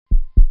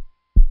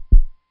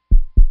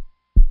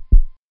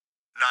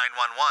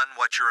911,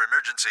 what's your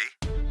emergency?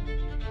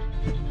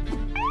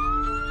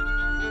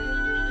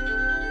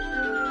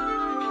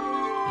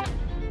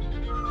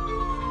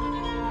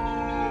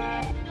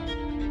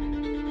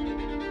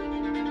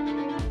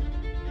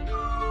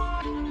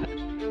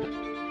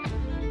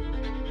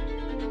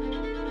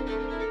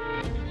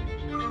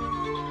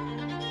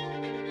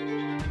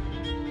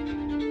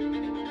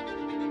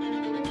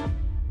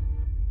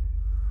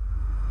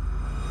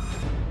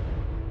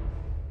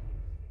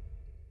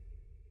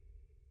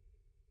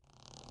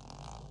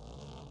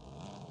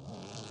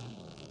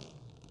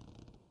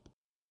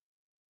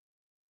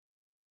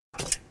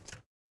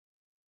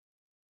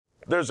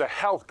 There's a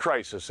health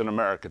crisis in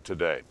America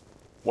today,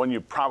 one you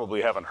probably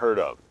haven't heard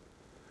of.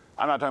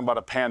 I'm not talking about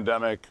a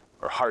pandemic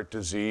or heart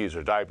disease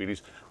or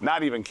diabetes,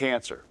 not even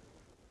cancer.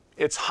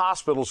 It's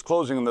hospitals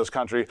closing in this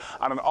country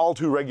on an all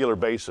too regular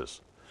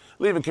basis,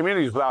 leaving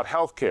communities without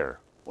health care,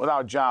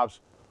 without jobs,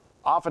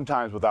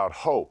 oftentimes without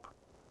hope.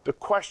 The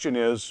question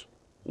is,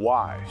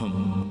 why?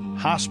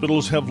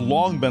 Hospitals have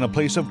long been a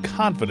place of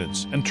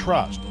confidence and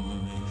trust,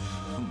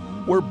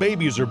 where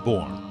babies are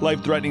born,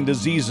 life-threatening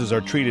diseases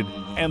are treated,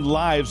 and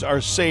lives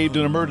are saved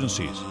in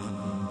emergencies.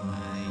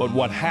 But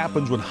what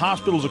happens when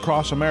hospitals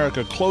across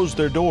America close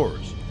their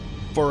doors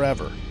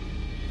forever?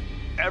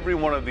 Every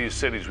one of these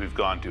cities we've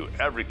gone to,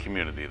 every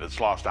community that's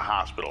lost a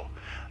hospital,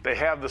 they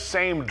have the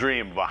same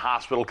dream of a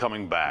hospital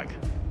coming back.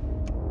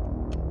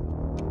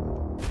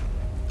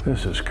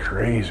 This is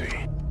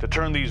crazy. To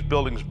turn these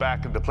buildings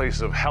back into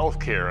places of health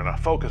care and a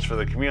focus for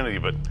the community,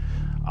 but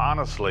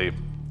honestly,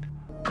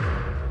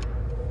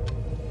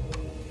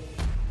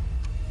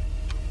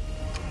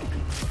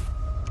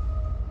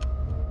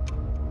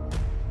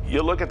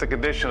 you look at the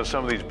condition of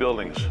some of these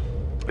buildings,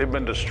 they've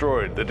been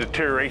destroyed. The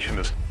deterioration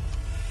is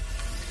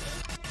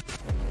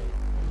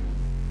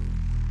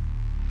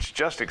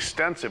just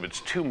extensive.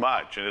 It's too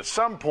much. And at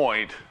some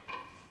point,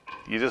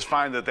 you just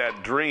find that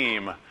that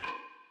dream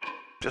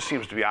just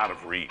seems to be out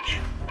of reach.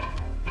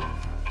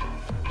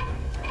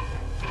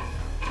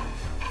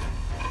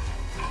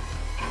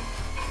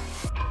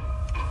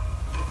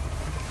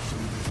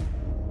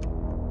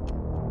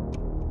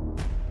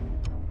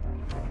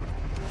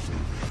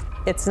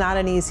 It's not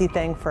an easy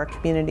thing for a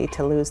community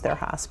to lose their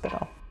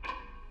hospital.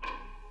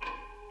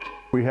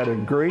 We had a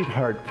great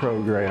heart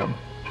program,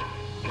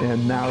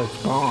 and now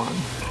it's gone.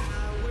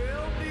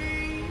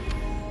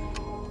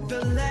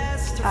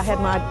 I had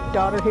my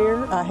daughter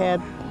here. I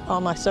had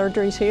all my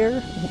surgeries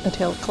here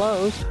until it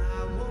closed.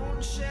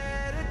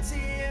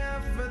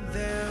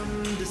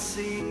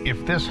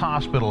 If this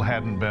hospital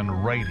hadn't been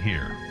right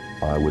here,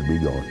 I would be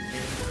gone.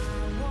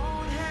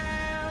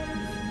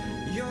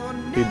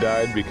 He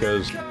died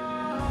because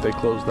they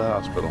closed the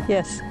hospital.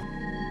 Yes.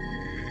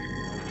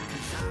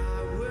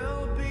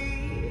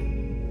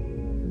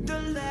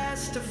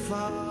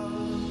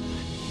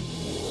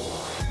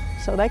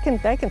 So they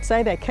can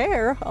say they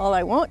care all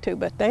they want to,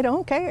 but they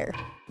don't care.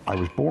 I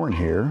was born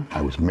here,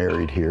 I was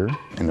married here.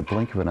 In the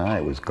blink of an eye,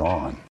 it was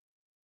gone.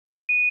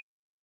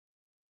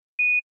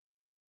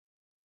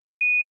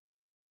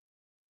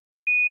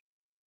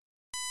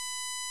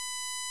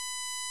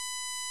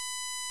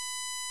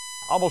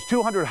 Almost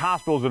 200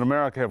 hospitals in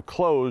America have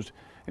closed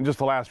in just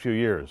the last few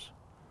years.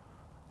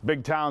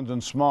 Big towns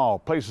and small,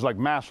 places like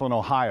Massillon,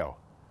 Ohio,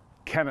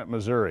 Kennett,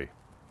 Missouri,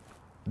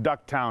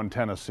 Ducktown,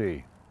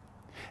 Tennessee.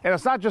 And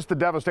it's not just the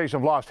devastation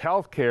of lost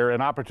health care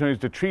and opportunities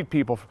to treat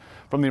people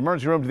from the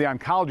emergency room to the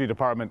oncology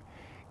department.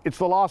 It's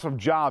the loss of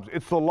jobs.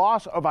 It's the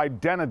loss of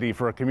identity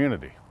for a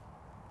community.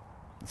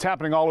 It's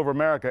happening all over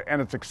America,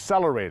 and it's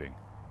accelerating.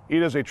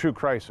 It is a true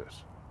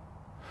crisis.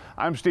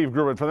 I'm Steve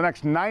Gruber. For the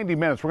next 90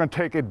 minutes, we're going to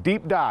take a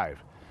deep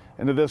dive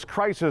into this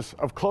crisis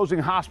of closing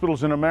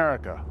hospitals in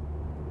America.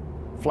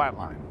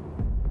 Flatline.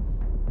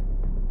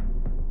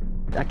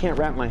 I can't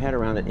wrap my head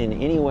around it in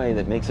any way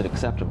that makes it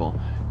acceptable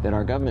that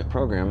our government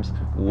programs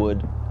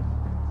would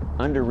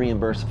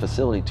under-reimburse a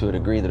facility to a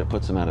degree that it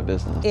puts them out of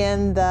business.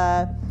 In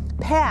the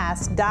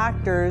past,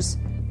 doctors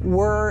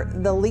were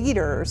the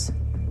leaders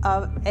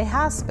of a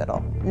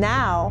hospital.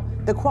 Now,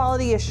 the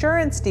quality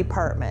assurance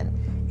department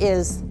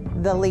is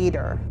the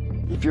leader.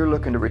 If you're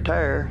looking to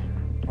retire,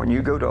 when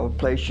you go to a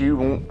place you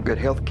want good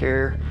health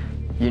care,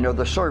 you know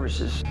the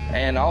services.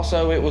 And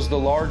also it was the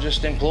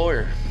largest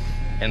employer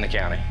in the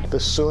county. The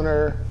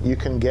sooner you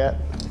can get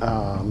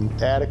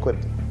adequate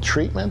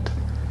treatment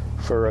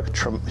for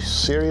a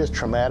serious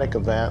traumatic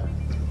event,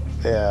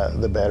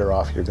 the better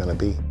off you're going to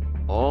be.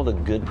 All the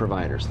good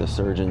providers, the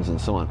surgeons and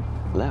so on,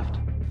 left.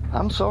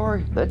 I'm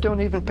sorry, that don't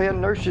even pay a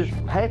nurse's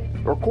half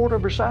or quarter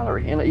of her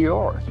salary in the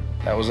ER.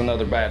 That was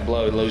another bad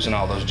blow, losing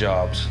all those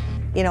jobs.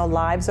 You know,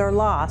 lives are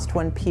lost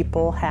when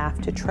people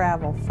have to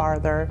travel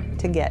farther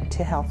to get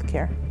to health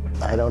care.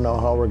 I don't know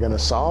how we're going to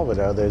solve it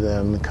other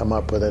than come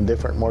up with a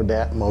different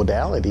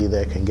modality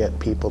that can get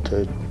people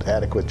to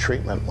adequate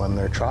treatment when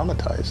they're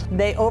traumatized.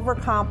 They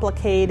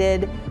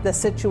overcomplicated the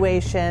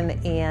situation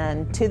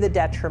and to the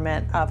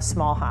detriment of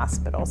small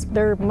hospitals.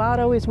 Their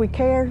motto is we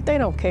care. They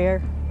don't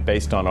care.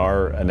 Based on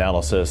our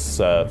analysis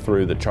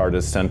through the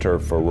Chartis Center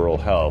for Rural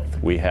Health,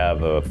 we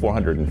have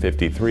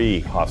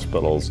 453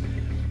 hospitals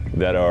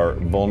that are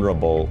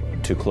vulnerable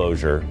to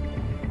closure.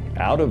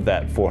 Out of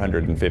that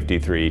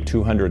 453,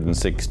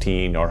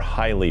 216 are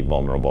highly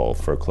vulnerable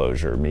for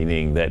closure,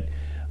 meaning that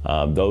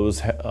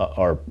those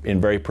are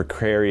in very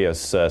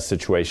precarious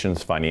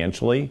situations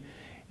financially,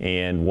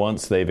 and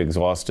once they've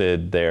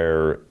exhausted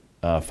their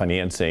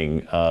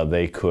financing,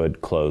 they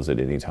could close at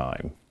any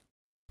time.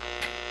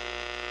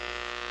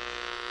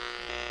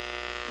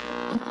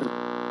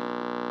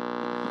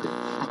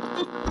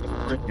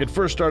 It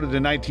first started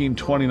in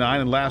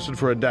 1929 and lasted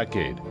for a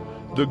decade,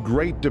 the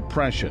Great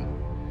Depression,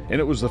 and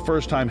it was the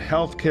first time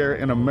healthcare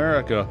in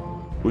America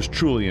was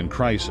truly in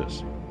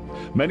crisis.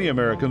 Many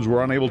Americans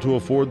were unable to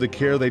afford the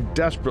care they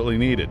desperately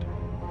needed.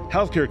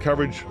 Healthcare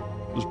coverage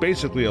was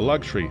basically a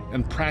luxury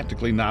and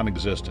practically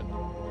non-existent.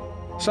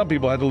 Some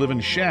people had to live in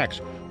shacks,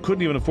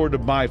 couldn't even afford to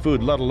buy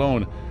food, let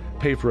alone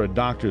pay for a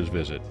doctor's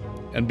visit.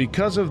 And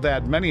because of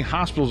that, many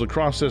hospitals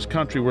across this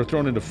country were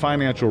thrown into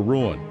financial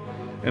ruin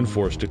and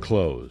forced to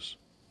close.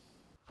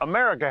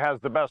 America has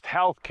the best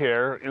health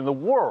care in the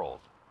world,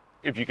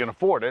 if you can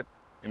afford it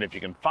and if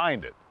you can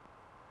find it.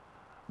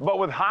 But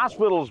with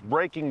hospitals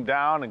breaking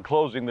down and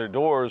closing their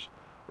doors,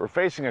 we're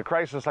facing a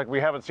crisis like we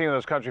haven't seen in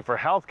this country for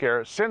health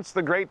care since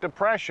the Great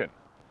Depression.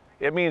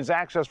 It means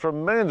access for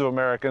millions of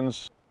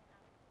Americans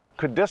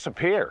could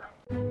disappear.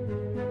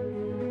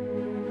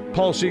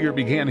 Paul Seeger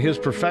began his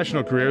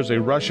professional career as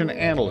a Russian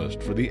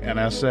analyst for the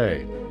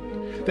NSA.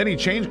 Then he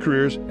changed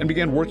careers and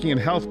began working in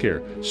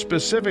healthcare,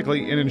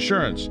 specifically in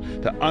insurance,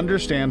 to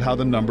understand how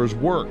the numbers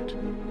worked.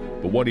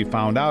 But what he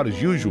found out is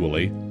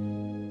usually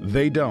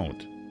they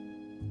don't.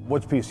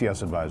 What's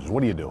PCS Advisors?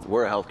 What do you do?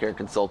 We're a healthcare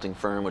consulting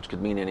firm, which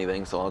could mean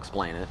anything, so I'll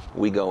explain it.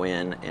 We go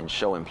in and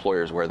show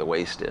employers where the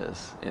waste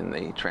is in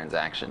the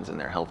transactions in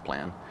their health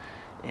plan.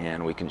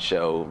 And we can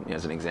show,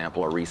 as an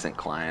example, a recent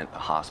client, a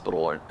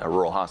hospital, or a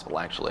rural hospital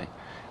actually,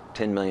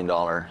 $10 million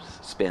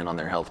spend on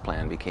their health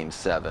plan became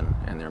 $7 million,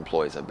 and their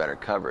employees have better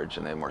coverage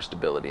and they have more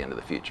stability into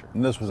the future.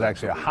 And this was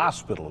actually a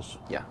hospital's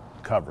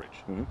coverage.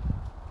 Mm-hmm.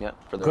 Yeah.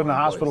 Couldn't a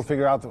hospital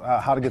figure out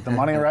how to get the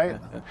money right?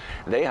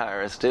 They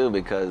hire us too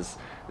because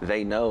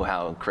they know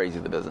how crazy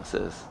the business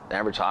is. The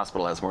average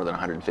hospital has more than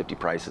 150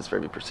 prices for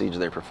every procedure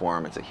they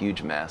perform. It's a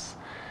huge mess,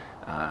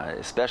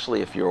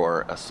 especially if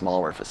you're a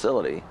smaller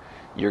facility.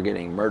 You're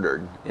getting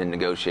murdered in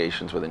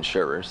negotiations with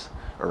insurers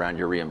around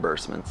your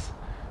reimbursements.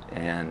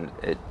 And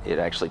it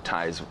actually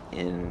ties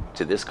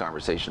into this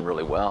conversation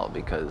really well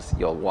because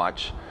you'll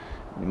watch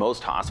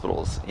most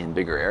hospitals in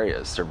bigger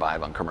areas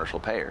survive on commercial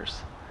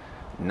payers,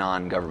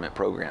 non-government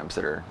programs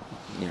that are,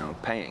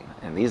 paying,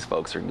 and these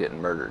folks are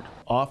getting murdered.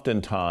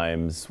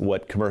 Oftentimes,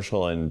 what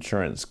commercial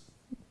insurance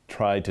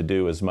try to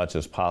do as much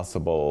as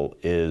possible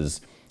is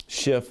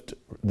shift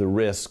the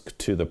risk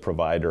to the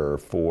provider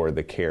for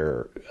the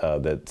care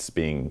that's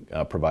being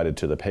provided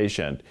to the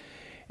patient.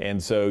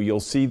 And so you'll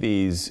see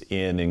these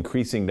in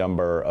increasing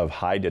number of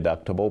high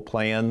deductible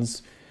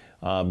plans.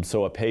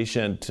 So a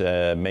patient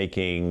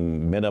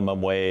making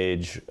minimum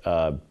wage,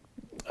 don't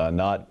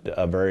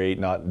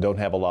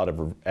have a lot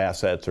of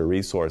assets or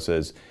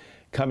resources,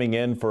 coming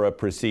in for a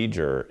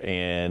procedure,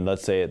 and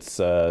let's say it's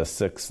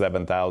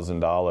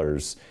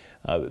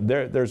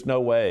 $6,000-$7,000. There's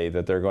no way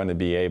that they're going to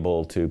be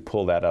able to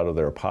pull that out of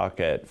their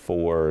pocket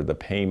for the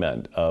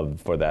payment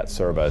for that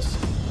service.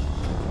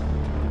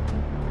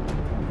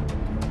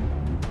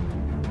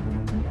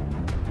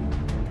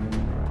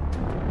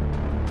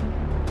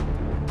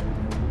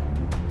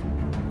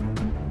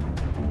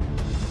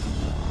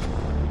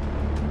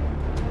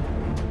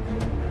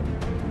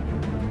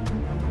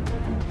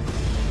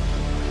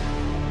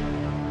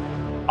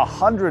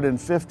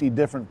 $150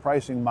 different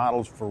pricing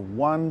models for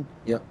one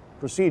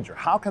procedure.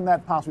 How can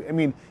that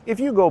possibly, if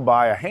you go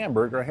buy a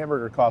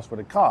hamburger costs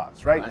what it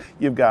costs, right?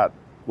 You've got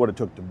what it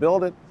took to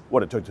build it,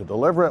 what it took to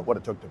deliver it, what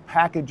it took to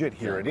package it,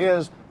 here it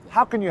is.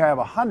 How can you have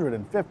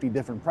 150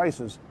 different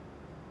prices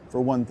for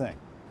one thing?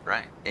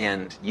 Right,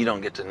 and you don't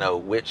get to know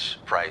which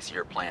price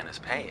your plan is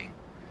paying.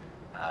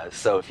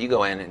 So if you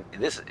go in, and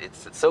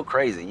it's so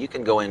crazy, you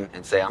can go in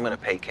and say, I'm going to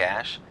pay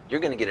cash, you're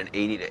going to get an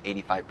 80 to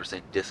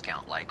 85%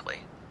 discount likely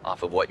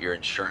off of what your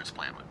insurance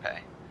plan would pay.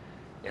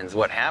 And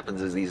what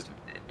happens is these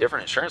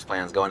different insurance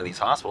plans go into these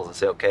hospitals and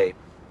say, okay,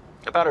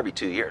 about every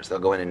 2 years, they'll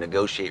go in and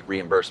negotiate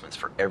reimbursements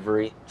for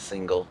every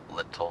single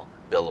little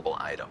billable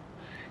item.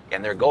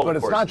 And their goal, but of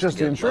it's course, not is just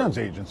to the get insurance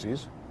low.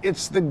 agencies,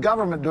 it's the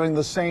government doing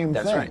the same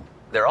That's thing. right.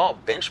 They're all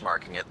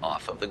benchmarking it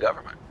off of the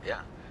government. Yeah.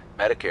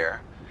 Medicare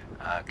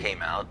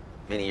came out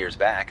many years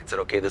back and said,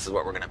 okay, this is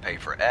what we're going to pay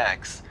for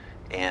X,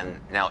 and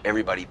now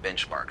everybody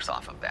benchmarks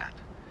off of that.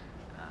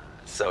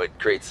 So it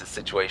creates a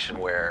situation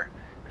where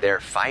they're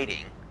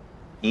fighting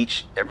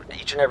each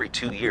and every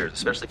 2 years,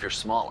 especially if you're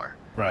smaller.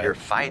 Right. You're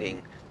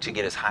fighting to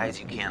get as high as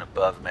you can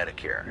above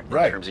Medicare in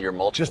terms of your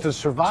multiple. Just to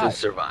survive. To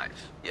survive,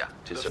 yeah,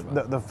 to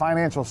survive. The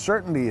financial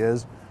certainty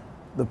is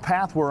the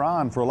path we're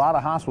on for a lot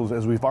of hospitals,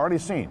 as we've already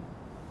seen.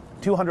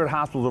 200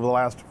 hospitals over the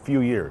last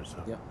few years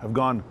have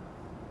gone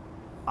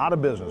out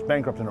of business,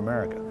 bankrupt in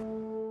America.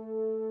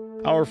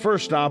 Our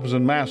first stop is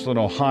in Massillon,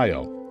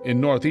 Ohio, in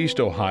northeast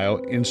Ohio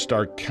in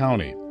Stark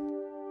County.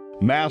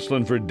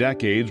 Massillon for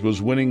decades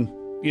was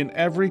winning in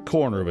every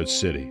corner of its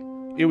city.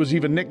 It was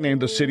even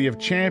nicknamed the City of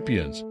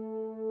Champions.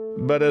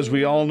 But as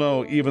we all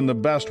know, even the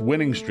best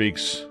winning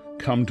streaks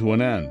come to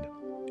an end.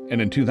 And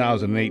in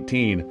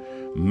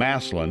 2018,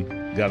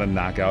 Massillon got a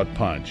knockout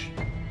punch.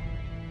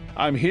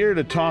 I'm here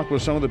to talk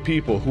with some of the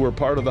people who were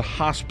part of the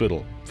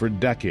hospital for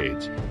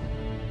decades.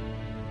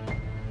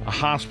 A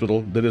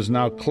hospital that is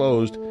now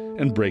closed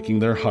and breaking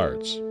their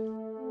hearts.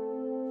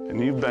 And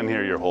you've been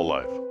here your whole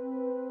life?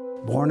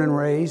 Born and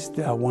raised,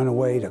 went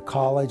away to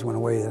college, went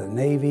away to the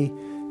Navy,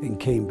 and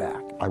came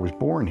back. I was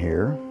born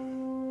here.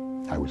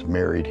 I was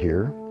married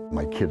here.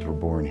 My kids were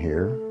born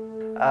here.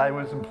 I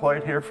was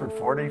employed here for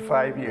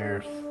 45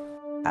 years.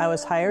 I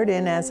was hired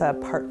in as a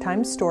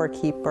part-time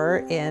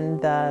storekeeper in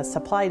the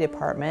supply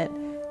department,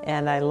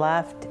 and I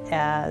left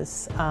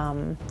as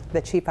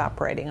the chief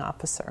operating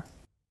officer.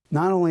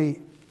 Not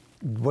only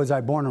was I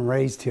born and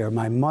raised here,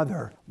 my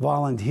mother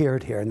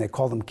volunteered here, and they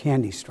called them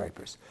candy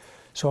stripers.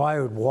 So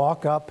I would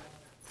walk up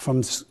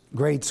from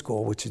grade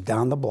school, which is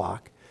down the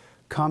block,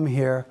 come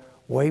here,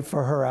 wait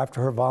for her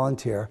after her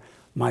volunteer.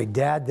 My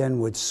dad then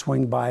would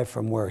swing by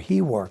from where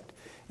he worked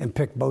and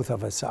pick both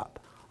of us up.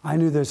 I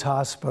knew this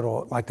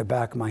hospital like the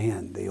back of my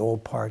hand, the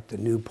old part, the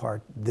new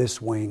part,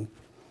 this wing.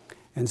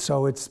 And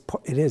so it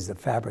is the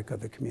fabric of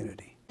the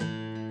community.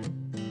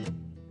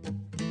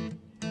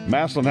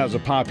 Massillon has a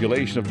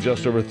population of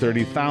just over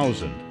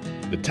 30,000.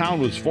 The town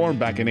was formed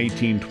back in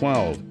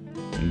 1812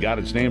 and got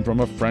its name from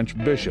a French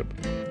bishop,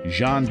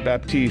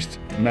 Jean-Baptiste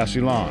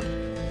Massillon.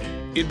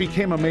 It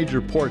became a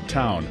major port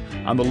town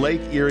on the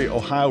Lake Erie,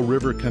 Ohio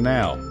River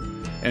Canal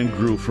and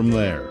grew from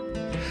there.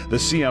 The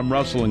C.M.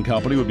 Russell and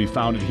Company would be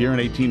founded here in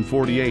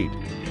 1848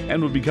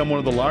 and would become one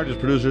of the largest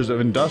producers of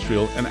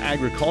industrial and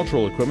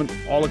agricultural equipment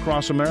all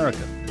across America.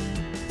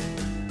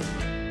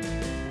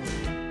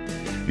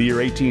 The year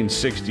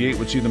 1868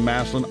 would see the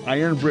Massillon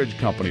Iron Bridge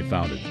Company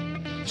founded.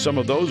 Some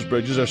of those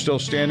bridges are still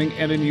standing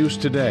and in use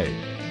today.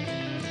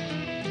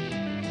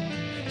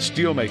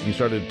 Steelmaking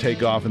started to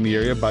take off in the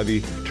area by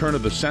the turn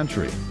of the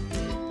century.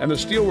 And the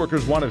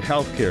steelworkers wanted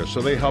health care,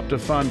 so they helped to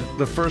fund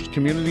the first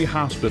community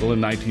hospital in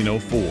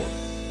 1904.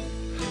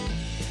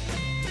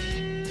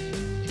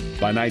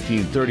 By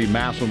 1930,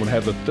 Massillon would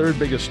have the third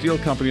biggest steel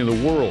company in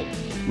the world,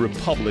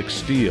 Republic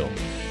Steel.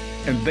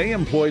 And they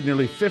employed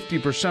nearly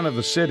 50% of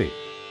the city.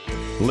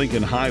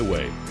 Lincoln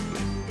Highway,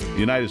 the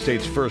United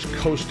States' first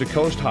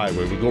coast-to-coast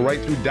highway, would go right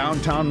through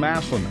downtown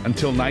Massillon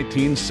until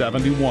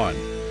 1971,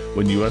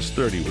 when US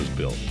 30 was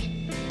built.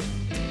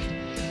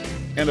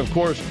 And of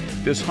course,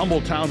 this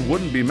humble town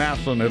wouldn't be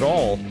Massillon at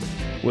all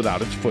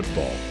without its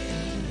football.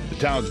 The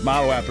town's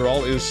motto, after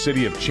all, is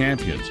City of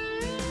Champions.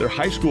 Their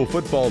high school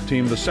football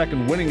team, the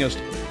second winningest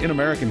in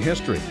American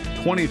history,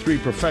 23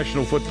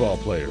 professional football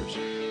players,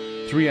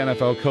 3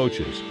 NFL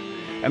coaches,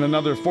 and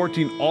another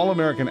 14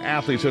 All-American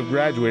athletes have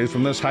graduated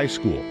from this high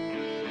school.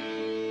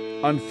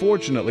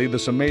 Unfortunately,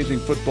 this amazing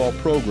football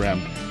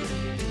program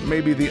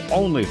may be the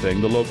only thing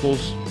the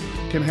locals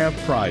can have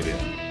pride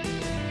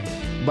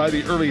in. By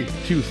the early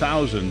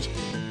 2000s,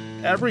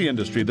 every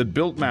industry that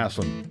built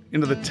Massillon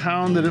into the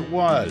town that it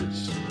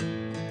was,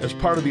 as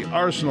part of the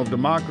arsenal of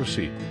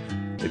democracy,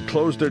 it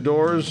closed their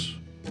doors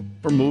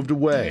or moved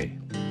away.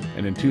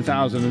 And in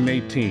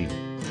 2018,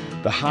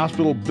 the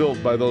hospital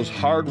built by those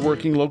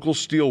hard-working local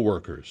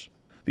steelworkers,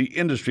 the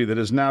industry that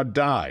has now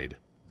died,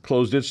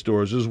 closed its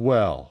doors as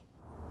well.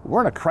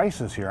 We're in a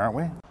crisis here, aren't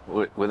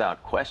we?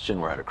 Without question,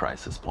 we're at a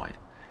crisis point.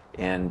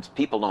 And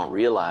people don't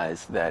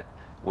realize that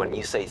when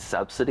you say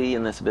subsidy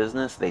in this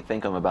business, they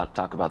think I'm about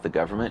to talk about the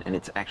government, and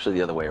it's actually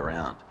the other way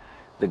around.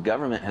 The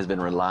government has been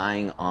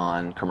relying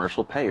on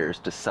commercial payers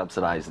to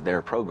subsidize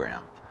their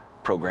programs,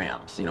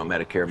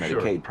 Medicare,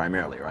 Medicaid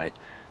primarily, right?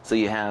 So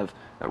you have,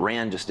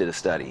 RAND just did a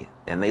study,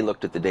 and they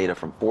looked at the data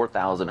from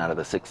 4,000 out of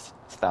the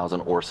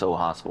 6,000 or so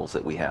hospitals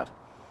that we have.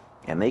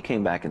 And they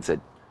came back and said,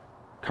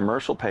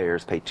 commercial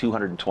payers pay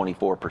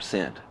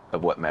 224%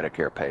 of what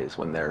Medicare pays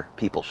when their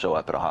people show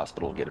up at a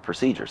hospital to get a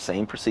procedure,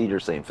 same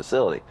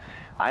facility.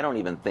 I don't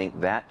even think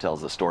that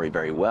tells the story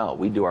very well.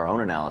 We do our own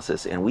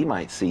analysis, and we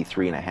might see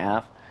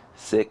 3.5,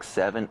 6,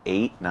 7,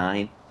 8,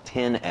 9,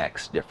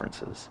 10x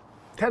differences.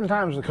 10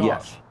 times the cost.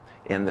 Yes.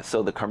 And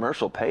so the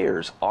commercial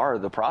payers are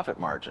the profit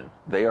margin.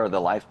 They are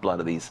the lifeblood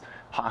of these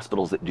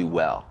hospitals that do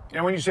well.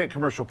 And when you say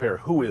commercial payer,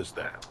 who is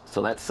that?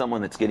 So that's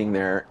someone that's getting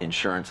their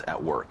insurance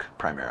at work,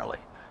 primarily.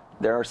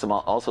 There are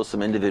also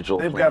some individual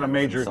They've got a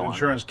major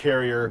insurance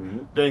carrier.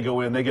 Mm-hmm. They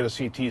go in, they get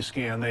a CT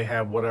scan, they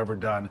have whatever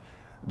done.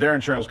 Their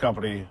insurance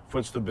company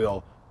foots the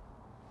bill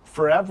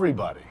for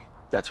everybody.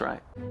 That's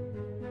right.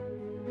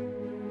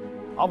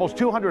 Almost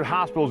 200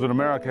 hospitals in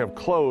America have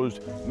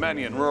closed,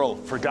 many in rural,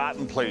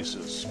 forgotten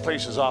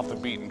places off the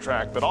beaten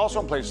track, but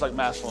also in places like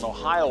Massillon,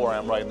 Ohio, where I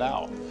am right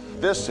now.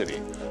 This city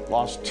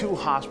lost 2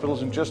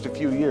 hospitals in just a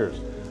few years.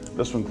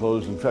 This one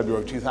closed in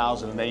February of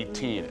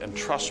 2018, and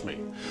trust me,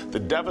 the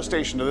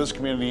devastation to this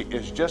community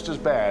is just as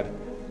bad,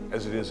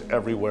 as it is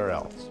everywhere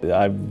else.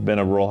 I've been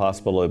a rural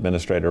hospital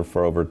administrator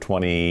for over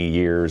 20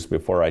 years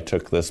before I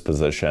took this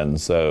position,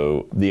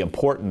 so the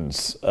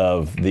importance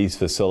of these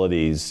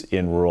facilities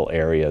in rural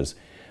areas,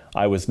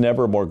 I was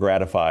never more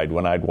gratified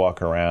when I'd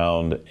walk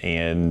around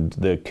and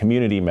the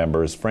community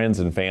members, friends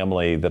and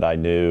family that I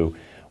knew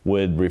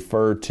would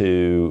refer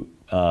to,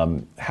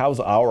 how's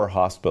our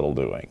hospital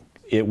doing?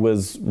 It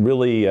was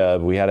really,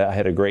 I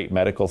had a great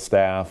medical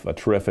staff, a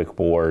terrific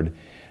board,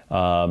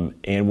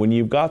 and when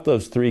you've got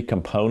those three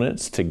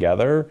components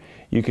together,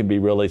 you can be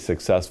really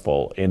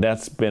successful. And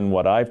that's been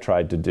what I've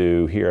tried to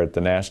do here at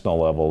the national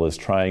level, is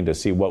trying to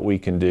see what we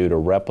can do to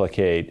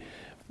replicate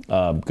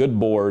good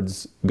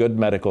boards, good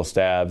medical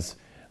staffs,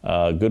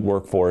 good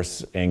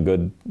workforce, and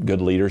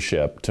good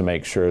leadership to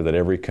make sure that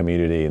every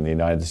community in the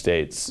United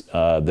States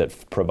that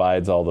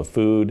provides all the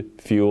food,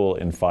 fuel,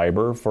 and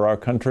fiber for our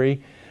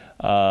country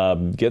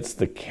gets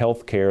the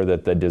health care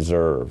that they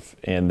deserve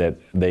and that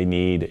they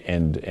need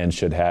and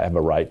should have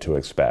a right to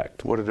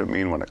expect. What did it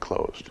mean when it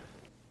closed?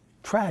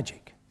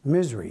 Tragic,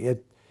 misery.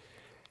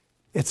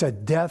 It's a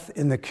death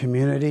in the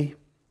community,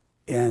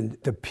 and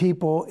the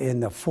people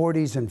in the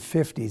 40s and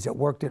 50s that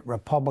worked at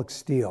Republic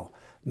Steel,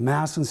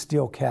 Massillon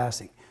Steel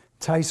Casting,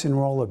 Tyson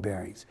Roller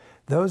Bearings,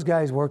 those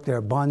guys worked their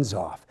buns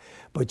off.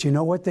 But you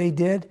know what they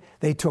did?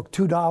 They took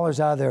 $2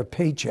 out of their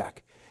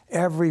paycheck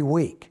every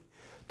week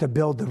to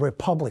build the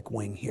Republic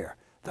wing here,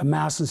 the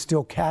Massillon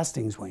Steel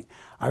Castings wing.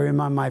 I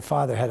remember my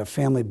father had a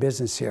family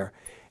business here,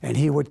 and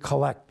he would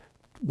collect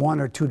 $1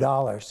 or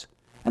 $2.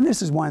 And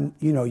this is when,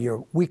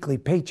 your weekly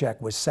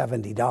paycheck was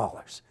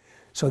 $70.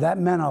 So that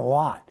meant a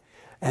lot.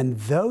 And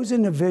those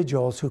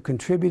individuals who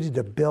contributed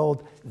to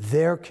build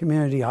their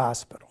community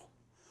hospital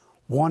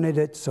wanted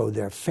it so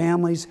their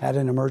families had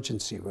an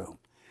emergency room,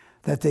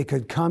 that they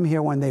could come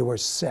here when they were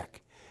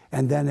sick,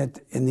 and then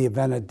in the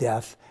event of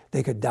death,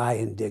 they could die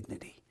in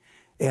dignity.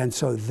 And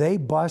so they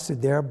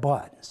busted their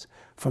buttons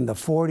from the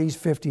 40s,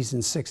 50s,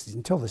 and 60s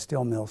until the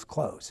steel mills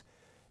closed,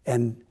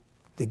 and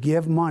to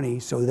give money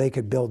so they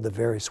could build the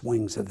various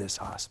wings of this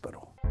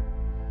hospital.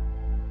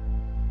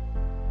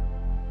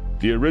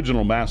 The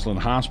original Massillon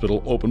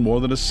Hospital opened more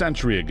than a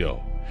century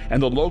ago,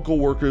 and the local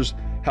workers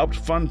helped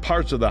fund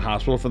parts of the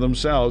hospital for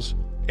themselves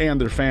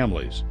and their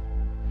families.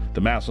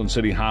 The Massillon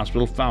City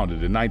Hospital,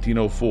 founded in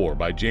 1904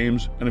 by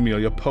James and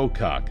Amelia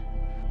Pocock.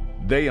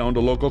 They owned a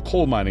local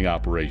coal mining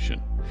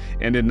operation,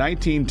 and in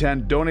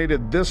 1910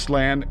 donated this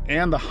land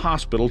and the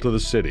hospital to the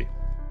city.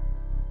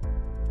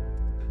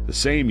 The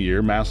same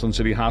year, Massillon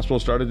City Hospital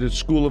started its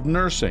School of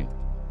Nursing.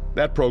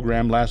 That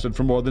program lasted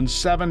for more than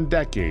 7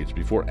 decades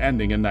before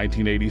ending in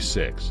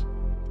 1986.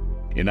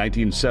 In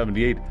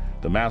 1978,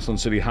 the Massillon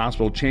City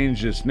Hospital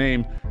changed its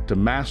name to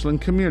Massillon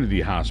Community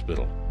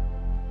Hospital.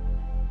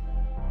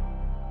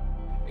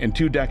 And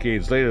 2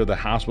 decades later, the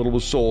hospital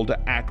was sold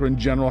to Akron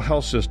General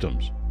Health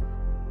Systems.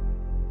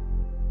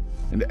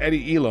 And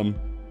Eddie Elam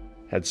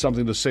had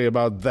something to say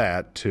about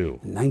that, too.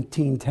 In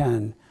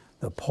 1910,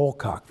 the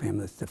Pocock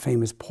family, the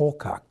famous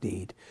Pocock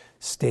deed,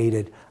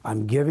 stated,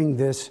 I'm giving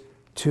this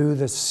to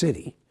the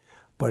city,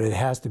 but it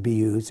has to be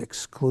used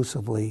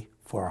exclusively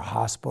for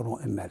hospital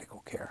and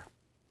medical care.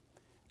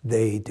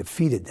 They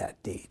defeated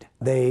that deed.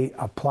 They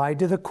applied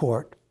to the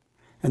court,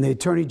 and the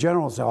Attorney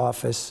General's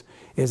office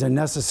is a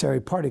necessary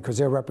party because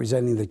they're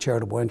representing the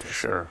charitable interest.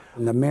 Sure.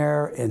 And the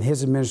mayor and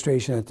his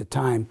administration at the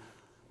time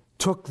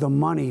took the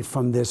money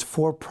from this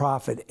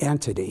for-profit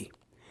entity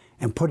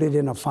and put it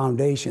in a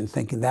foundation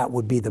thinking that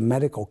would be the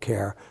medical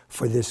care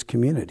for this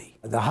community.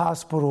 The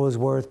hospital was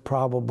worth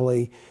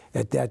probably,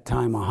 at that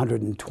time,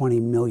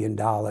 $120 million.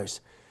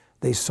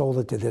 They sold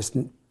it to this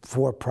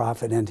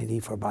for-profit entity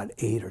for about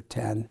 8 or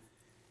 10.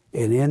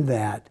 And in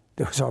that,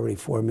 there was already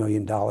 $4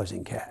 million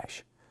in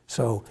cash.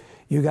 So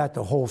you got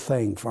the whole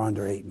thing for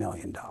under $8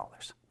 million.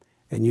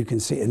 And you can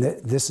see, and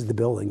this is the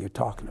building you're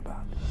talking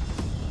about.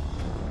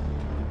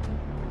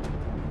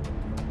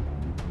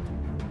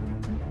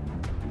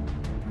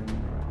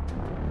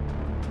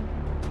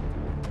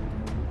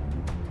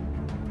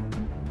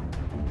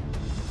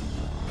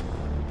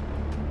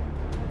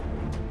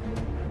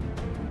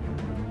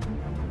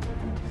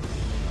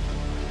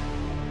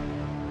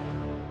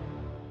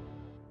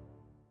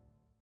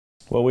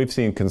 Well, we've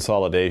seen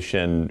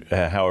consolidation,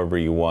 however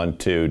you want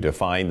to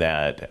define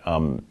that,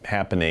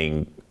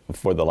 happening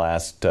for the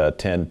last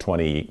 10,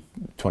 20,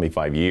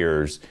 25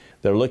 years.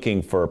 They're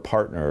looking for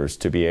partners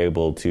to be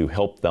able to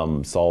help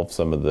them solve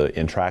some of the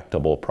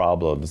intractable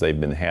problems they've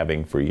been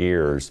having for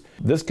years.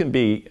 This can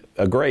be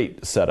a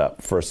great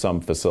setup for some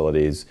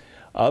facilities.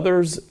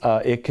 Others,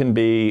 it can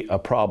be a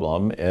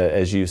problem,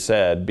 as you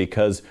said,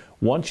 because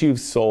once you've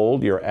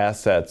sold your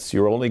assets,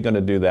 you're only going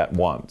to do that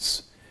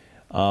once.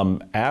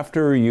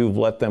 After you've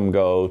let them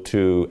go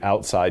to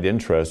outside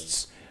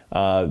interests,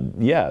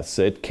 yes,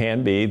 it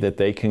can be that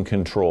they can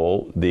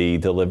control the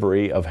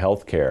delivery of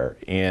health care.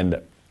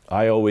 And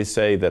I always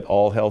say that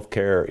all health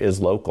care is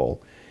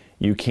local.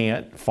 You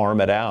can't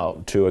farm it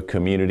out to a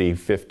community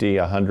 50,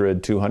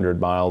 100, 200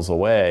 miles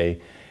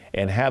away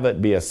and have it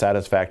be a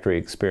satisfactory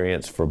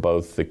experience for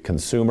both the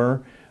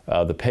consumer,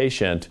 the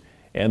patient,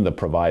 and the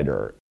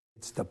provider.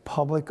 It's the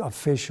public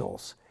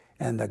officials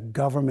and the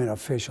government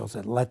officials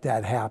that let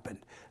that happen.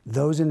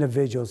 Those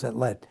individuals that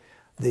let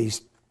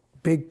these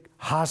big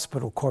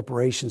hospital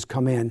corporations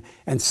come in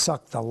and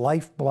suck the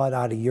lifeblood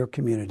out of your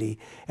community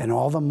and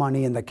all the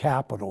money in the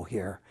capital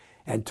here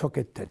and took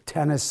it to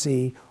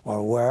Tennessee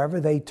or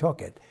wherever they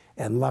took it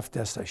and left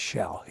us a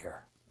shell here.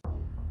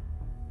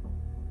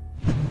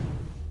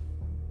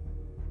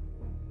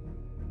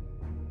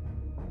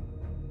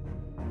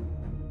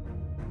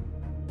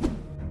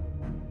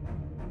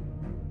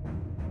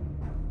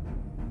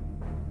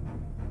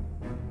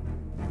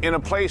 In a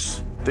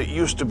place that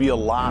used to be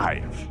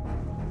alive,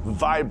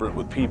 vibrant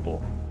with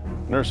people,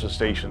 nurses'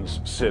 stations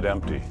sit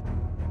empty.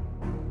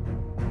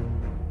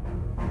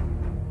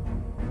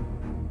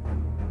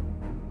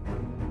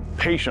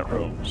 Patient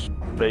rooms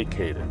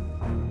vacated.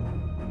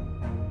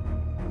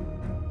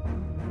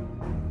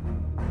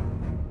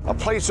 A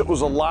place that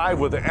was alive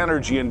with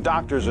energy and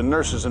doctors and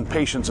nurses and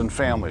patients and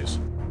families.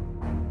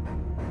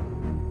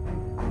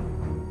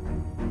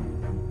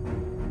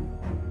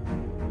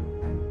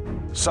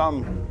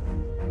 Some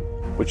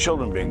with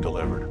children being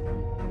delivered.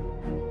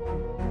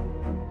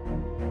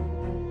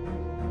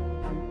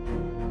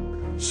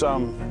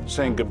 Some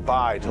saying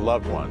goodbye to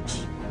loved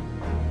ones.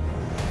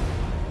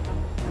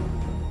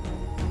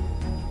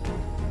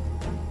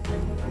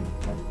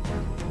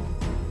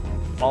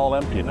 All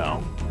empty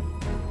now.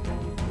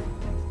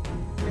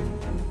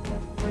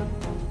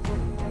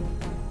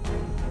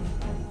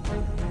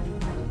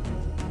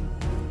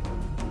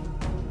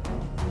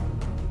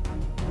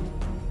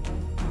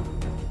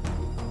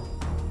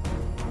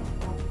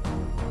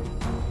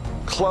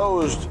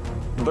 Closed,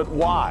 but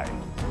why?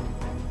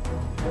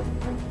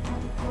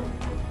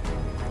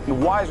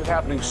 And why is it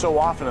happening so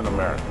often in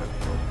America?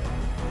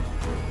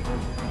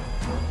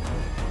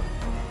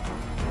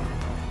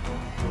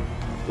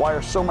 Why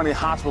are so many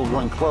hospitals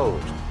going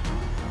closed?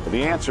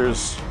 The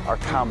answers are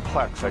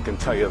complex, I can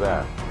tell you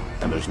that.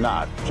 And there's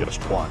not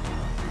just one.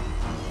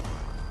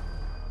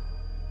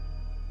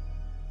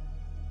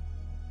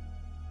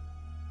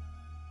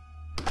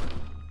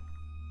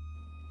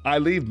 I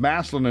leave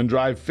Massillon and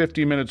drive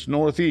 50 minutes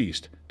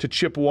northeast to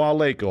Chippewa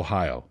Lake,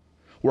 Ohio,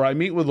 where I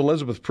meet with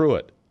Elizabeth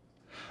Pruitt.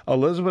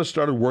 Elizabeth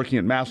started working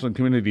at Massillon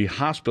Community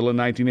Hospital in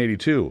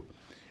 1982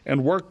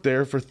 and worked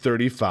there for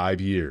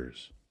 35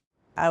 years.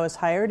 I was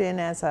hired in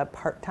as a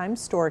part-time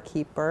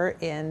storekeeper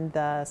in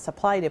the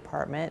supply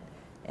department,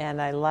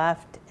 and I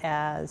left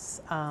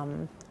as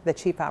the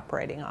chief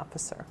operating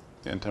officer.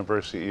 And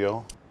temporary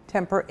CEO?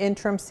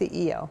 Interim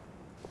CEO.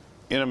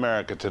 In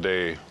America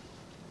today,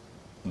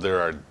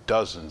 there are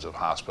dozens of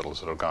hospitals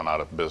that have gone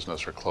out of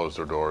business or closed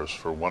their doors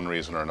for one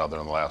reason or another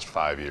in the last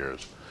 5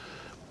 years.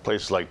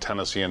 Places like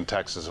Tennessee and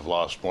Texas have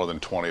lost more than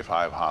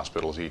 25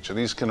 hospitals each, and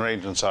these can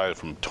range in size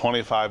from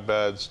 25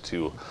 beds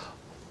to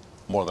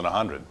more than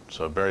 100,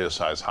 so various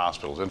size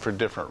hospitals, and for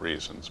different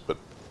reasons, but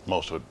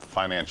most of it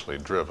financially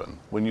driven.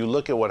 When you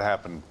look at what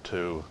happened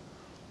to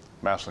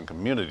Massillon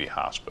Community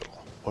Hospital,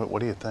 what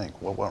do you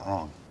think? What went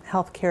wrong?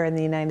 Healthcare in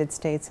the United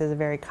States is a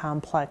very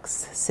complex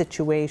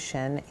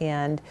situation,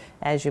 and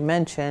as you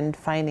mentioned,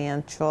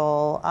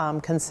 financial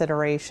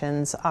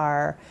considerations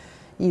are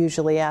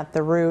usually at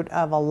the root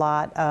of a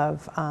lot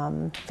of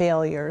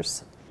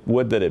failures.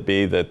 Would that it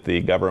be that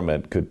the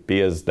government could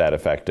be as that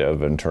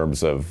effective in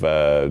terms of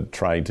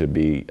trying to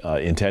be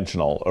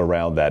intentional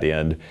around that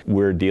end?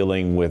 We're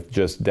dealing with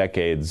just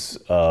decades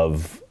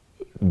of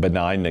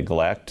benign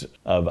neglect,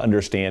 of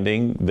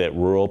understanding that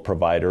rural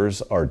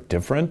providers are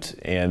different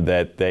and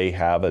that they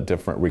have a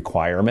different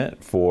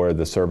requirement for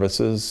the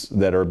services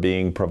that are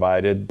being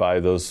provided by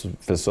those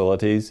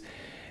facilities.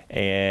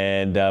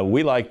 And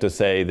we like to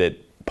say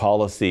that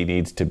policy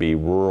needs to be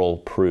rural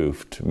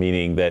proofed,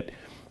 meaning that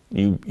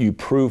you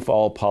proof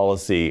all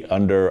policy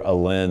under a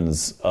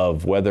lens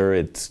of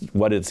whether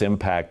what its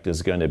impact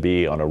is going to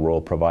be on a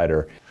rural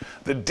provider.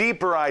 The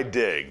deeper I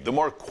dig, the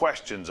more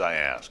questions I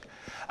ask.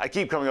 I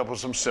keep coming up with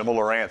some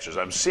similar answers.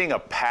 I'm seeing a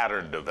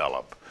pattern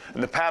develop,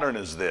 and the pattern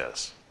is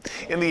this.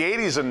 In the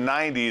 80s and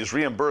 90s,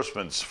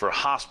 reimbursements for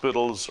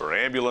hospitals or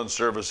ambulance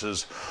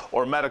services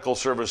or medical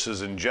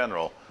services in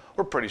general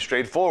were pretty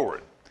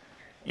straightforward.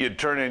 You'd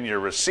turn in your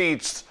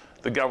receipts,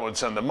 the government would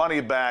send the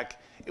money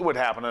back. It would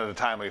happen in a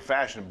timely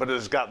fashion, but it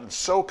has gotten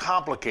so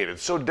complicated,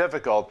 so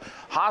difficult.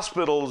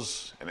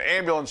 Hospitals and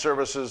ambulance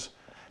services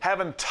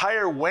have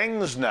entire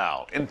wings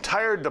now,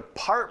 entire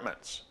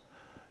departments,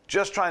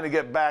 just trying to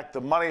get back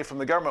the money from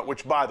the government,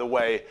 which, by the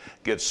way,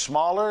 gets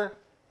smaller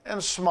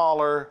and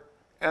smaller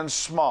and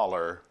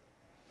smaller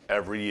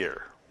every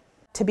year.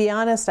 To be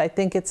honest, I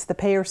think it's the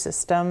payer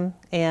system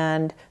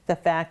and the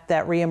fact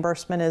that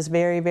reimbursement is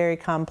very, very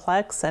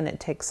complex, and it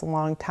takes a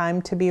long time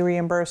to be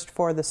reimbursed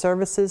for the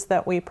services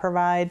that we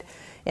provide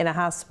in a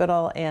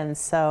hospital. And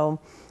so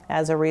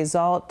as a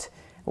result,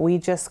 we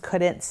just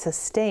couldn't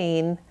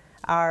sustain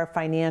our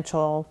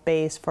financial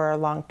base for our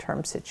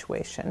long-term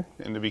situation.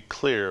 And to be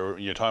clear,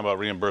 you're talking about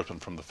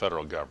reimbursement from the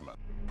federal government.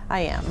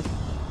 I am.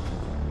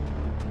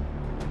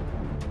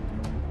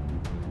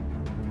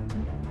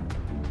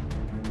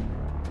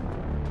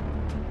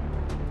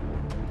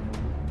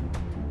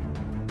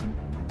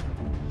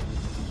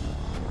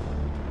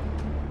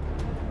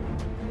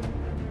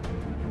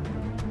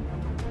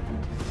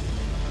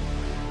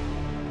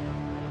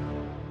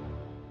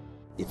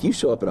 if you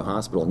show up at a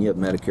hospital and you have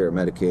Medicare or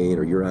Medicaid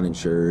or you're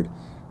uninsured,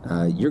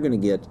 you're going to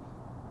get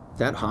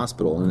that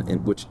hospital,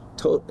 and which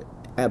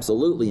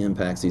absolutely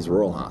impacts these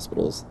rural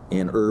hospitals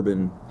and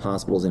urban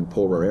hospitals in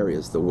poorer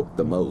areas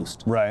the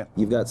most. Right.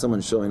 You've got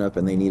someone showing up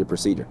and they need a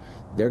procedure.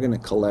 They're going to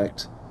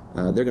collect,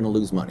 they're going to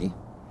lose money.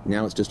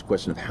 Now it's just a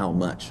question of how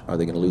much are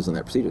they going to lose on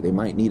that procedure. They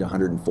might need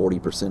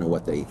 140% of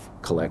what they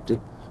collected.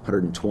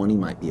 120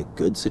 might be a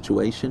good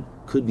situation,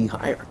 could be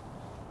higher.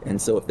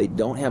 And so if they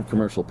don't have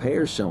commercial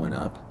payers showing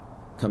up,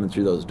 coming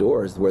through those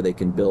doors where they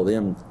can bill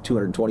them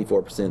 224%,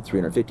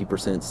 350%,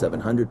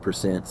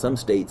 700%. Some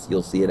states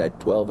you'll see it at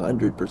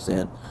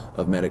 1,200%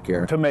 of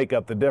Medicare. To make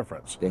up the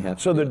difference. They have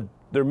so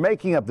they're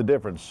making up the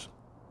difference.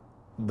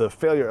 The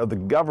failure of the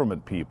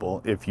government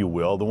people, if you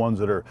will, the ones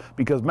that are,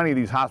 because many of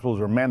these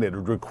hospitals are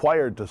mandated,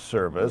 required to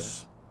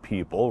service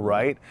people,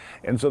 right?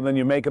 And so then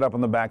you make it up on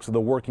the backs of the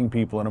working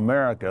people in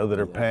America that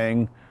are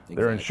paying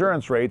their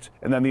insurance rates,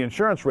 and then the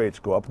insurance rates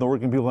go up, and the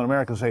working people in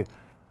America say,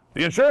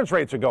 the insurance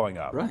rates are going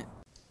up. Right.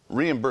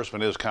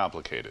 Reimbursement is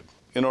complicated.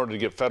 In order to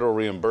get federal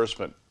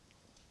reimbursement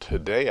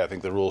today, I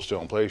think the rule's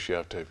still in place. You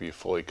have to be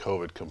fully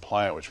COVID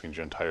compliant, which means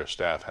your entire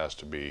staff has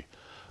to be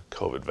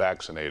COVID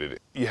vaccinated.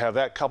 You have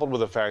that coupled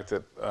with the fact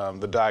that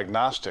the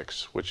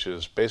diagnostics, which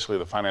is basically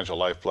the financial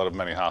lifeblood of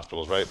many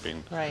hospitals, right?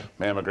 Being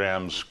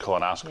mammograms,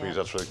 colonoscopies,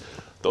 that's really,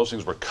 those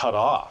things were cut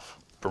off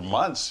for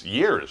months,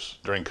 years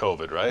during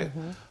COVID, right?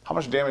 Mm-hmm. How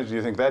much damage do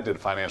you think that did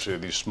financially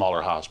to these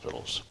smaller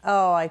hospitals?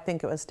 Oh, I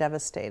think it was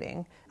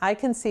devastating. I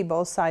can see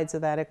both sides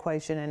of that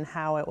equation and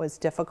how it was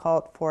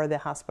difficult for the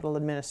hospital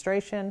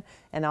administration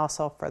and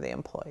also for the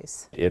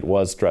employees. It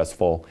was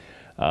stressful.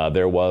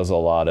 There was a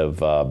lot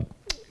of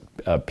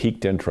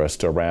piqued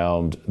interest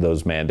around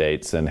those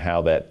mandates and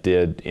how that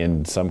did,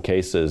 in some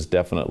cases,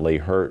 definitely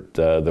hurt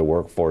the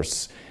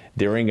workforce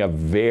during a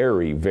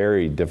very,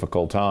 very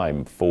difficult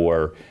time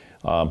for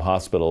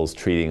hospitals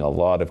treating a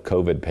lot of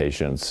COVID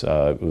patients.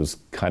 It was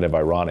kind of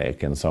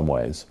ironic in some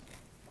ways.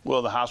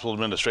 Well, the hospital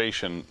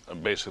administration,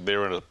 basically, they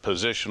were in a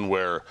position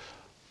where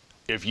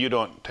if you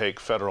don't take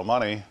federal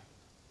money,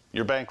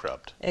 you're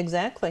bankrupt.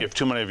 Exactly. If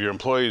too many of your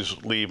employees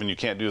leave and you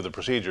can't do the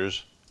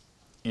procedures,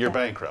 you're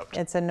bankrupt.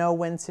 It's a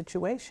no-win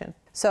situation.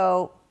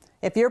 So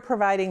if you're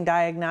providing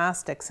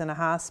diagnostics in a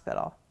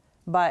hospital,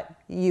 but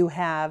you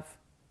have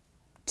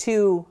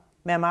 2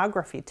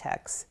 mammography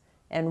techs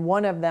and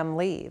one of them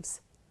leaves,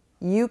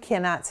 you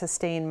cannot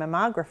sustain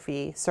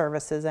mammography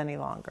services any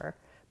longer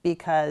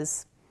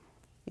because,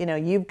 you know,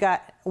 you've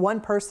got one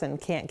person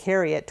can't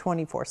carry it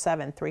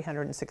 24/7,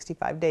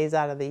 365 days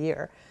out of the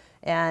year.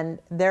 And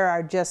there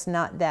are just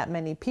not that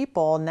many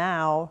people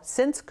now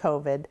since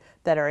COVID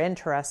that are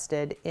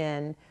interested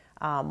in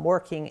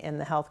working in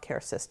the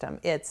healthcare system.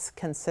 It's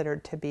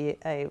considered to be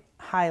a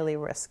highly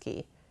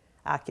risky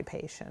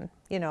occupation,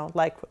 you know,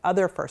 like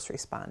other first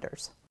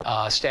responders.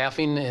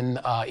 Staffing in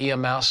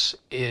EMS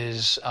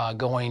is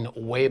going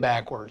way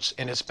backwards,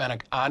 and it's been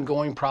an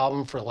ongoing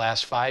problem for the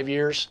last 5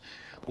 years.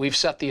 We've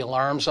set the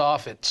alarms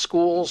off at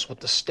schools,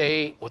 with the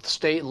state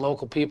and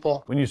local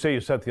people. When you say you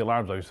set the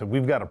alarms off, you said,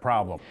 we've got a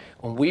problem.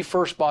 When we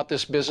first bought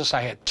this business,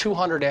 I had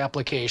 200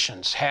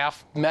 applications,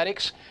 half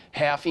medics,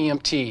 half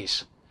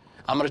EMTs.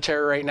 I'm going to tell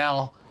you right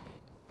now,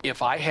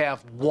 if I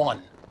have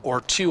 1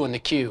 or 2 in the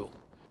queue,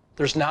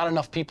 there's not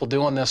enough people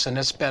doing this, and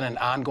it's been an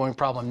ongoing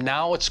problem.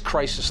 Now it's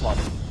crisis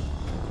level.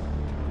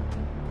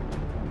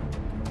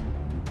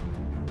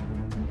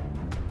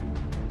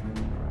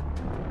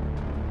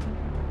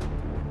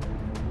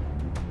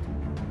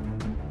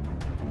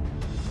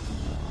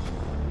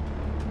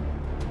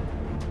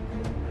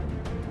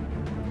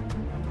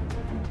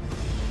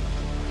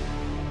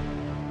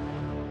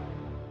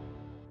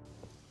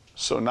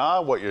 So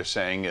now what you're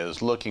saying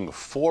is looking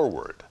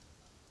forward,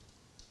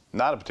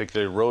 not a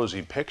particularly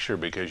rosy picture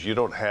because you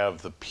don't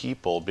have the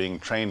people being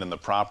trained in the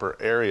proper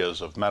areas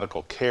of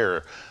medical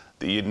care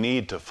that you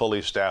need to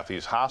fully staff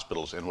these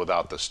hospitals. And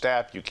without the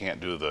staff, you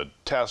can't do the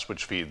tests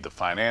which feed the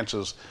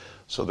finances.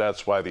 So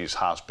that's why these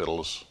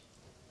hospitals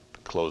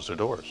close their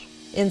doors.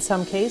 In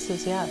some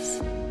cases,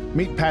 yes.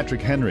 Meet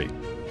Patrick Henry.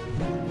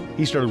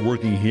 He started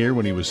working here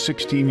when he was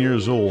 16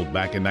 years old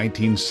back in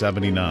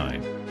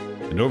 1979.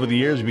 And over the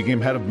years, he became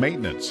head of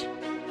maintenance.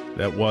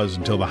 That was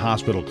until the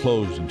hospital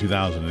closed in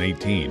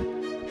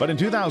 2018. But in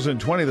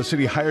 2020, the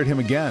city hired him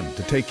again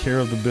to take care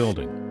of the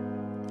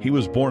building. He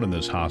was born in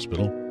this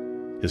hospital.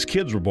 His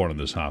kids were born in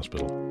this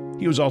hospital.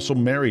 He was also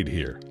married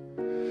here.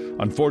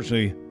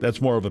 Unfortunately,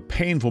 that's more of a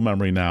painful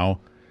memory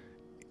now,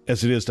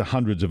 as it is to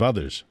hundreds of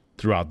others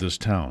throughout this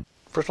town.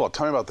 First of all,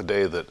 tell me about the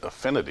day that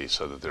Affinity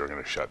said that they were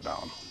going to shut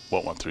down.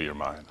 What went through your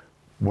mind?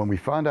 When we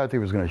found out they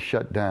was going to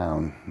shut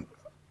down,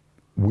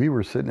 we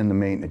were sitting in the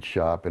maintenance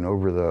shop, and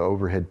over the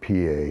overhead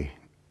PA,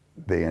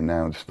 they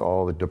announced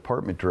all the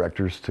department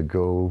directors to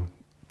go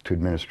to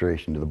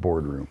administration, to the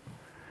boardroom.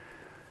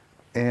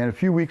 And a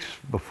few weeks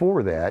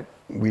before that,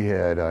 we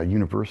had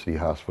University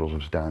Hospitals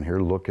was down here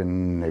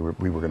looking,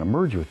 we were going to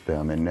merge with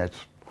them, and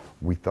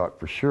we thought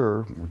for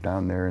sure. We're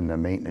down there in the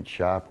maintenance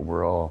shop, and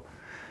we're all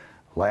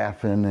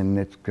laughing, and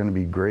it's going to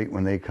be great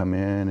when they come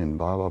in, and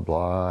blah, blah,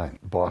 blah. And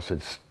boss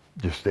said,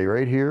 just stay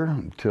right here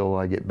until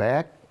I get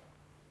back,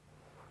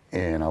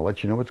 and I'll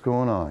let you know what's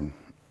going on.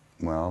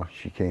 Well,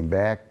 she came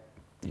back.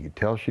 You could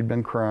tell she'd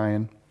been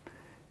crying,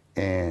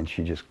 and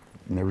she just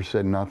never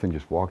said nothing,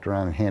 just walked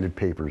around and handed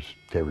papers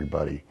to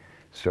everybody.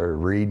 Started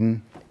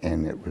reading,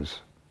 and it was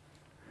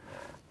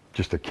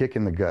just a kick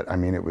in the gut. I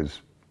mean, it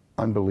was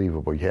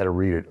unbelievable. You had to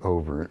read it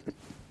over.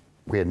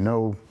 We had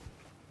no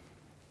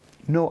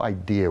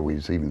idea we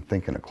was even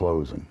thinking of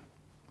closing,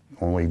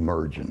 only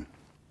merging.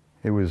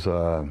 It was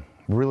a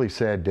really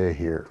sad day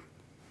here.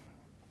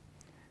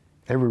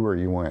 Everywhere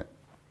you went,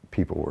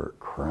 people were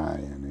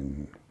crying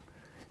and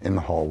in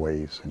the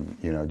hallways,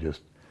 and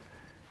just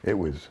it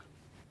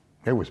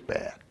was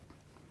bad.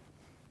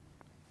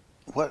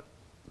 What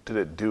did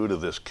it do to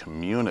this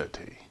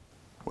community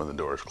when the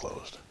doors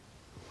closed?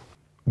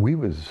 We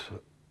was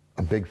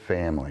a big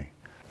family.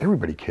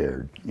 Everybody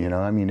cared,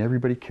 I mean,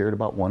 everybody cared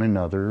about one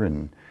another,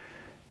 and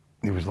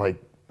it was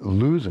like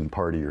losing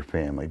part of your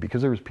family,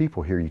 because there was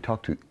people here you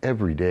talked to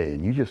every day,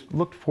 and you just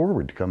looked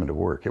forward to coming to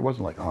work. It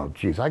wasn't like, oh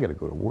geez, I gotta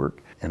go to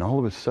work. And all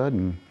of a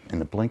sudden, in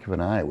the blink of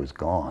an eye, it was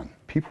gone.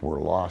 People were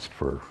lost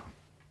for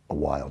a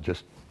while,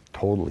 just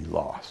totally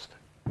lost,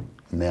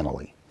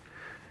 mentally.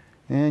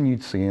 And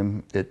you'd see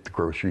them at the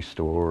grocery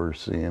store,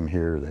 see them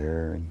here or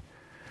there,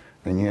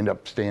 and you end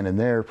up standing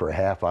there for a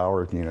half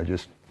hour,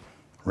 just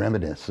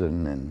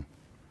reminiscing. And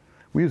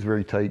we was a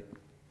very tight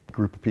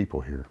group of people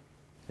here.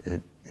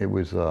 It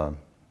was a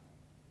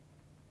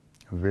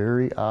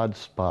very odd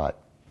spot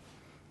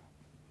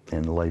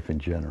in life in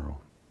general.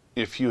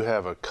 If you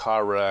have a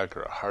car wreck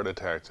or a heart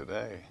attack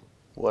today,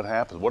 what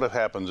happens? What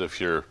happens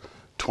if you're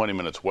 20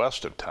 minutes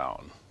west of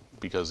town?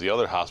 Because the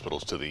other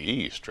hospital's to the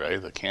east,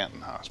 right? The Canton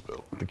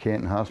Hospital. The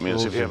Canton Hospital. I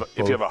mean, if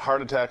you have a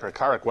heart attack or a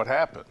car wreck, what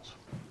happens?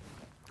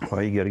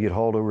 Well, you got to get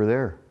hauled over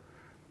there.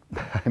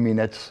 I mean,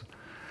 it's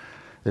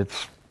a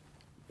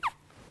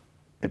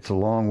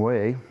long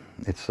way.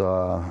 It's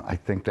I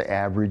think the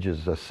average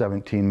is a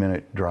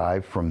 17-minute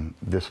drive from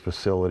this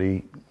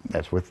facility.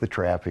 That's with the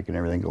traffic and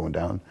everything going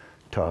down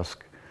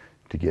Tusk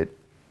to get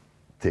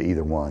to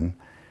either one.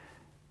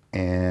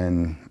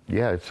 And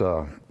yeah, it's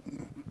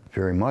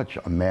very much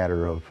a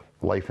matter of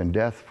life and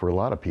death for a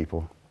lot of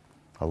people.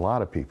 A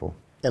lot of people.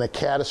 In a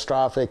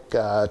catastrophic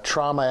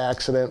trauma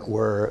accident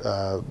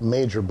where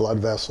major blood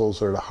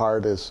vessels or the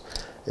heart is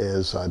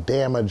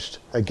damaged,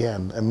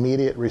 again,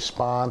 immediate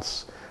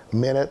response,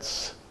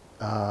 minutes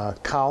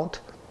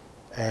count,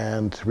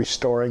 and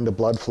restoring the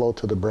blood flow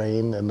to the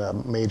brain and the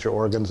major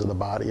organs of the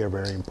body are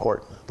very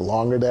important. The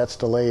longer that's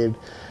delayed,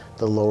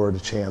 the lower the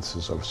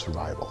chances of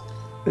survival.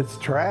 It's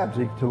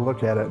tragic to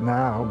look at it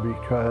now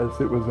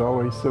because it was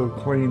always so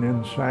clean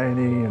and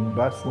shiny and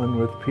bustling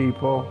with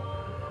people,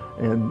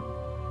 and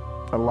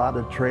a lot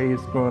of trays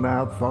going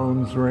out,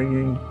 phones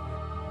ringing.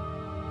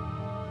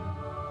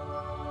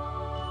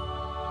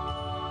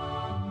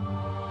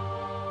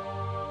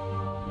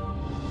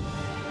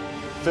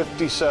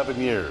 "57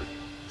 years.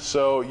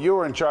 So you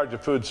were in charge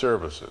of food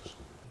services.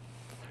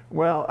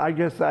 Well, I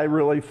guess I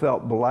really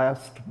felt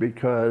blessed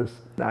because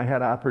I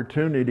had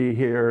opportunity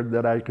here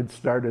that I could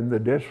start in the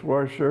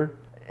dishwasher,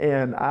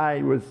 and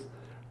I was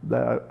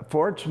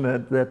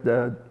fortunate that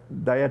the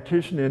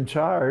dietitian in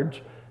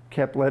charge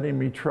kept letting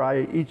me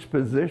try each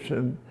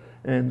position,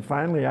 and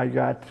finally I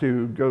got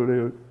to go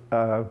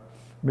to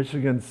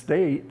Michigan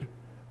State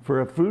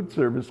for a food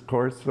service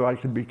course so I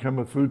could become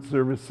a food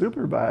service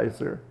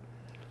supervisor.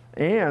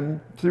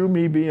 And through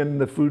me being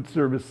the food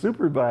service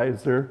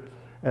supervisor,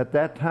 at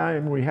that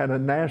time we had a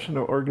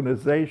national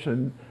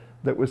organization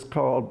that was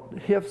called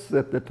HIFS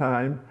at the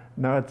time,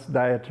 now it's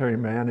Dietary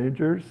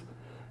Managers.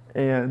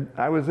 And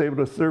I was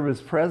able to serve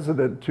as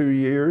president 2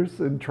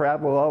 years and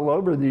travel all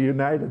over the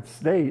United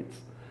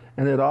States.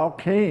 And it all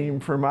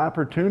came from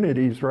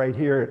opportunities right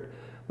here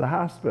at the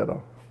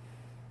hospital.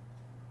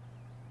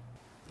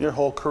 Your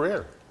whole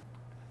career?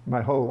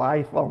 My whole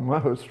life,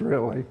 almost,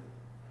 really.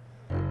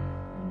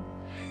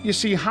 You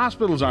see,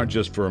 hospitals aren't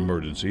just for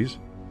emergencies.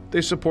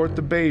 They support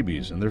the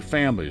babies and their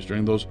families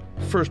during those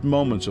first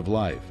moments of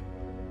life.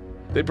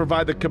 They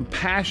provide the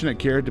compassionate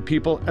care to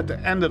people at the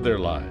end of their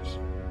lives.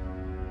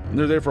 And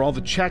they're there for all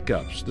the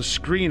checkups, the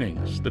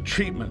screenings, the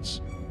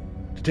treatments,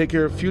 to take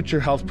care of future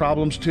health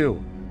problems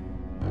too.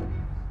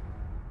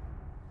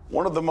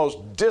 One of the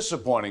most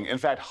disappointing, in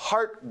fact,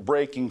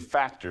 heartbreaking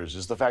factors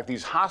is the fact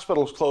these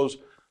hospitals close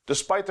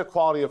despite the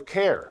quality of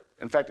care.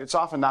 In fact, it's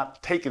often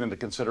not taken into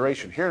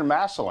consideration. Here in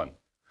Massillon,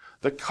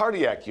 the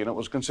cardiac unit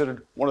was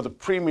considered one of the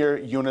premier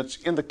units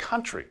in the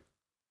country.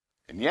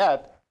 And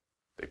yet,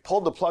 they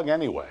pulled the plug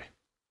anyway.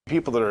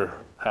 People that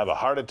have a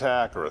heart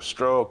attack or a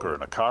stroke or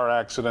in a car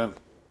accident,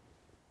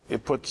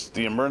 it puts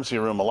the emergency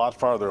room a lot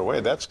farther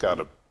away. That's got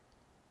to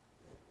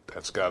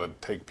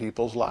take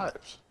people's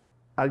lives.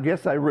 I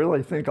guess I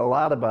really think a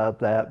lot about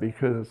that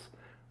because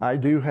I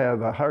do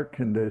have a heart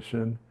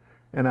condition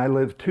and I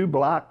live 2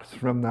 blocks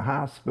from the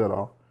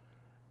hospital.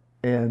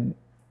 And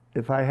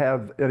if I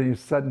have any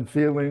sudden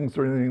feelings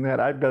or anything like that,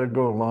 I've got to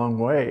go a long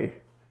way.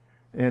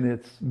 And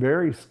it's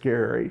very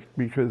scary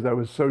because I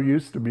was so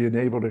used to being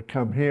able to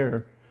come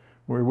here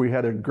where we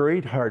had a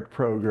great heart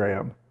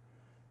program,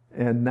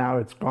 and now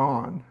it's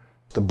gone.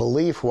 The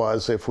belief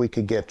was if we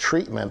could get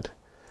treatment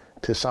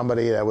to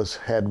somebody that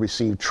had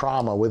received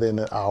trauma within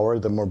an hour,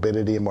 the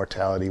morbidity and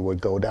mortality would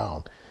go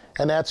down.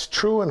 And that's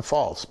true and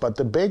false, but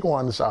the big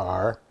ones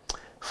are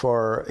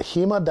for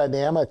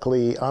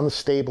hemodynamically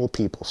unstable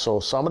people. So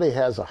if somebody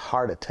has a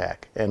heart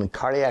attack and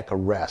cardiac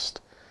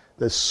arrest,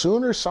 the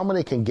sooner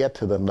somebody can get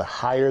to them, the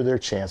higher their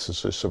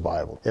chances of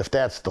survival. If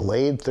that's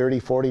delayed 30,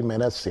 40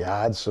 minutes, the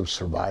odds of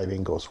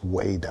surviving goes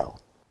way down.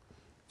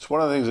 It's one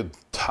of the things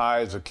that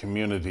ties a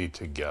community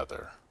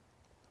together,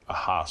 a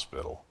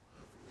hospital.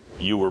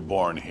 You were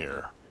born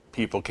here.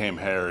 People came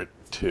here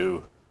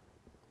to,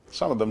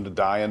 some of them to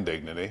die in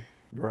dignity.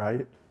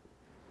 Right.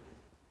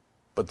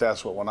 But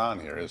that's what went on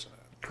here, isn't it?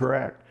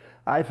 Correct.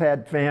 I've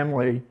had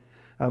family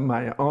of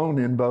my own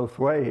in both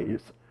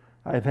ways.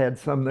 I've had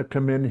some that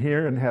come in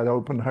here and had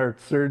open heart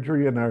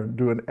surgery and are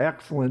doing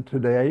excellent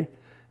today.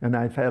 And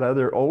I've had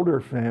other older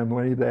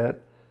family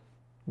that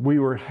we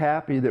were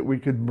happy that we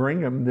could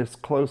bring them this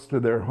close to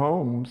their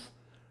homes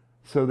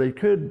so they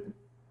could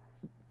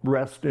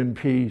rest in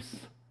peace.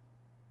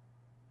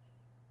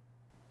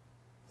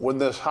 When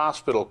this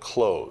hospital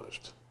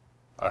closed,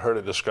 I heard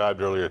it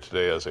described earlier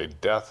today as a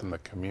death in the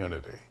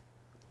community,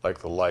 like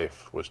the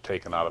life was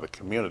taken out of the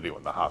community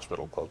when the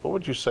hospital closed. What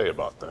would you say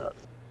about that?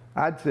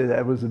 I'd say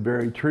that was a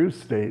very true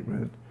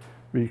statement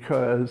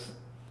because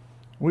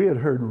we had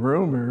heard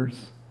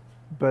rumors,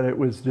 but it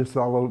was just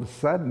all of a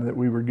sudden that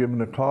we were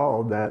given a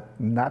call that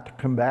not to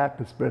come back,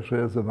 especially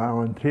as a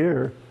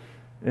volunteer,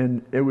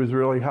 and it was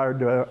really hard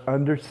to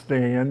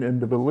understand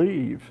and to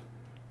believe.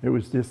 It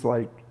was just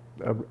like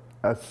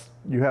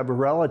you have a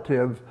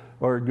relative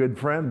or a good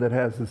friend that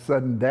has a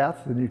sudden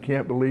death and you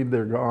can't believe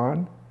they're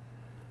gone.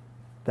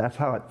 That's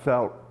how it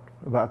felt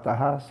about the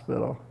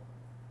hospital.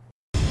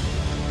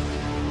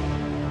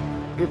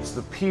 It's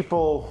the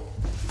people,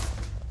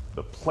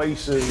 the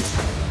places,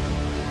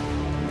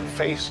 the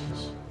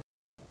faces.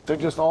 They're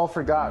just all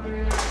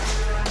forgotten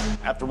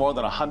after more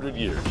than 100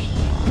 years.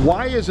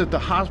 Why is it the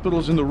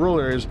hospitals in the rural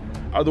areas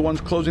are the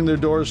ones closing their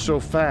doors so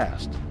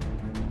fast?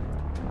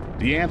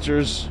 The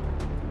answers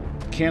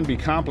can be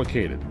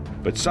complicated,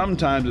 but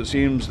sometimes it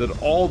seems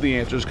that all the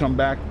answers come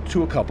back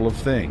to a couple of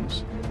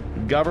things: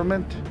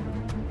 government,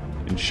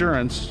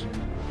 insurance,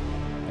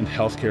 and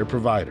healthcare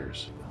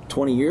providers.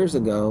 20 years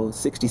ago,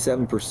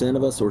 67%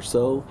 of us or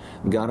so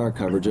got our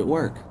coverage at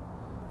work.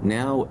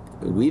 Now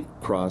we've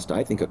crossed,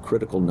 I think, a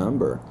critical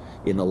number.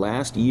 In the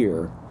last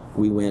year,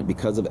 we went,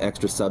 because of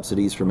extra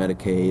subsidies for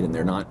Medicaid, and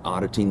they're not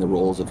auditing the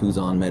rolls of who's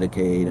on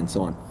Medicaid and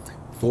so on,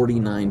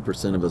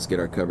 49% of us get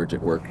our coverage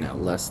at work now.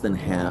 Less than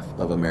half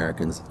of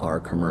Americans are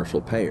commercial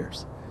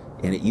payers.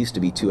 And it used to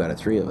be 2 out of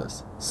 3 of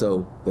us.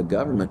 So the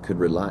government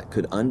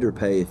could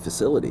underpay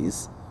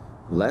facilities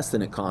less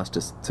than it cost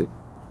us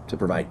to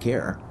provide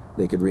care.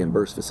 They could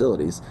reimburse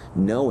facilities,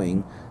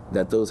 knowing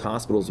that those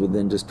hospitals would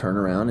then just turn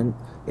around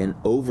and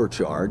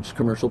overcharge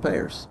commercial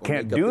payers.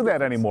 Can't do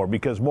that anymore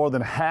because more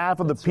than half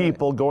of the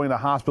people going to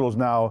hospitals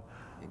now,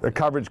 their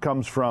coverage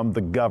comes from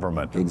the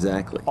government.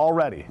 Exactly.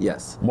 Already.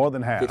 Yes. More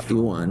than half.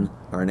 51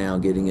 are now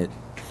getting it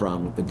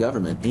from the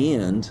government,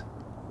 and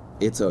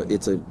it's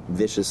a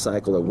vicious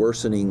cycle, a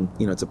worsening,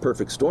 it's a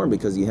perfect storm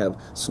because you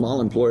have small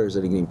employers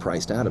that are getting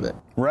priced out of it.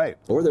 Right.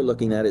 Or they're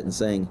looking at it and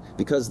saying,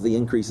 because the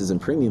increases in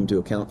premium to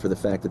account for the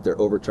fact that they're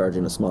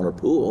overcharging a smaller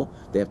pool,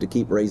 they have to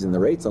keep raising the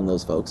rates on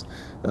those folks,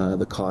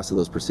 the cost of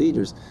those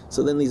procedures.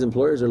 So then these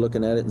employers are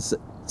looking at it and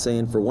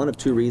saying, for one of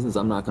 2 reasons,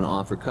 I'm not going to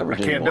offer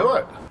coverage anymore.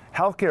 Can't do it.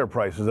 Healthcare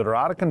prices that are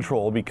out of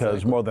control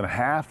because more than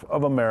half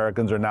of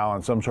Americans are now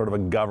on some sort of a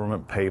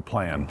government pay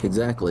plan.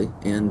 Exactly.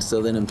 And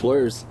so then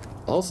employers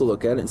also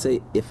look at it and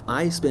say, if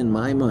I spend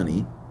my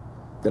money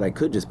that I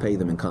could just pay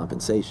them in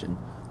compensation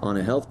on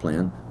a health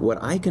plan, what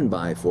I can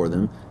buy for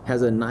them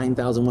has a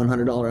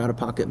 $9,100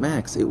 out-of-pocket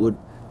max.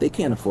 They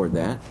can't afford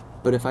that.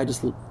 But if I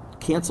just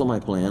cancel my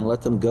plan,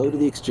 let them go to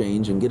the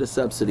exchange and get a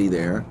subsidy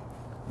there,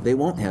 they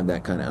won't have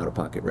that kind of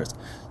out-of-pocket risk.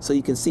 So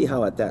you can see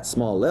how at that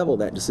small level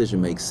that decision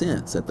makes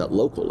sense at that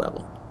local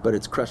level, but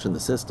it's crushing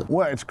the system.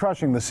 Well, it's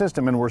crushing the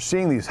system, and we're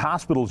seeing these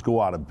hospitals go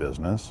out of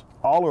business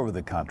all over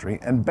the country.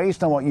 And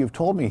based on what you've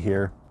told me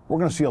here, we're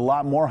going to see a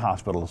lot more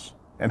hospitals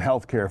and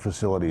healthcare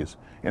facilities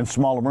and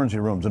small emergency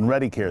rooms and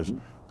ready cares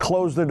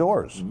close their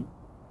doors.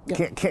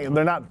 Yeah.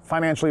 They're not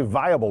financially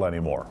viable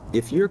anymore.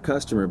 If your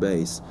customer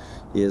base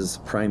is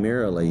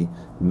primarily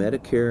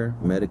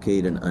Medicare,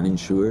 Medicaid, and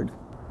uninsured,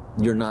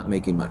 you're not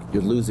making money.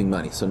 You're losing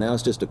money. So now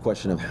it's just a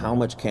question of how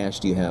much cash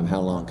do you have, how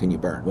long can you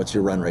burn? What's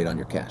your run rate on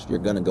your cash? You're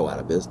going to go out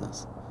of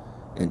business.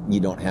 And you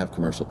don't have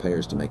commercial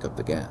payers to make up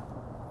the gap.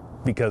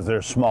 Because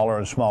they're smaller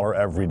and smaller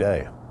every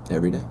day.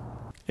 Every day.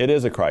 It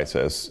is a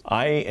crisis.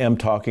 I am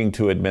talking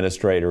to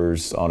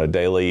administrators on a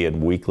daily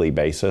and weekly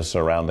basis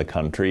around the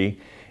country,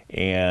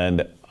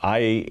 and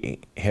I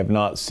have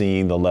not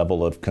seen the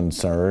level of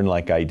concern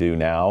like I do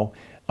now.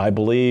 I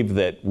believe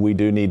that we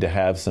do need to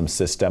have some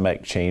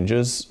systemic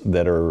changes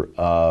that are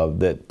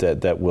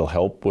that will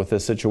help with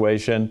this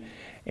situation,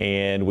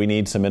 and we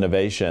need some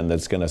innovation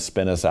that's going to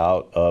spin us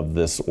out of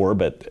this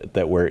orbit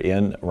that we're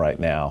in right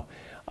now.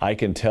 I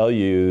can tell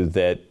you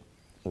that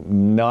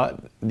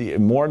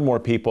more and more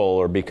people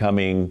are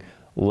becoming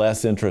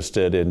less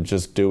interested in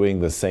just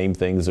doing the same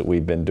things that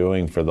we've been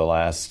doing for the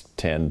last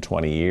 10,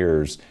 20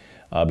 years.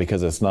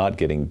 Because it's not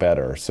getting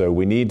better. So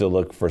we need to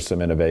look for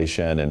some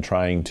innovation and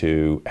trying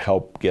to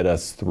help get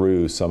us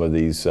through some of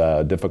these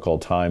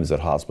difficult times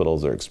that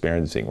hospitals are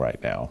experiencing right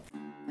now.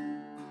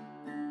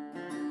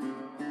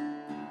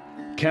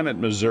 Kennett,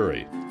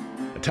 Missouri,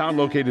 a town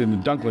located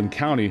in Dunklin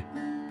County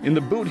in the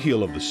boot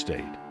heel of the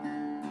state.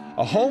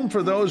 A home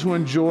for those who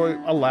enjoy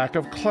a lack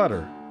of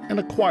clutter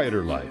and a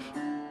quieter life.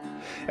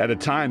 At a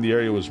time, the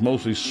area was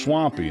mostly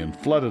swampy and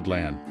flooded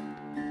land,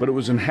 but it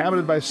was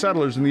inhabited by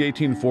settlers in the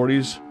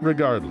 1840s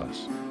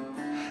regardless.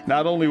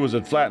 Not only was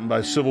it flattened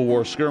by Civil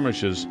War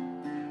skirmishes,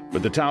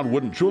 but the town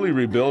wouldn't truly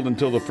rebuild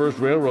until the first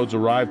railroads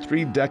arrived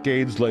 3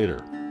 decades later.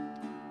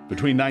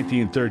 Between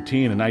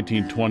 1913 and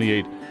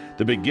 1928,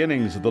 the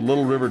beginnings of the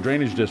Little River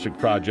Drainage District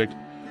project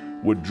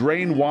would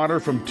drain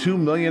water from 2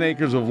 million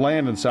acres of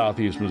land in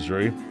southeast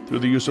Missouri through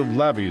the use of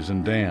levees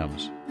and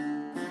dams.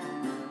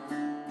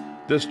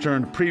 This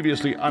turned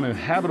previously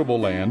uninhabitable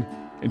land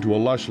into a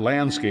lush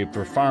landscape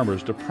for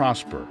farmers to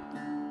prosper.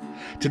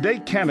 Today,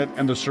 Kennett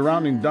and the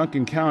surrounding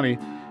Duncan County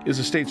is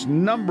the state's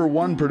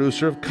 #1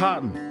 producer of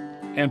cotton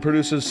and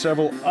produces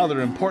several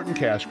other important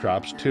cash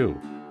crops too.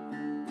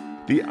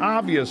 The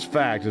obvious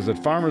fact is that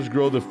farmers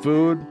grow the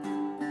food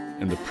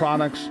and the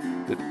products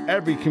that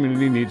every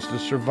community needs to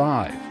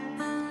survive.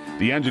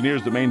 The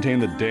engineers that maintain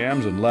the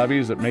dams and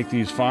levees that make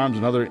these farms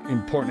and other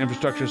important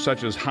infrastructure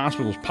such as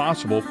hospitals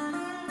possible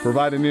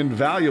provide an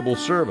invaluable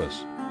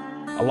service,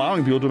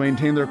 allowing people to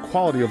maintain their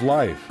quality of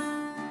life.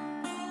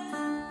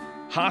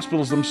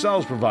 Hospitals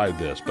themselves provide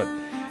this, but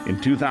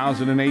in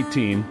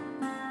 2018,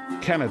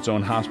 Kennett's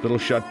own hospital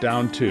shut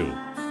down too.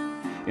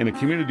 In a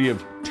community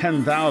of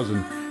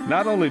 10,000,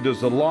 not only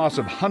does the loss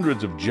of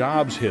hundreds of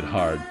jobs hit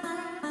hard,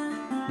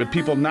 but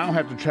people now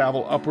have to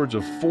travel upwards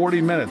of 40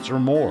 minutes or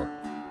more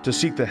to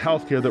seek the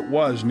health care that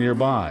was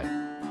nearby.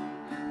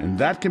 And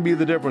that can be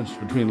the difference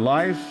between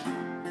life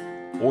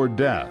or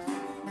death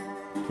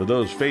for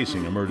those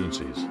facing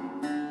emergencies.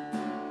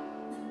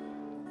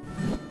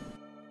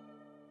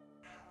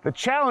 The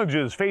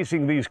challenges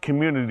facing these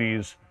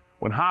communities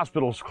when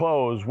hospitals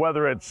close,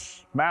 whether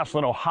it's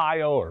Massillon,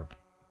 Ohio, or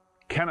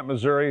Kennett,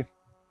 Missouri,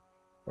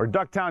 or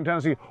Ducktown,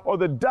 Tennessee, or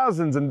the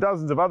dozens and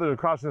dozens of others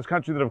across this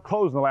country that have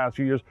closed in the last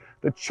few years,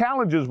 the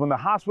challenges when the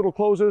hospital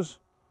closes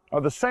are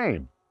the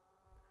same.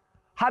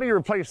 How do you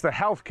replace the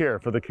health care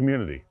for the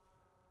community?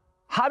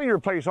 How do you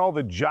replace all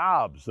the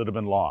jobs that have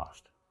been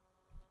lost?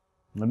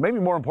 And maybe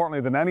more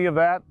importantly than any of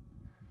that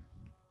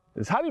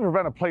is how do you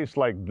prevent a place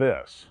like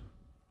this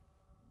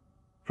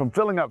from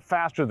filling up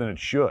faster than it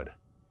should?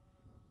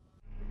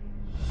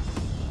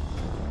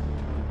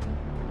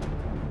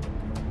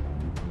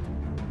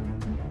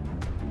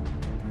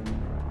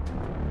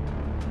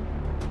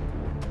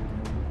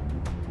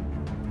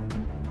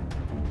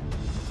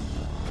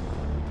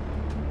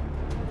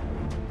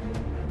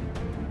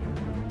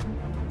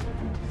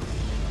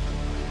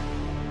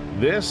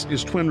 This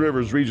is Twin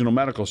Rivers Regional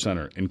Medical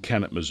Center in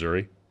Kennett,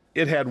 Missouri.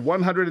 It had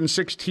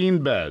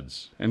 116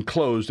 beds and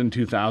closed in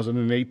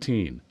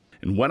 2018.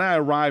 And when I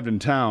arrived in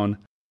town,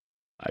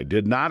 I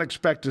did not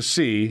expect to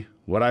see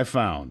what I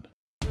found.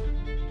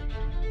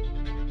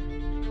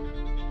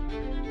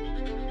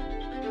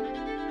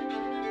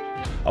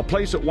 A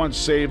place that once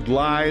saved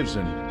lives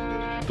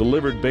and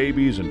delivered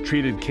babies and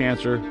treated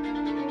cancer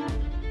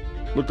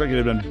looked like it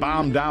had been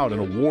bombed out in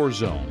a war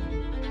zone.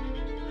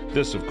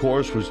 This, of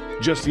course, was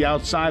just the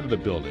outside of the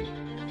building.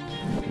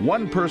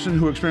 One person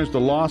who experienced the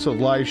loss of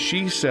life,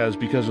 she says,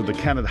 because of the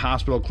Kennett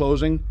Hospital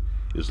closing,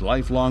 is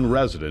lifelong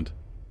resident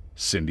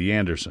Cindy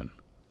Anderson.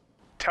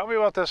 Tell me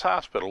about this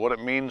hospital, what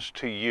it means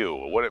to you,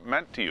 what it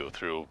meant to you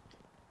through,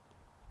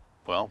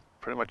 well,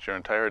 pretty much your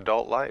entire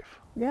adult life.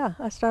 Yeah,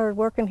 I started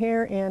working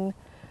here in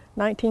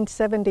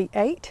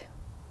 1978,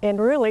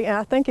 and really,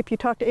 I think if you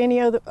talk to any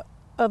other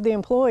of the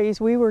employees,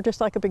 we were just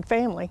like a big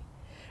family.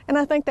 And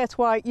I think that's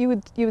why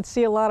you would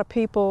see a lot of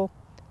people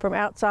from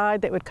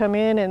outside that would come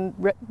in,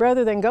 and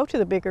rather than go to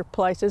the bigger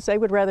places, they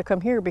would rather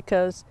come here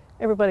because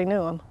everybody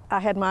knew them. I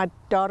had my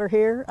daughter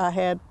here. I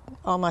had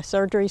all my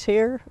surgeries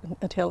here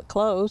until it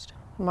closed.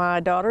 My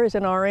daughter is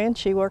an RN.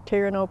 She worked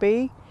here in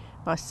OB.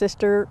 My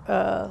sister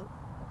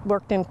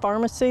worked in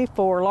pharmacy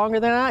for longer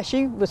than I.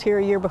 She was here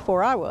a year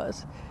before I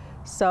was.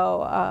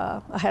 So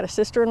I had a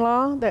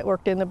sister-in-law that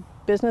worked in the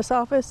business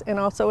office, and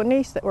also a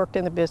niece that worked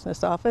in the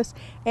business office,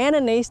 and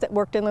a niece that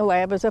worked in the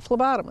lab as a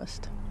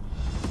phlebotomist.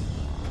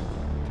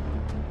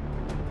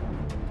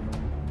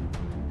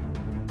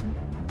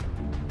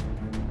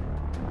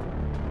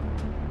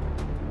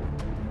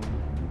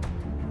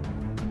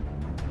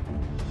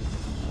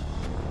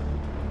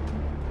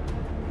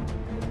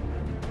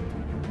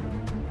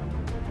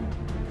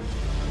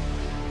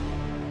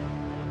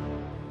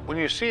 When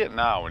you see it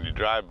now, when you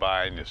drive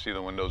by and you see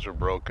the windows are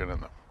broken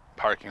and the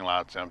parking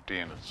lot's empty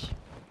and it's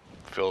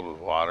filled with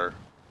water,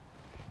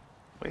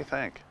 what do you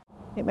think?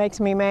 It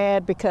makes me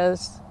mad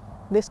because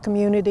this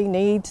community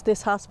needs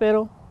this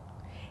hospital.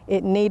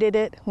 It needed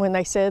it when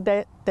they said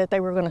that they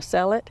were going to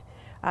sell it.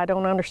 I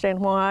don't understand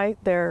why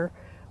there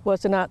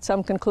was not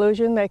some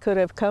conclusion they could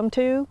have come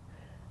to.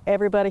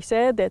 Everybody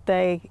said that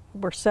they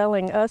were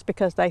selling us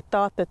because they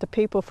thought that the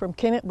people from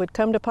Kennett would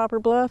come to Poplar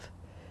Bluff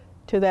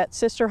to that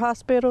sister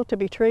hospital to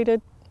be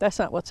treated. That's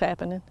not what's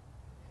happening.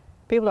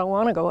 People don't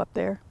want to go up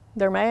there.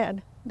 They're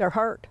mad. They're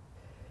hurt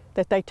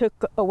that they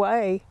took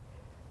away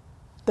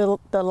the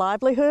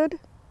livelihood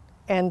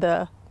and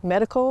the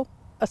medical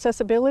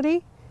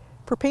accessibility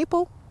for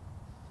people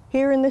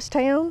here in this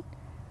town.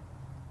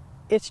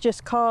 It's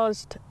just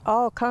caused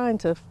all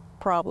kinds of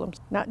problems,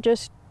 not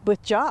just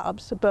with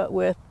jobs, but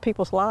with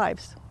people's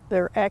lives,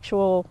 their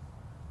actual,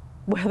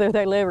 whether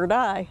they live or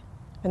die.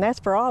 And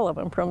that's for all of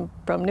them, from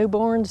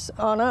newborns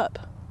on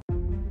up.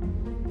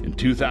 In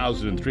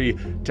 2003,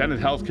 Tenet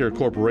Healthcare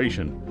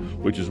Corporation,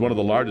 which is one of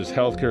the largest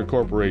healthcare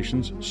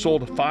corporations,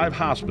 sold 5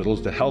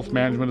 hospitals to Health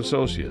Management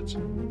Associates.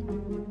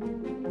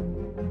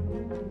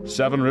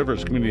 Seven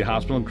Rivers Community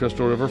Hospital in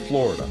Crystal River,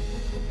 Florida.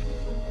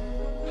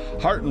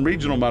 Harton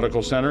Regional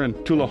Medical Center in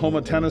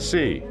Tullahoma,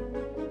 Tennessee.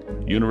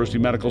 University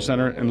Medical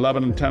Center in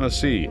Lebanon,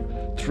 Tennessee.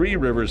 Three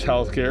Rivers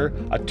Healthcare,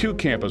 a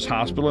 2-campus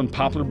hospital in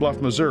Poplar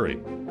Bluff,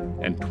 Missouri.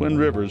 And Twin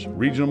Rivers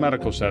Regional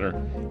Medical Center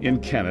in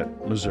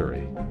Kennett,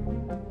 Missouri.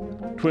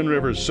 Twin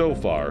Rivers, so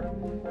far,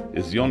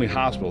 is the only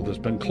hospital that's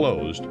been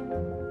closed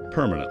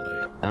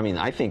permanently. I mean,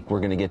 I think we're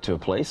going to get to a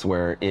place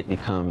where it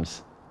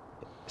becomes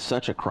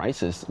such a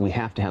crisis, we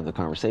have to have the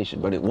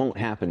conversation, but it won't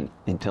happen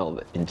until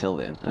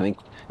then. I think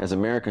as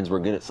Americans, we're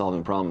good at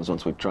solving problems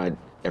once we've tried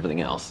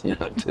everything else,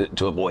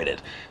 to avoid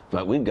it.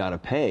 But we've got to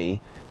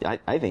pay.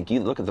 I think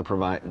you look at the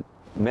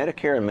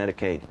Medicare and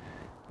Medicaid,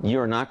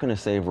 you're not going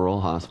to save rural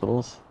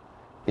hospitals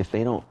if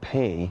they don't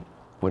pay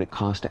what it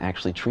costs to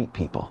actually treat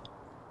people.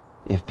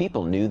 If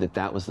people knew that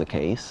that was the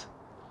case,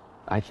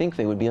 I think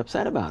they would be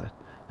upset about it.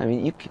 I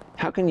mean,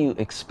 how can you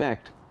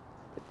expect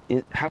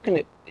it? How can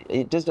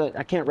it just?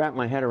 I can't wrap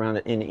my head around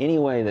it in any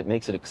way that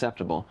makes it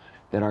acceptable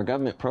that our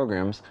government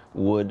programs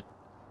would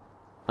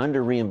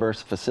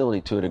under-reimburse a facility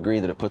to a degree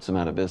that it puts them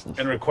out of business.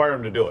 And require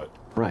them to do it.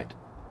 Right.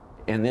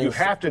 And then you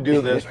have to do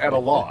this at a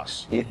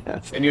loss.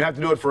 Yes. And you have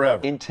to do it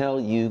forever. Until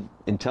you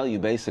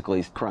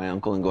basically cry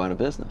uncle and go out of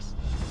business.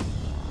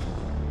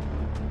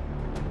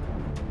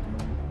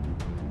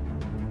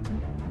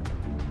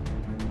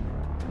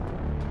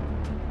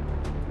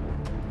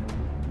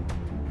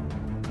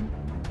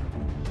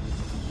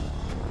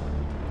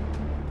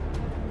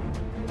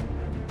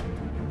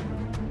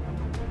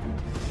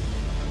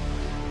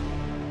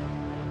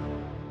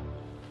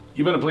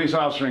 You've been a police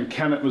officer in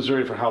Kennett,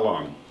 Missouri for how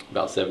long?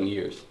 About 7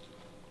 years.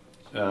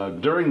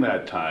 During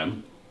that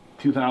time,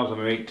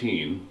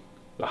 2018,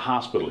 the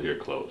hospital here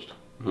closed.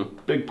 Mm-hmm.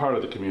 Big part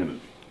of the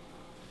community.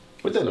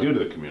 What did that do to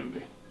the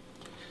community?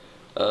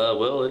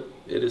 Well,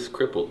 it has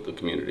crippled the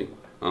community.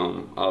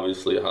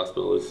 Obviously, a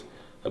hospital is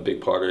a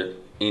big part of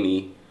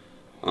any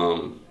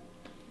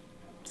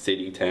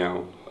city,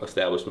 town,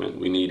 establishment.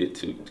 We need it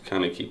to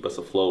kind of keep us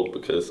afloat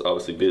because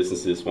obviously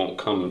businesses won't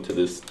come into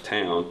this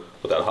town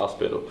without a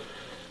hospital.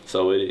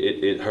 So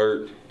it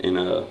hurt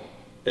on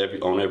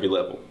every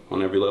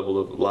level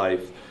of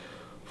life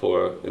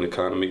for an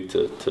economy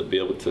to be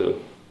able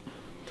to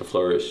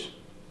flourish.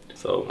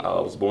 So I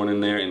was born in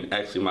there, and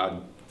actually my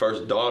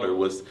first daughter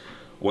was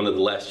one of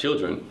the last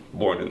children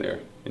born in there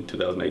in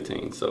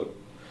 2018. So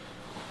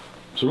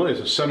really, it's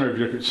the center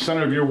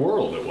of your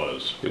world. It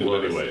was in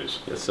many ways.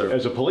 Yes, sir.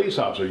 As a police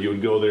officer, you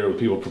would go there with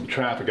people from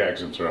traffic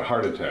accidents or a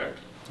heart attack.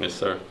 Yes,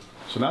 sir.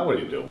 So now what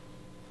do you do?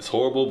 It's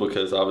horrible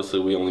because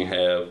obviously we only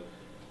have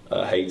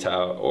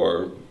Haytau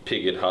or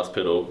Piggott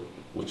Hospital,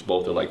 which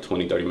both are like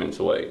 20-30 minutes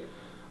away.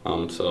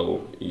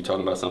 So you're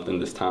talking about something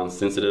that's time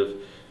sensitive.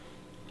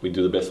 We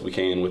do the best we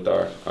can with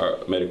our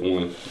medical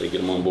one. They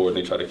get them on board and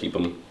they try to keep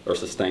them or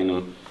sustain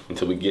them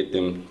until we get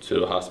them to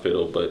the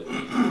hospital. But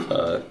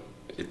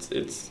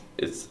it's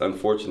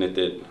unfortunate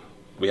that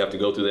we have to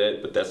go through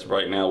that, but that's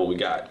right now what we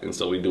got. And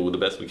so we do the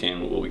best we can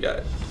with what we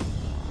got.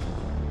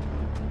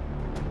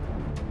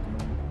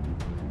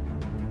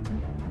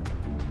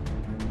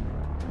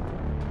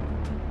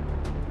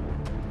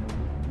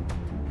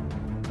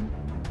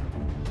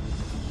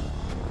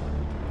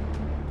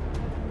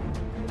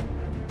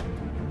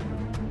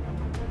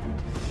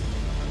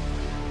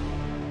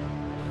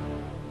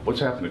 What's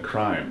happened to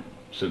crime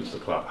since the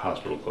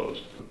hospital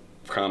closed?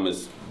 Crime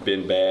has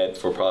been bad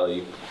for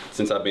probably,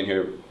 since I've been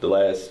here, the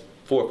last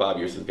 4 or 5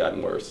 years has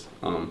gotten worse.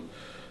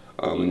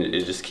 And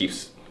it just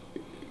keeps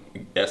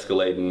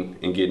escalating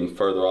and getting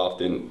further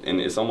off, and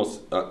it's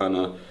almost,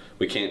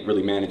 we can't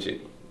really manage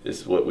it.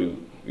 It's what we,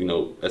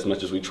 as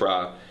much as we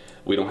try,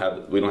 we don't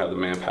have the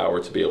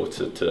manpower to be able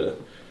to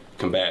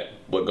combat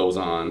what goes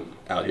on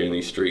out here in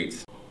these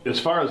streets. As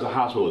far as the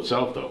hospital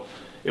itself, though,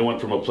 it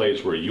went from a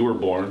place where you were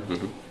born,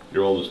 mm-hmm.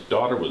 your oldest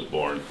daughter was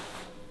born,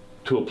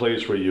 to a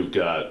place where you've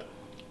got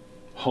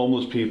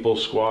homeless people,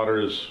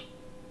 squatters,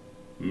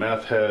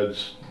 meth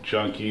heads,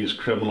 junkies,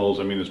 criminals.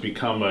 I mean, it's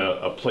become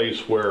a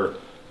place where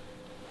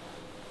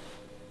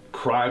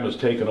crime has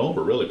taken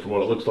over, really, from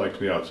what it looks like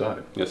from the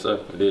outside. Yes, sir,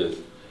 it is.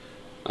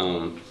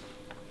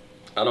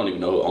 I don't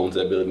even know who owns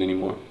that building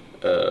anymore.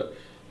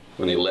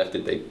 When they left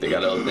it, they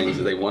got other things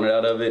that they wanted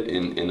out of it,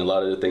 and a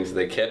lot of the things that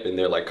they kept in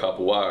there, like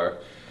copper wire,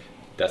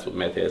 that's what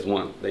meth heads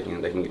want. They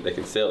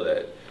can sell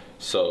that.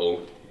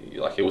 So,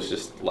 like, it was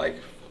just like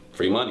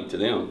free money to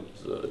them,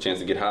 a chance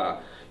to get high,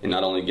 and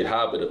not only get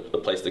high, but a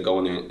place to go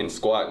in there and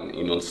squat and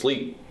and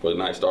sleep for the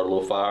night, start a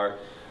little fire,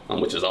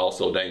 which is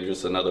also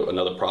dangerous.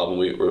 Another problem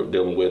we're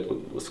dealing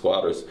with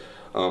squatters,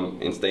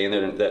 and stay in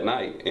there that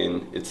night.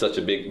 And it's such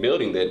a big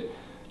building that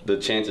the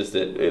chances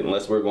that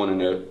unless we're going in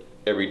there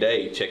every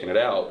day checking it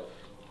out,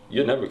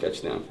 you'll never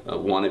catch them.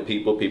 Wanted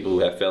people who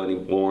have felony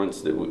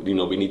warrants that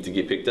we need to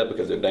get picked up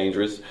because they're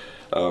dangerous.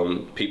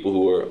 People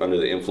who are under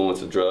the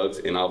influence of drugs,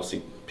 and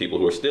obviously people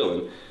who are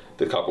stealing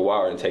the copper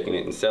wire and taking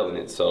it and selling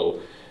it. So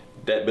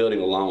that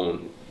building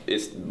alone,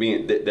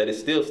 that is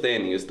still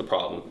standing is the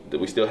problem. That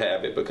we still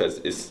have it because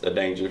it's a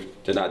danger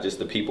to not just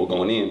the people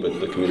going in, but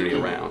the community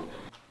around.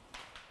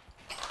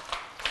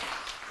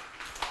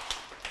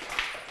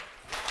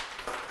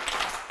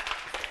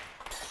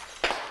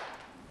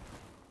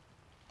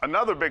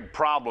 Another big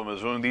problem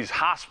is when these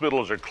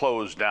hospitals are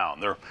closed down.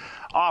 They're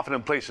often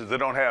in places that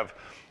don't have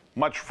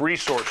much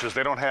resources.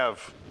 They don't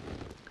have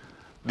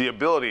the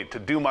ability to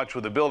do much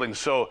with the buildings.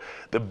 So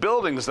the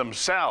buildings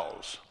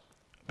themselves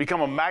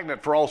become a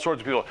magnet for all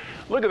sorts of people.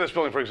 Look at this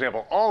building, for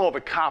example. All of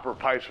the copper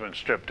pipes have been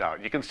stripped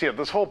out. You can see it.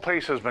 This whole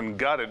place has been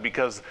gutted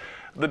because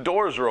the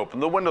doors are open,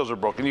 the windows are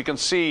broken. You can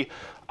see,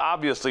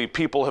 obviously,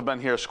 people have been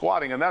here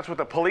squatting, and that's what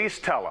the police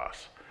tell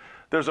us.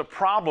 There's a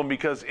problem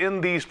because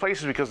in these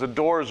places, because the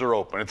doors are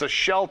open, it's a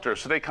shelter,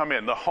 so they come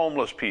in, the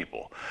homeless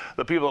people,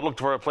 the people that look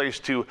for a place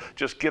to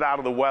just get out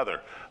of the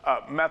weather.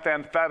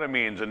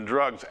 Methamphetamines and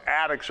drugs,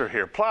 addicts are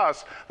here.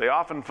 Plus, they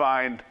often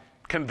find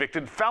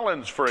convicted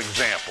felons, for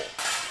example.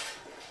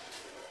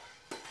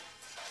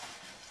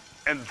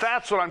 And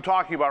that's what I'm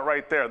talking about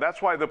right there.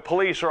 That's why the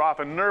police are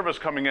often nervous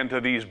coming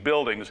into these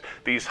buildings.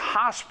 These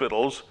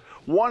hospitals,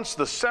 once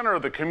the center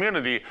of the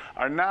community,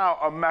 are now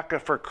a mecca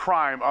for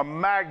crime, a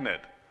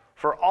magnet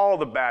for all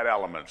the bad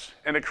elements,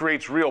 and it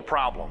creates real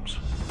problems.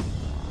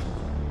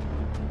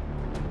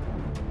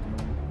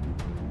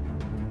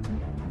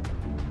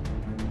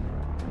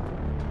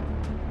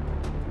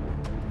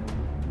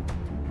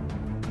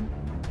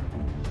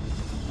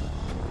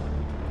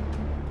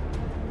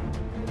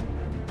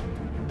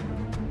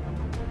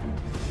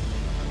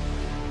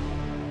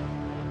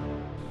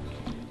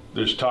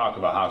 There's talk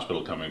of a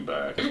hospital coming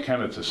back. If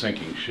Kennett's a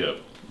sinking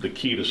ship, the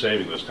key to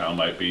saving this town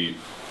might be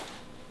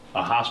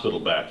a hospital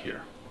back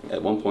here.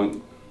 At one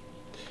point,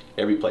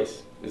 every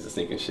place is a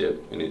sinking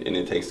ship, and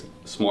it takes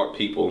smart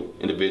people,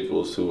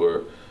 individuals who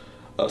are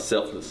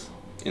selfless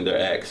in their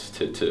acts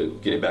to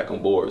get it back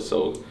on board.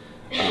 So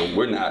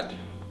we're not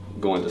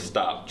going to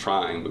stop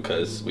trying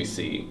because we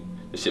see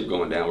the ship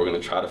going down. We're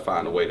going to try to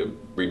find a way to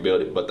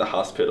rebuild it, but the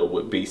hospital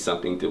would be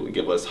something that would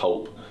give us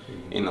hope.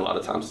 And a lot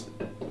of times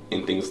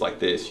in things like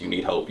this, you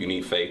need hope, you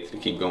need faith to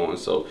keep going.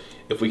 So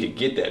if we could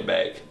get that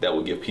back, that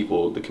would give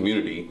people, the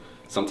community,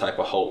 some type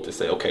of hope to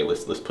say, okay,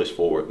 let's push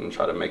forward and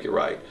try to make it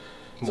right.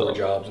 More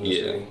jobs in the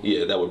city.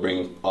 Yeah, that would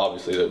bring,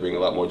 obviously, that would bring a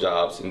lot more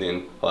jobs. And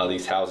then a lot of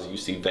these houses you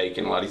see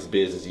vacant, a lot of these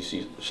businesses you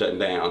see shutting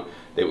down,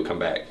 they would come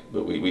back.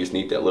 But we just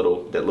need that little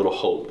hope,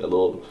 that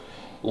little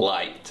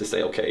light to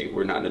say, okay,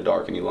 we're not in the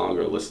dark any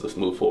longer. Let's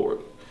move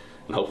forward.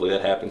 And hopefully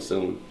that happens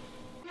soon.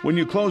 When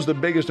you close the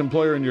biggest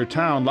employer in your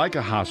town, like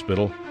a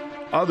hospital,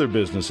 other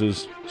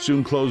businesses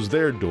soon close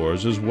their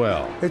doors as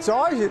well. It's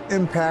always an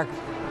impact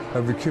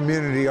of a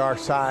community our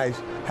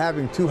size,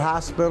 having two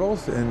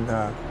hospitals and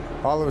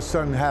all of a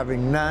sudden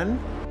having none.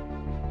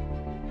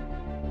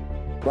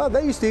 Well,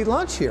 they used to eat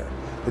lunch here.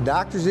 The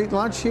doctors eat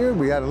lunch here.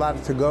 We had a lot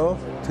of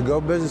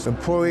to-go business,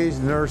 employees,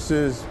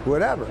 nurses,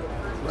 whatever.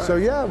 Right. So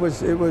yeah,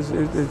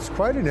 it's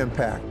quite an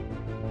impact.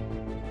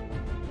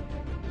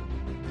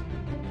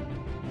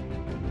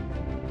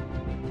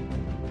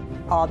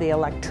 All the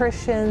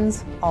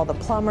electricians, all the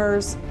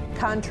plumbers,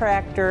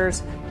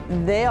 contractors,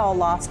 they all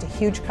lost a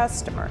huge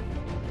customer.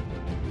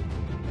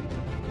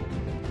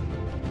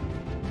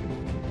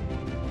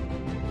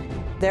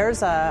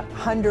 There's a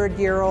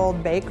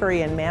 100-year-old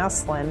bakery in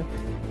Maslin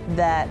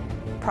that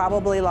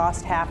probably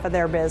lost half of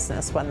their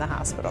business when the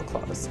hospital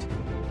closed.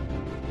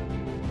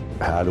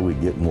 How do we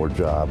get more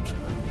jobs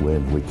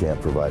when we can't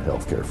provide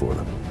health care for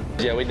them?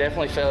 Yeah, we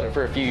definitely felt it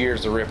for a few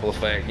years, the ripple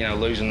effect,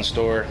 losing the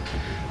store,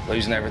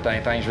 losing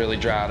everything. Things really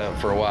dried up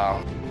for a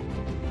while.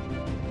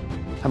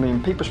 I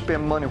mean, people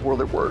spend money where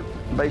they work,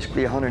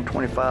 basically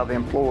 125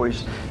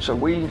 employees. So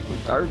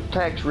our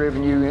tax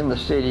revenue in the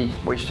city,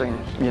 we've seen,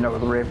 the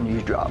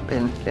revenues drop,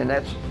 and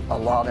that's a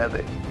lot of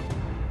it.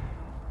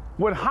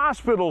 When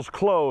hospitals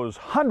close,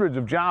 hundreds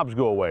of jobs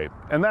go away,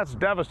 and that's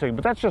devastating,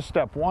 but that's just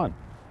step one.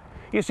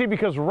 You see,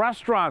 because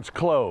restaurants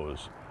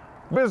close,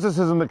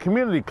 businesses in the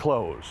community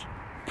close,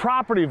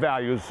 property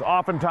values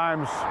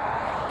oftentimes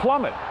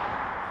plummet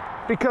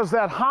because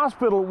that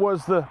hospital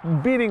was the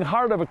beating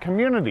heart of a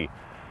community,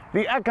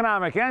 the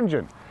economic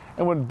engine.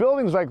 And when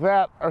buildings like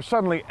that are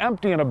suddenly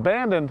empty and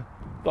abandoned,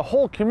 the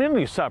whole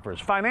community suffers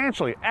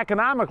financially,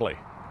 economically.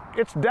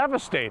 It's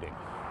devastating.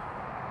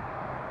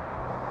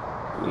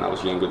 When I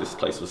was younger, this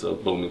place was a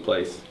booming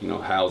place. You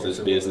know, houses,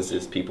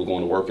 businesses, people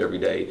going to work every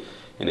day.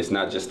 And it's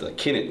not just a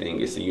Kennett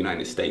thing, it's a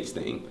United States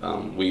thing.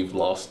 We've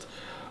lost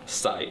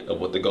sight of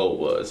what the goal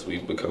was.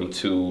 We've become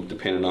too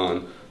dependent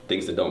on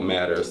things that don't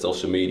matter,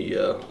 social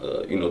media,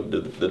 you know,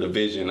 the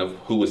division of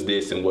who is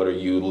this and what are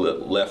you,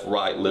 left,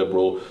 right,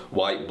 liberal,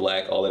 white,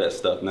 black, all of that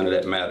stuff, none of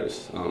that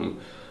matters.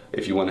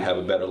 If you want to have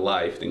a better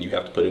life, then you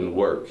have to put in the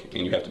work,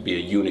 and you have to be a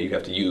unit, you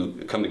have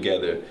to come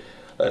together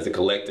as a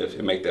collective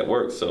and make that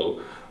work.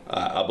 So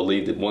I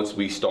believe that once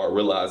we start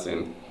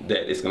realizing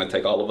that it's going to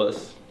take all of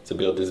us to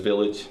build this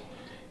village,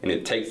 and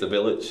it takes a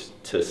village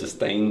to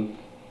sustain,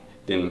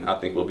 then I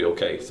think we'll be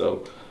okay.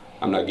 So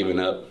I'm not giving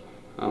up.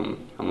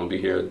 I'm going to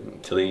be here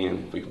till the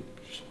end if we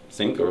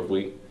sink or if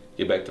we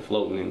get back to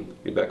floating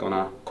and get back on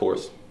our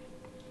course.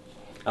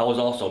 I was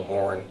also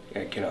born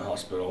at Kennett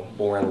Hospital,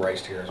 born and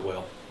raised here as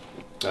well.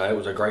 It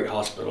was a great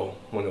hospital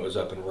when it was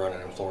up and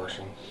running and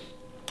flourishing.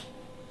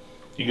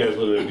 You guys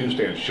literally do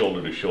stand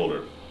shoulder to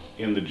shoulder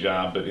in the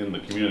job, but in the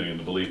community, in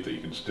the belief that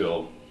you can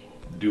still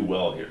do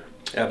well here.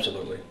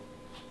 Absolutely,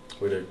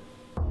 we do.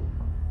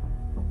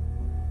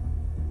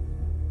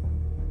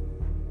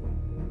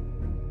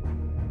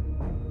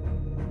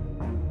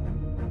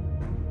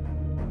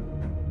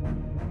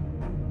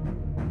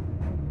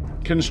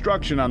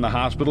 Construction on the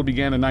hospital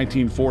began in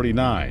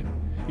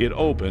 1949. It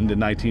opened in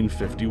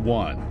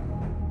 1951.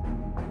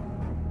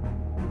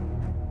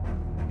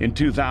 In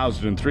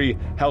 2003,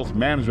 Health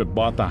Management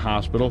bought the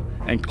hospital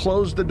and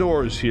closed the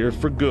doors here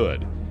for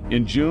good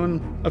in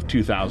June of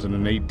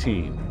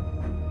 2018.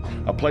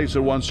 A place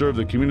that once served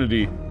the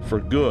community for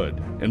good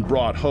and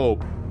brought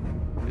hope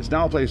is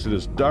now a place that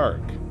is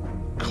dark,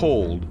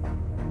 cold,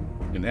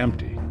 and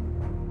empty.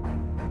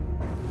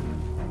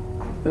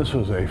 This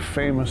was a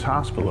famous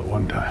hospital at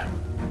one time.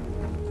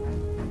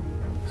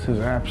 This is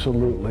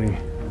absolutely,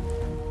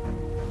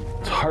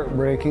 it's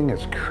heartbreaking,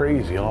 it's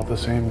crazy all at the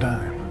same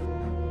time.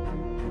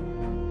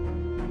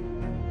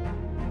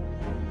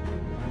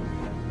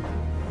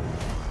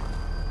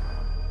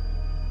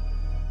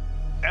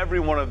 Every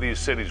one of these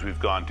cities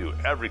we've gone to,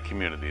 every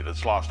community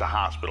that's lost a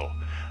hospital,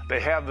 they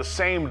have the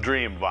same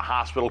dream of a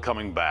hospital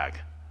coming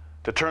back,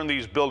 to turn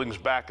these buildings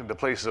back into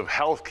places of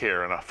health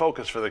care and a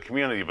focus for the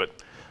community. But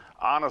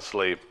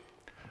honestly,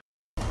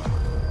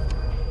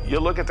 you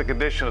look at the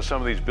condition of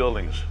some of these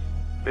buildings,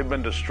 they've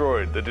been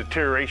destroyed. The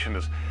deterioration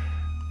is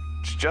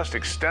it's just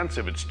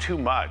extensive, it's too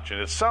much.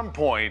 And at some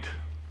point,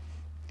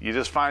 you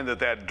just find that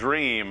that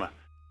dream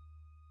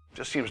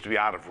just seems to be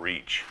out of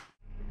reach.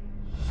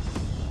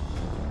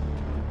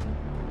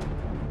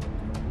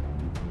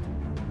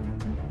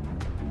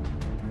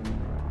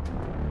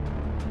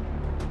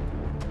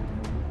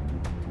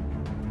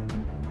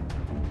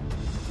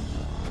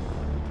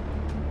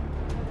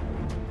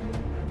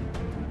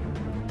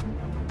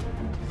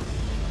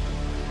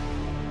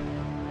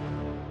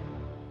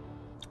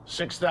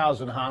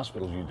 $6,000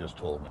 hospitals, you just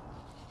told me.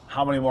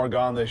 How many more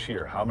gone this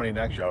year? How many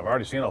next year? I've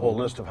already seen a whole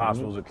list of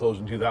hospitals that closed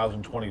in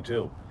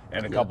 2022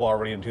 and a couple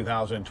already in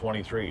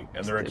 2023,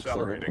 and they're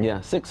accelerating. Yeah,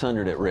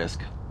 600 at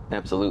risk,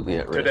 absolutely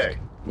at risk. Today.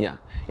 Yeah,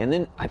 and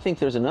then I think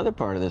there's another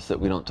part of this that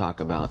we don't talk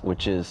about,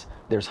 which is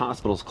there's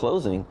hospitals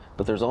closing,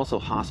 but there's also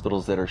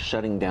hospitals that are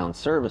shutting down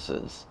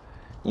services.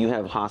 You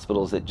have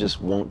hospitals that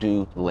just won't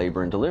do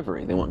labor and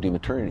delivery. They won't do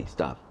maternity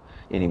stuff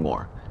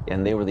anymore,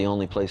 and they were the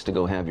only place to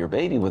go have your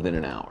baby within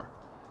an hour.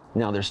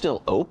 Now, they're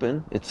still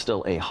open. It's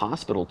still a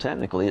hospital,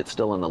 technically. It's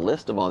still on the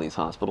list of all these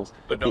hospitals.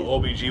 But no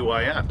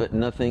OBGYN. But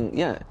nothing,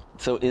 yeah.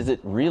 So is it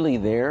really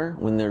there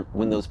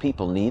when those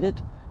people need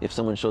it? If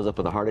someone shows up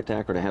with a heart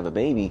attack or to have a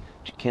baby,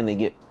 can they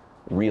get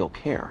real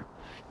care?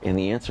 And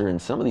the answer in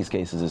some of these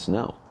cases is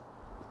no.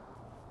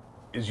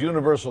 Is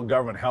universal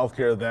government health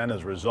care then,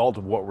 as a result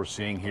of what we're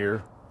seeing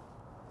here,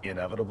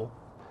 inevitable?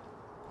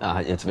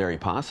 It's very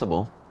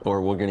possible. Or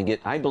we're going to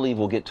get, I believe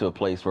we'll get to a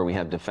place where we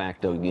have de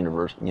facto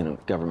universal,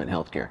 government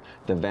health care.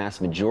 The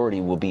vast majority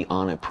will be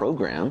on a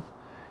program.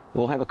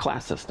 We'll have a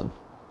class system.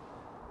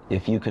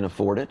 If you can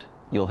afford it,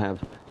 you'll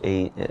have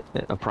a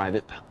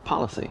private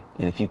policy.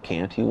 And if you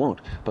can't, you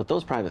won't. But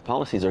those private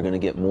policies are going to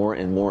get more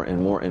and more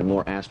and more and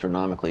more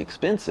astronomically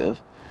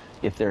expensive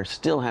if they're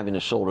still having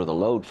to shoulder the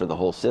load for the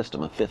whole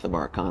system, a fifth of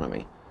our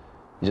economy.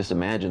 You just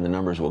imagine the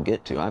numbers we'll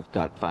get to. I've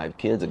got 5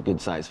 kids, a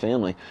good-sized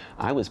family.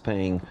 I was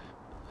paying,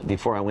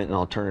 before I went an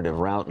alternative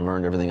route and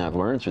learned everything I've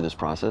learned through this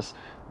process,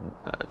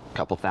 a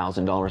couple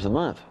 $1,000s a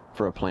month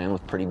for a plan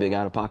with pretty big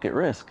out-of-pocket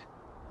risk.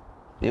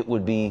 It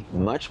would be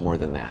much more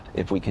than that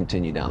if we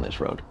continue down this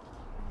road.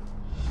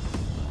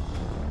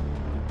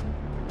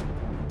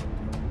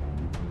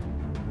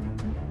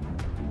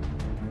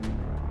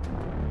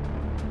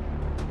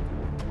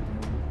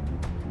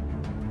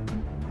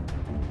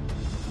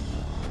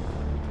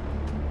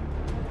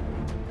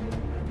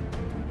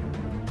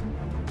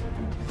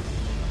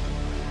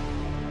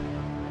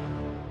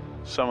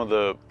 Some of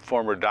the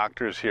former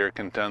doctors here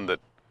contend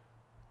that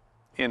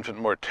infant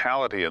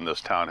mortality in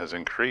this town has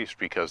increased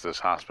because this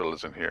hospital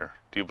isn't here.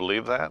 Do you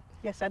believe that?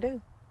 Yes, I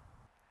do.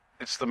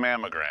 It's the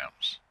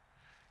mammograms.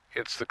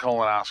 It's the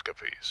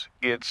colonoscopies.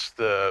 It's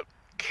the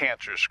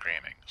cancer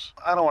screenings.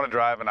 I don't want to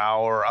drive an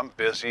hour. I'm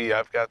busy.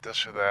 I've got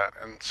this or that.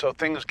 And so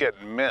things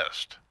get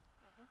missed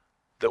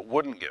that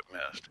wouldn't get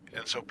missed.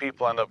 And so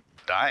people end up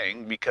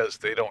dying because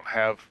they don't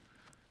have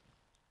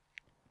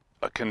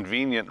a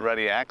convenient,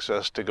 ready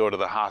access to go to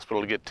the hospital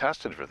to get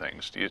tested for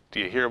things. Do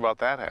you hear about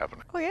that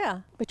happening? Oh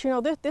yeah, but you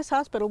know, this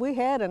hospital, we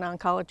had an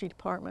oncology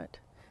department.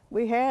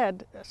 We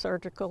had a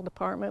surgical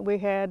department.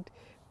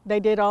 They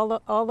did all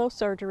those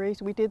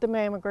surgeries. We did the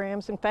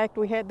mammograms. In fact,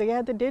 they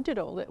had the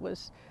digital that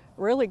was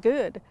really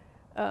good.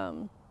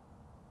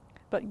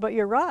 But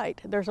you're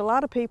right. There's a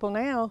lot of people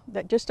now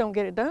that just don't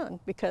get it done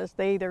because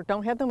they either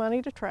don't have the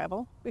money to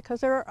travel,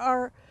 because there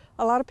are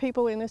a lot of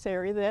people in this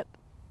area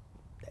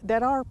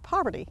that are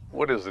poverty.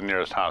 What is the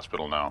nearest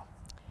hospital now?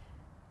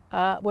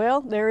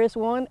 Well, there is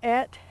one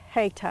at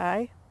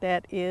Hayti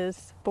that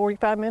is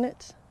 45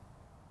 minutes.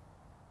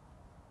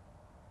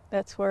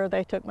 That's where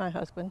they took my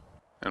husband.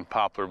 In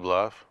Poplar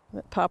Bluff?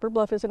 Poplar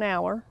Bluff is an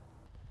hour.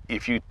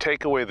 If you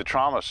take away the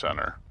trauma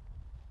center,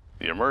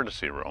 the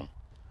emergency room,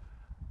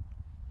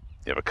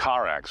 you have a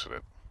car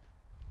accident,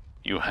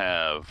 you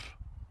have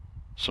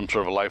some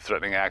sort of a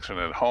life-threatening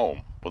accident at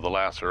home with a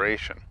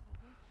laceration,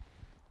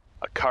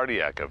 a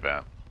cardiac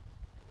event,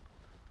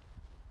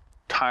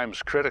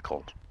 time's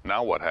critical.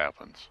 Now what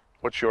happens?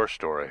 What's your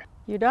story?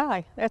 You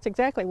die. That's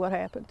exactly what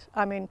happens.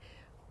 I mean,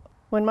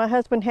 when my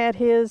husband had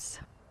his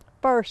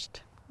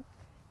first,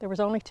 there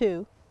was only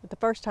two, but the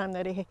first time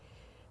that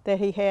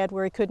he had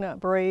where he could not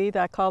breathe,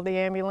 I called the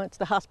ambulance.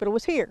 The hospital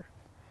was here.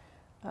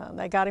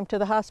 They got him to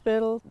the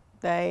hospital.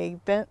 They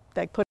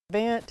put a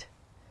vent,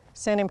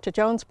 sent him to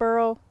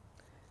Jonesboro,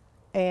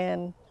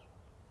 and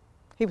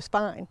he was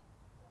fine.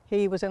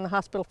 He was in the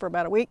hospital for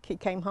about a week. He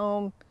came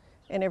home,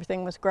 and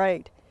everything was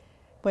great.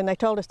 When they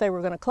told us they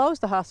were going to close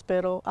the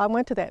hospital, I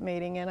went to that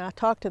meeting and I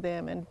talked to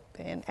them and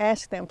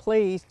asked them,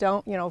 please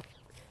don't,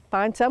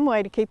 find some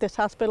way to keep this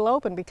hospital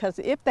open, because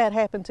if that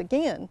happens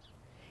again,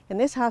 and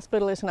this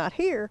hospital is not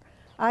here,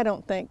 I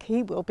don't think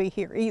he will be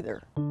here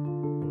either.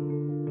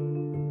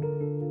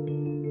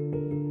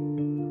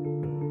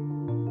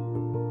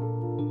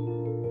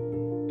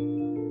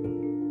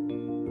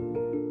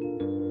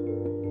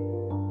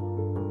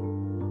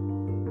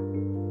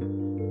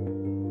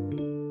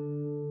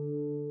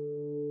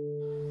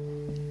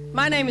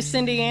 My name is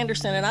Cindy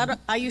Anderson, and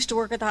I used to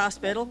work at the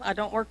hospital. I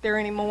don't work there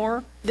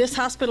anymore. This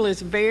hospital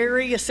is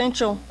very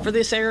essential for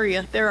this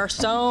area. There are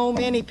so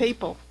many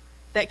people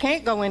that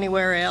can't go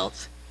anywhere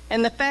else.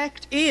 And the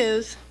fact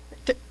is,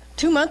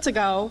 2 months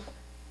ago,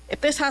 if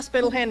this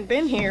hospital hadn't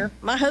been here,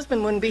 my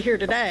husband wouldn't be here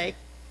today.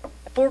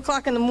 At 4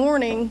 o'clock in the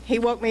morning, he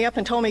woke me up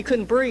and told me he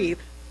couldn't breathe.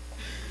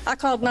 I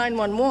called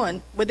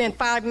 911 within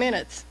 5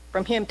 minutes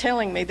from him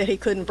telling me that he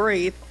couldn't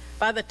breathe.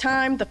 By the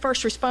time the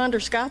first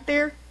responders got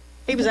there,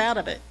 he was out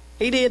of it.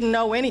 He didn't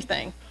know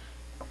anything.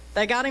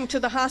 They got him to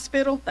the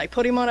hospital. They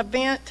put him on a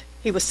vent.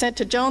 He was sent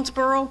to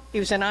Jonesboro. He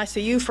was in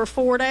ICU for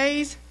 4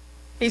 days.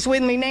 He's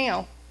with me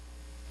now.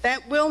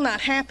 That will not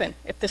happen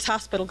if this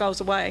hospital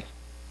goes away,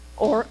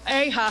 or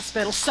a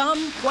hospital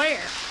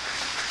somewhere.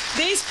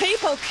 These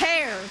people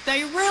care.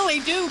 They really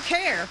do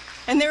care.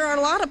 And there are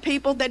a lot of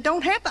people that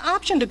don't have the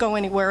option to go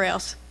anywhere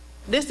else.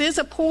 This is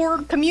a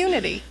poor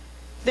community.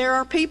 There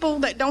are people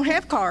that don't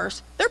have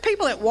cars. There are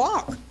people that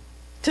walk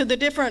to the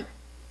different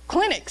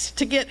clinics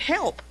to get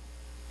help,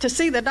 to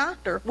see the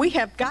doctor. We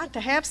have got to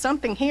have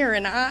something here,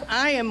 and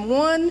I am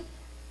one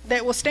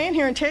that will stand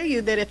here and tell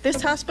you that if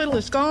this hospital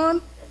is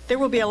gone, there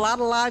will be a lot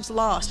of lives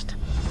lost.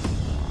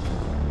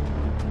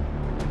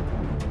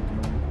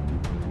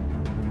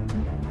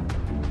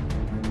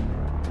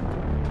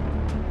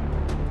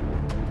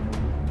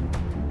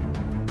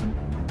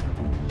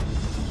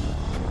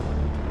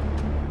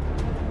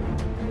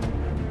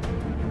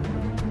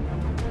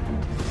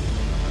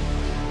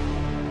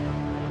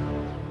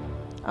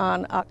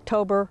 On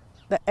October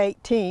the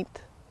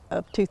 18th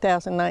of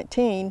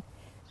 2019,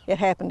 it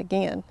happened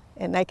again.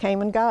 And they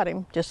came and got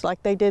him, just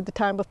like they did the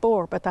time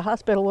before, but the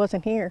hospital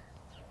wasn't here.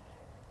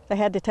 They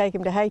had to take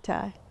him to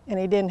Hayti, and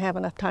he didn't have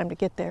enough time to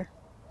get there.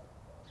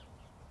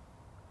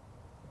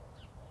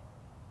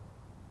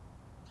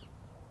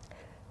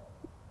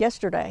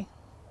 Yesterday,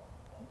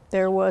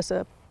 there was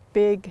a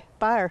big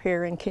fire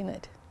here in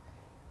Kennett.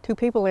 2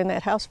 people in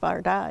that house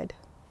fire died.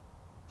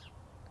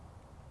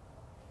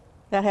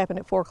 That happened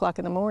at 4 o'clock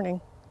in the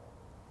morning.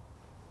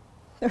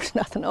 There's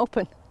nothing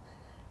open.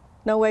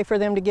 No way for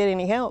them to get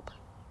any help.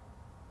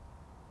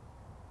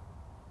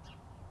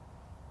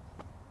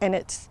 And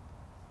it's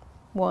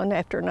one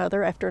after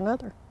another after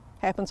another.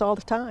 Happens all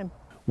the time.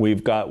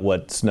 We've got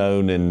what's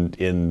known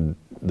in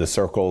the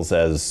circles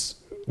as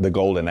the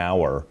golden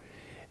hour.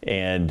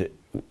 And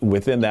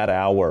within that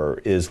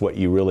hour is what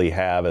you really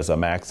have as a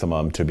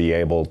maximum to be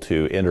able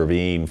to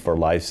intervene for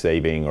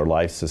life-saving or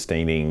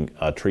life-sustaining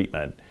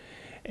treatment.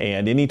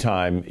 And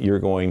anytime you're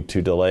going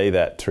to delay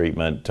that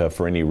treatment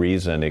for any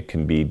reason, it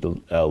can be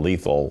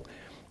lethal.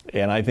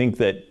 And I think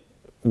that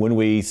when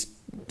we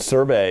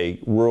survey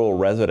rural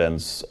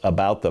residents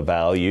about the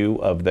value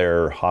of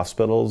their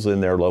hospitals in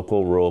their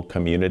local rural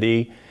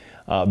community,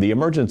 the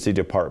emergency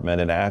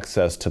department and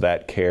access to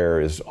that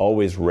care is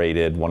always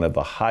rated one of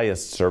the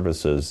highest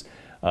services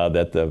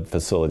that the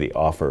facility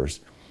offers.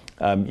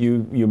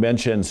 You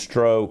mentioned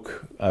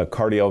stroke,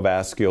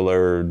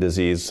 cardiovascular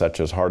disease such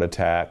as heart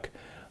attack,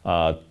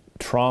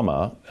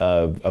 trauma,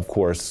 of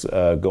course,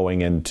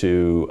 going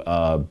into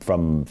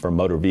from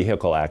motor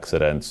vehicle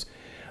accidents.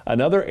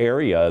 Another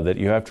area that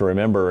you have to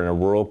remember in a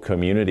rural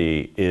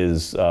community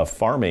is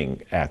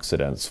farming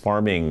accidents,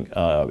 farming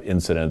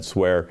incidents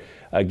where,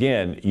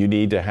 again, you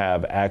need to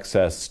have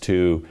access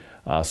to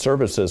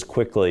services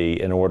quickly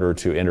in order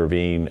to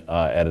intervene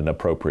at an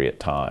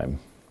appropriate time.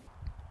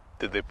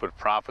 Did they put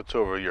profits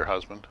over your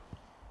husband?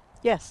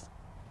 Yes.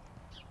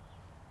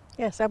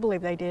 Yes, I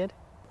believe they did.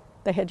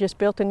 They had just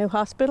built a new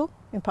hospital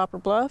in Poplar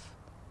Bluff,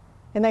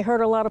 and they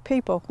hurt a lot of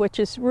people, which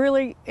is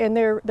really, and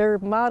their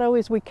motto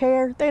is we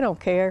care. They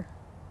don't care.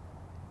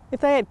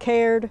 If they had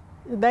cared,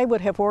 they would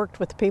have worked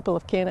with the people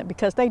of Kennett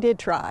because they did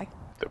try.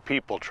 The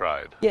people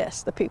tried?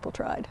 Yes, the people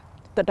tried.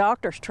 The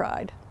doctors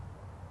tried.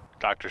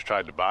 Doctors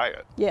tried to buy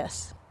it?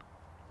 Yes.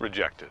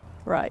 Rejected?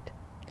 Right.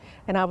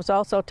 And I was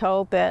also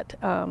told that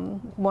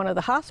one of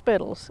the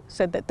hospitals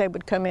said that they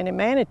would come in and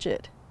manage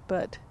it,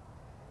 but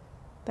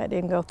that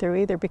didn't go through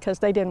either because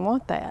they didn't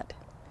want that.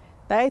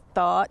 They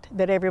thought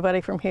that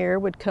everybody from here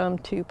would come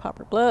to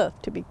Poplar Bluff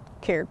to be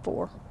cared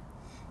for.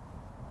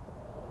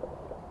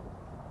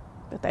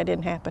 But that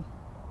didn't happen.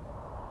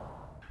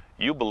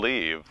 You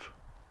believe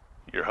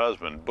your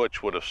husband,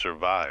 Butch, would have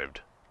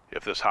survived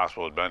if this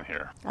hospital had been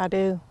here? I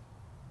do.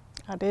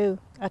 I do.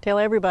 I tell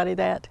everybody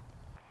that.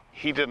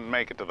 He didn't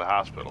make it to the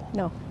hospital?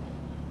 No.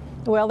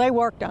 Well, they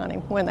worked on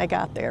him when they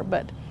got there,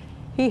 but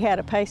he had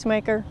a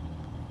pacemaker,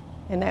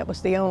 and that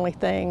was the only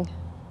thing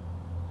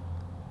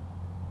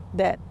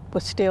that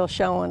was still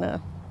showing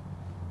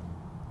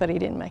but he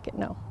didn't make it,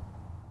 no.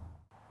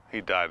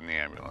 He died in the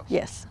ambulance?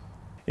 Yes.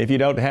 If you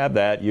don't have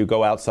that, you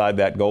go outside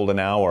that golden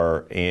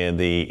hour, and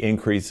the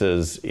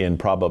increases in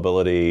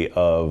probability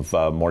of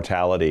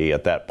mortality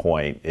at that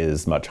point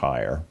is much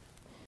higher.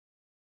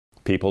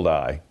 People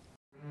die.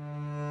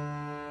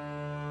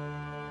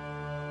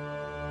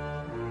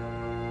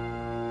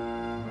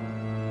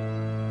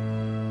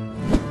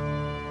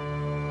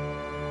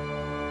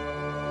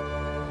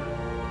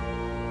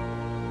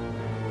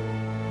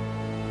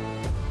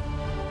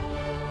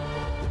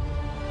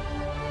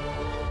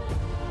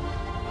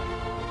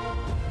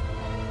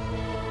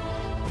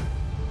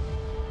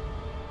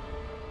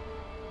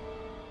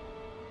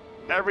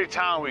 Every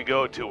town we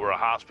go to where a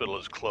hospital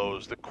is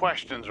closed, the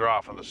questions are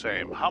often the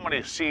same. How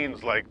many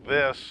scenes like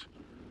this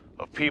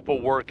of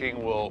people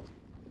working will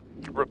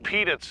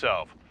repeat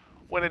itself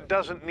when it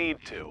doesn't need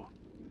to?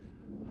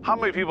 How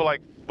many people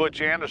like Butch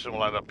Anderson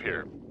will end up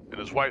here and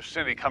his wife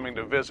Cindy coming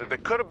to visit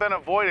that could have been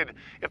avoided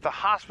if the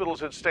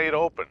hospitals had stayed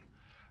open?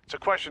 It's a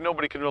question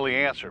nobody can really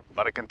answer,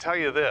 but I can tell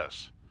you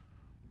this.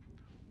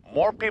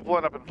 More people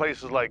end up in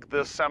places like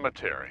this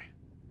cemetery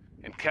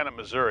in Kennett,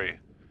 Missouri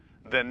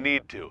than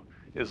need to,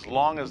 as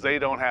long as they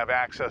don't have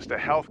access to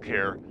health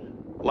care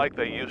like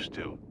they used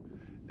to.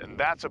 And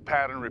that's a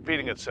pattern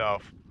repeating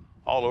itself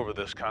all over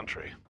this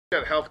country.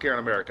 We've got health care in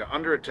America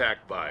under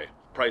attack by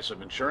price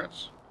of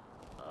insurance,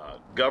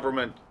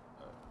 government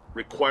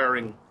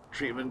requiring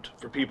treatment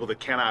for people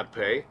that cannot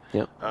pay,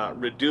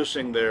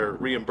 reducing their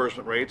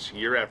reimbursement rates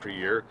year after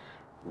year,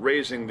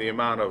 raising the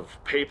amount of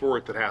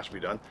paperwork that has to be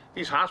done.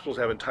 These hospitals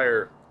have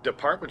entire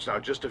departments now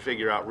just to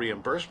figure out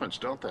reimbursements,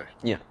 don't they?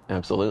 Yeah,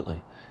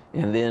 absolutely.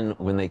 And then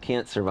when they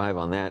can't survive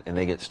on that and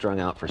they get strung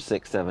out for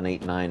 6, 7,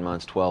 8, 9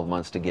 months, 12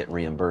 months to get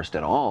reimbursed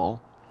at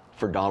all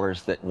for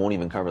dollars that won't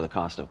even cover the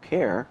cost of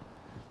care,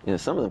 you know,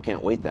 some of them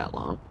can't wait that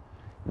long.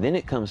 Then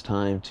it comes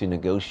time to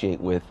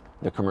negotiate with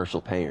the commercial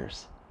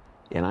payers.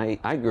 And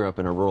I grew up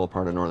in a rural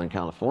part of Northern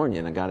California,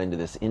 and I got into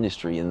this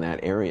industry in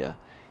that area.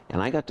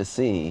 And I got to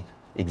see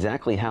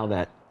exactly how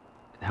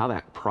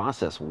that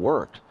process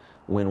worked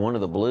when one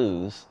of the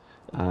Blues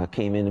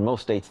came in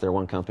most states. They're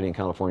one company, in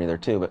California there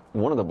too, but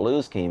one of the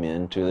Blues came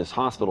in to this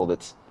hospital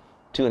that's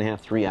 2.5,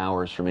 3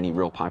 hours from any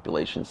real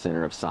population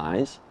center of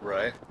size.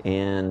 Right.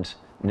 And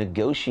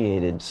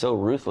negotiated so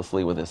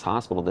ruthlessly with this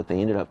hospital that they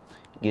ended up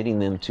getting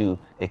them to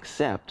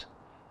accept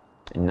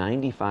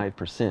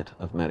 95%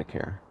 of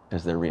Medicare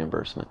as their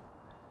reimbursement.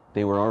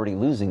 They were already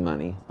losing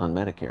money on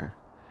Medicare,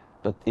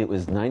 but it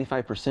was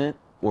 95%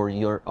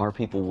 or our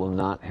people will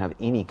not have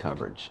any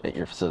coverage at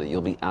your facility.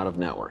 You'll be out of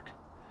network.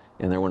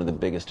 And they're one of the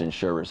biggest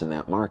insurers in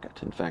that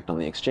market. In fact, on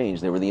the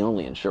exchange, they were the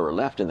only insurer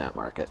left in that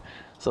market.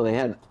 So they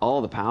had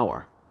all the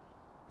power.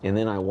 And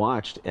then I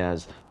watched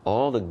as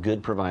all the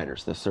good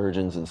providers, the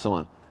surgeons and so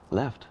on,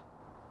 left.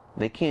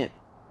 They can't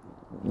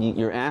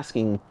you're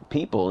asking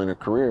people in a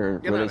career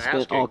You're where not they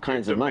spend asking, all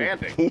kinds you're of money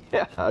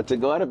to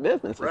go out of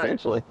business,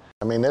 essentially.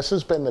 I mean, this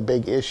has been the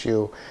big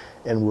issue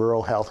in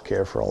rural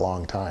healthcare for a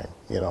long time.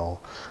 You know,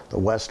 the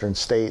western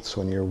states,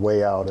 when you're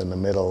way out in the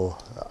middle,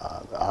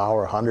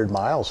 hour, 100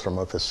 miles from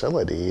a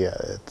facility,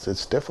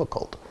 it's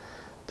difficult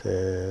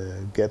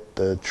to get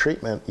the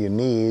treatment you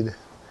need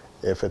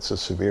if it's a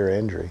severe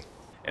injury.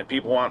 And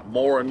people want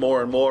more and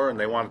more and more, and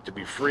they want it to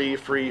be free,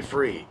 free,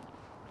 free.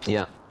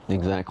 Yeah,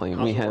 exactly.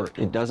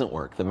 It doesn't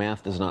work. The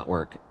math does not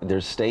work.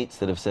 There's states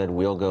that have said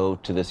we'll go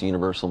to this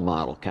universal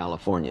model.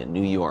 California,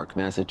 New York,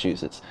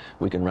 Massachusetts.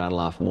 We can rattle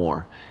off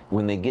more.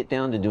 When they get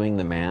down to doing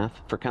the math,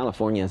 for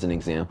California as an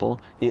example,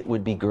 it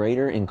would be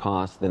greater in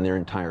cost than their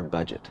entire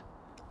budget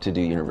to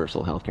do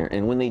universal health care.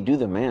 And when they do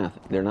the math,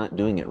 they're not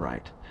doing it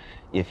right.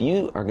 If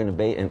you are going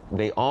to and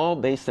they all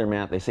base their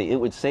math, they say it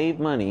would save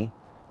money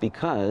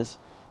because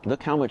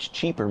look how much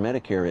cheaper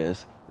Medicare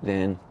is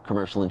than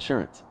commercial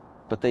insurance.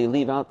 But they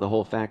leave out the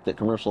whole fact that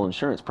commercial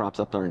insurance props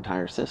up our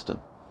entire system.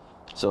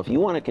 So if you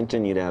want to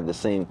continue to have the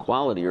same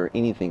quality or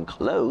anything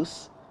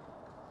close,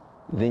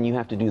 then you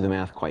have to do the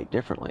math quite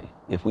differently.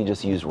 If we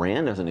just use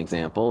RAND as an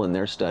example, and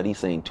their study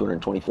saying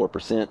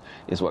 224%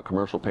 is what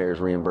commercial payers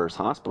reimburse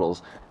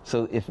hospitals,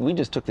 so if we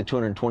just took the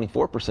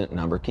 224%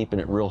 number, keeping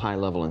it real high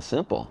level and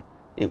simple,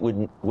 it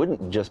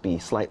wouldn't just be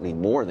slightly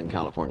more than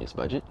California's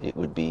budget, it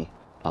would be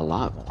a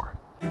lot more.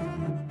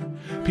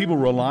 People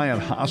rely on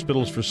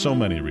hospitals for so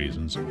many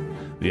reasons.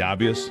 The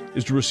obvious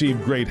is to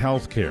receive great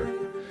health care.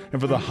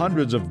 And for the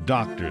hundreds of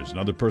doctors and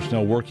other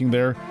personnel working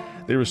there,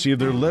 they receive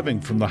their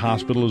living from the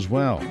hospital as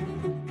well.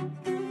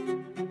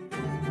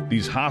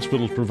 These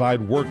hospitals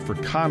provide work for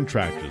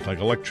contractors like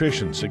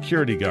electricians,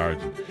 security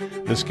guards,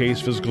 in this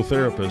case physical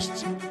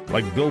therapists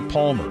like Bill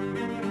Palmer.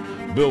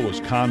 Bill was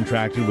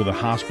contracted with a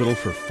hospital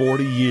for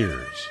 40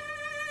 years.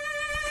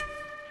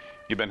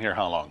 You've been here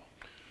how long?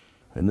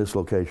 In this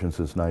location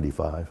since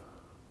 '95.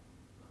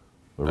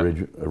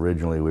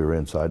 Originally we were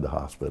inside the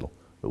hospital,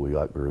 but we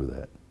outgrew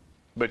that.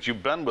 But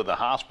you've been with the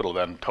hospital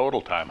then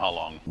total time how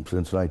long?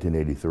 Since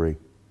 1983.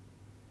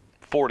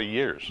 40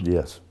 years?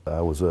 Yes.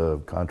 I was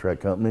a contract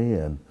company,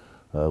 and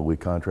we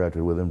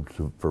contracted with them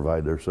to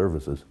provide their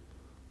services,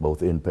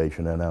 both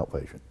inpatient and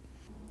outpatient.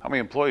 How many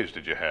employees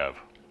did you have?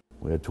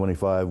 We had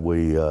 25.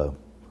 We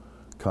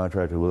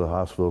contracted with the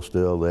hospital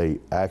still. They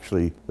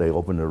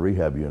opened a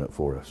rehab unit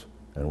for us,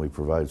 and we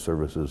provide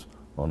services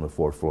on the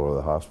 4th floor of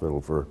the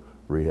hospital for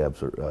rehab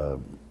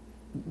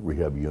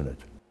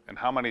units. And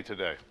how many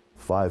today?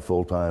 5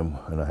 full-time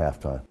and a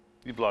half-time.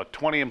 You've lost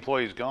 20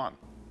 employees gone.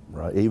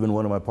 Right. Even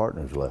one of my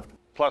partners left.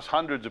 Plus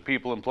hundreds of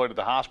people employed at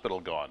the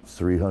hospital gone.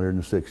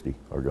 360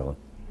 are gone.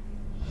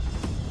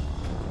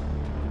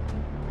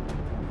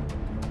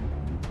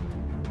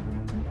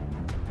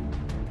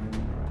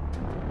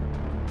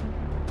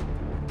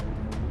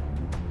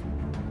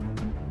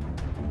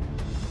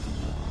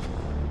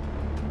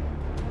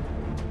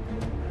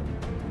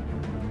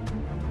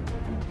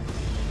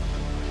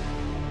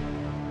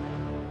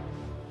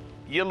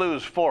 You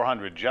lose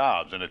 400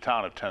 jobs in a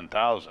town of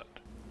 10,000.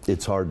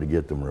 It's hard to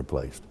get them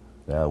replaced.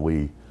 Now,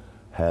 we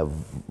have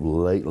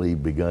lately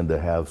begun to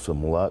have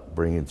some luck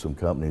bringing some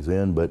companies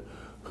in, but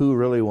who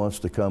really wants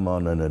to come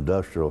on an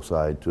industrial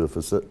side to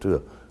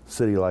a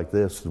city like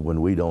this when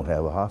we don't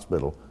have a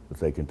hospital that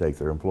they can take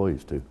their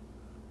employees to?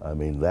 I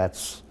mean,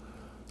 that's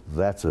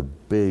a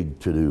big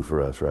to-do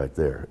for us right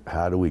there.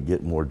 How do we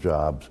get more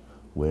jobs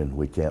when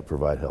we can't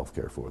provide health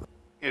care for them?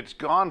 It's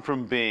gone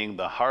from being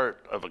the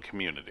heart of a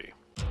community.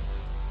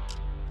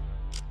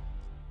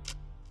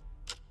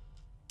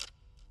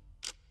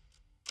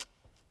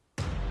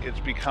 It's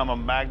become a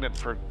magnet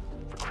for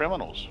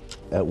criminals.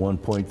 At one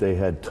point they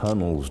had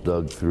tunnels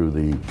dug through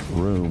the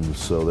rooms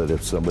so that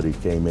if somebody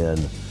came in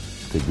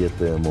to get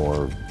them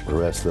or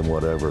arrest them,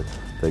 whatever,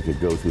 they could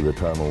go through the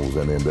tunnels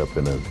and end up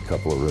in a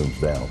couple of rooms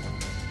down.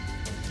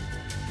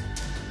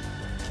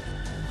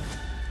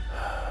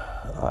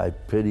 I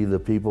pity the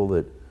people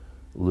that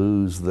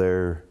lose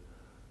their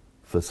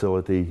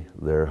facility,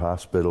 their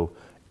hospital.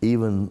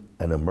 Even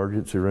an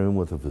emergency room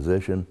with a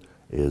physician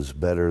is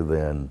better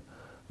than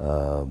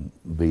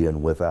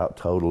being without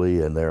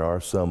totally, and there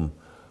are some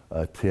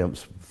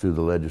attempts through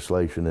the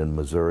legislation in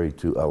Missouri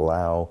to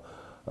allow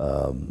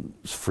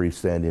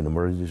freestanding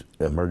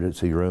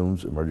emergency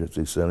rooms,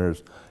 emergency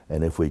centers,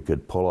 and if we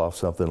could pull off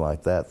something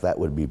like that, that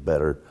would be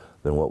better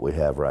than what we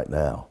have right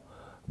now.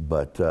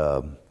 But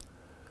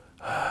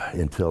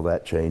until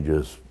that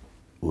changes,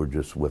 we're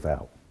just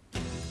without.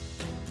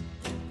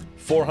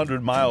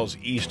 400 miles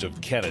east of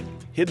Kennett,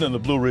 hidden in the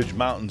Blue Ridge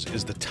Mountains,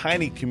 is the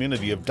tiny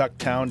community of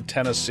Ducktown,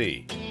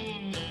 Tennessee.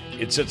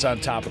 It sits on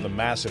top of the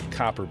massive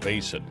Copper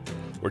Basin,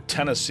 where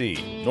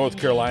Tennessee, North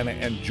Carolina,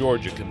 and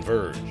Georgia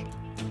converge.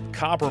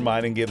 Copper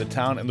mining gave the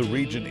town and the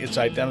region its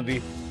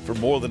identity for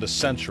more than a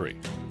century.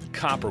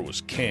 Copper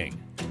was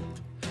king.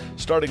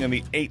 Starting in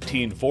the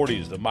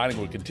 1840s, the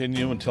mining would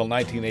continue until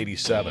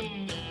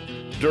 1987.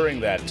 During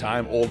that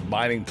time, old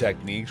mining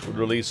techniques would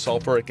release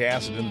sulfuric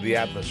acid into the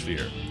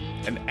atmosphere.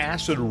 An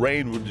acid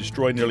rain would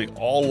destroy nearly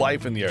all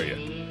life in the area,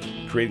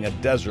 creating a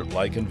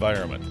desert-like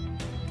environment.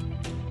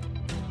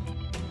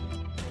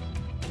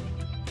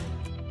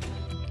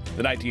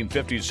 The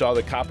 1950s saw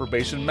the Copper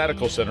Basin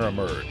Medical Center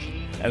emerge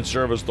and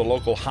serve as the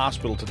local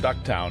hospital to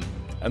Ducktown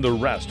and the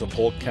rest of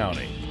Polk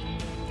County.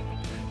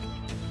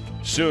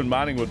 Soon,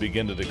 mining would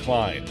begin to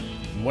decline,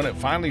 and when it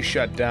finally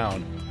shut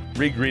down,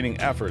 regreening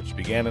efforts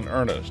began in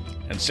earnest,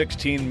 and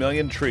 16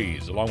 million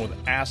trees, along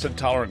with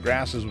acid-tolerant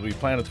grasses, would be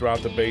planted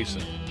throughout the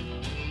basin.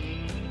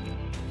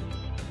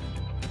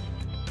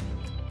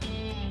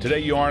 Today,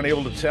 you aren't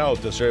able to tell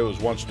if this area was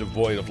once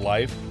devoid of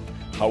life.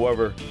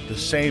 However, the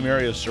same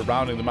areas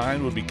surrounding the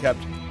mine would be kept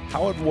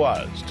how it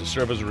was to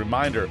serve as a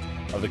reminder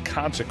of the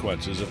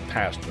consequences of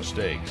past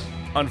mistakes.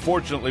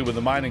 Unfortunately, with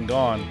the mining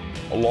gone,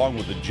 along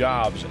with the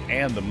jobs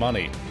and the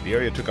money, the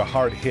area took a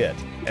hard hit.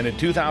 And in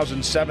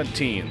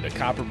 2017, the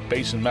Copper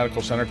Basin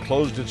Medical Center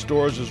closed its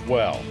doors as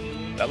well.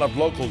 That left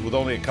locals with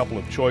only a couple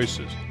of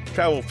choices: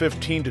 travel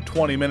 15 to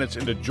 20 minutes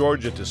into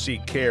Georgia to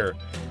seek care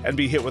and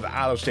be hit with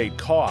out-of-state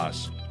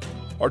costs,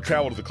 or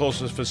travel to the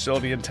closest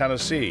facility in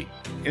Tennessee,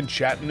 in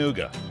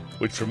Chattanooga,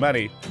 which for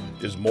many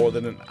is more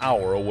than an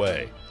hour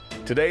away.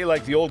 Today,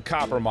 like the old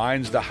copper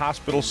mines, the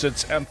hospital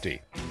sits empty,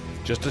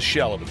 just a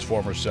shell of its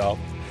former self,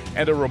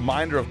 and a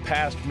reminder of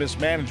past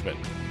mismanagement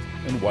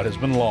and what has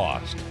been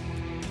lost.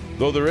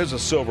 Though there is a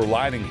silver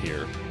lining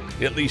here,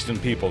 at least in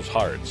people's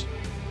hearts,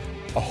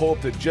 a hope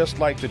that just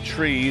like the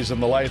trees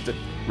and the life that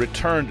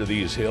return to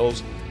these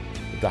hills,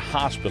 that the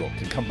hospital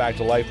can come back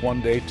to life one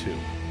day too.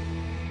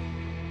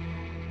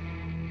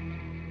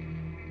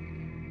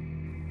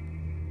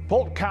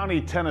 Polk County,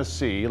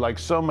 Tennessee, like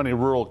so many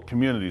rural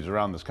communities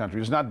around this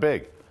country, is not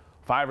big.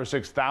 5,000 or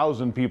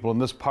 6,000 people in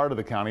this part of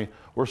the county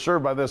were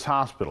served by this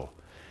hospital.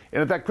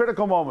 And at that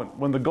critical moment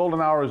when the golden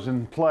hour is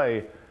in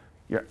play,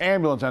 your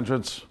ambulance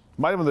entrance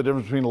might have been the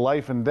difference between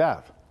life and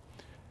death.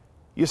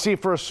 You see,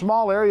 for a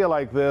small area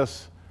like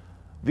this,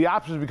 the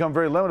options become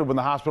very limited when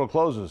the hospital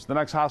closes. The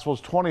next hospital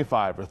is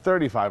 25 or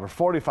 35 or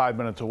 45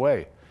 minutes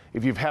away.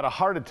 If you've had a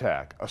heart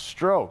attack, a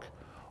stroke,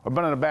 or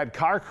been in a bad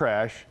car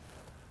crash,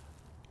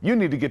 you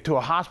need to get to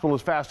a hospital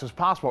as fast as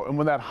possible. And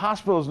when that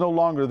hospital is no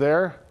longer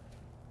there,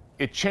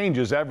 it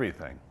changes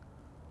everything.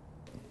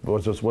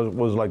 What was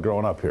it like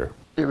growing up here?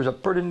 It was a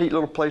pretty neat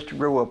little place to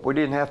grow up. We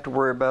didn't have to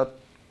worry about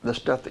the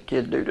stuff that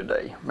kids do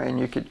today. Man,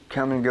 you could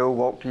come and go,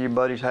 walk to your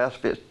buddy's house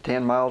if it's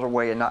 10 miles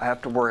away and not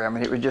have to worry. I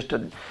mean, it was just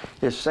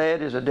as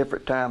sad as a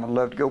different time. I'd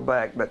love to go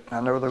back, but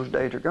I know those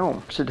days are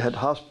gone. So we had the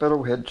hospital,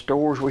 we had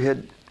stores, we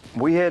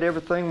had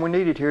everything we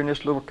needed here in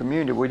this little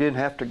community. We didn't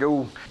have to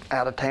go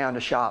out of town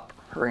to shop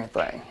or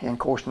anything. And of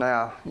course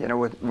now, you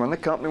know, when the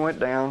company went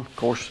down, of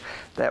course,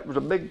 that was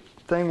a big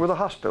thing with the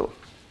hospital,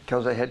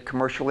 because they had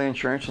commercial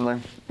insurance,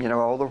 and you know,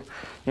 all the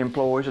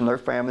employees and their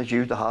families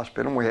used the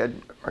hospital, and we had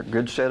a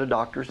good set of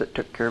doctors that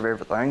took care of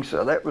everything.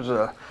 So that was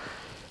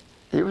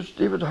it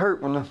was a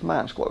hurt when the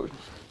mines closed.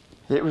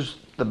 It was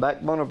the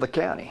backbone of the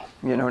county,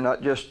 you know,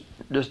 not just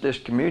this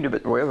community,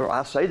 but well,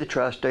 I say the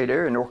tri-state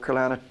area, North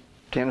Carolina,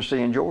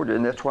 Tennessee, and Georgia,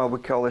 and that's why we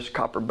call this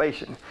Copper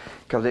Basin,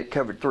 because it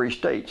covered 3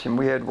 states, and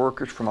we had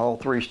workers from all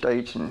 3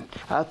 states. And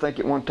I think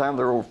at one time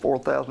there were over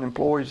 4,000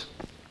 employees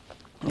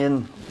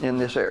in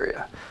this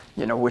area,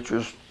 you know, which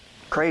was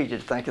crazy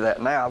to think of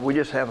that now. We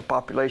just have a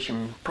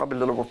population probably a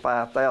little over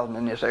 5,000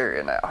 in this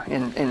area now,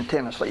 in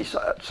Tennessee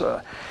side. So,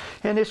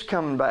 and it's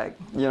coming back,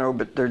 you know,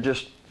 but there's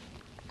just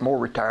more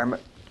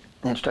retirement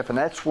and stuff. And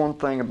that's one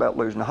thing about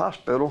losing the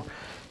hospital.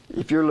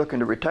 If you're looking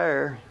to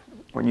retire,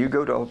 when you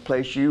go to a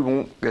place you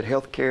want good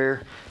health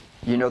care,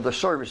 you know, the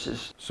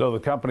services. So the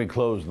company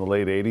closed in the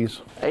late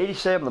 80s?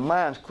 87, the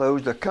mines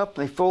closed. The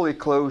company fully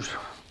closed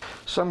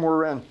somewhere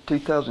around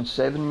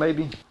 2007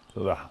 maybe.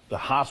 So the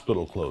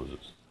hospital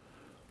closes,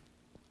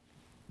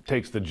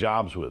 takes the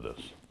jobs with us.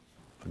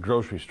 The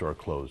grocery store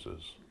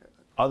closes.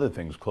 Other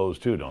things close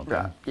too, don't they?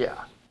 Right,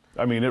 yeah.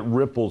 I mean, it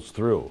ripples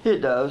through. It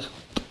does.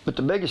 But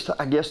the biggest,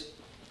 I guess,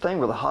 thing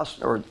with the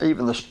hospital, or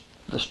even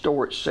the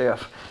store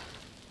itself,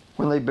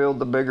 when they build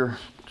the bigger,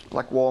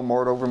 like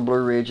Walmart over in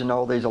Blue Ridge and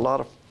all these, a lot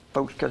of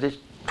folks, because it's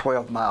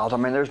 12 miles. I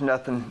mean, there's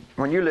nothing,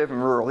 when you live in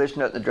rural, there's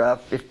nothing to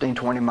drive 15,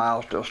 20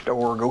 miles to a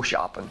store or go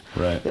shopping.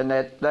 Right. And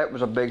that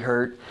was a big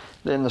hurt.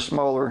 Then the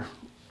smaller,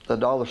 the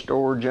dollar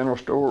store,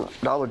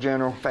 Dollar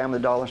General, Family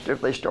Dollar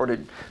stuff, they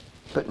started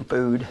putting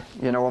food,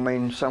 you know, I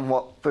mean,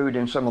 somewhat food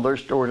in some of their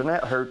stores, and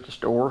that hurt the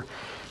store.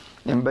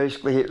 And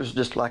basically it was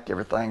just like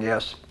everything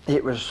else.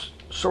 It was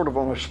sort of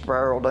on a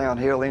spiral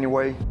downhill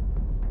anyway.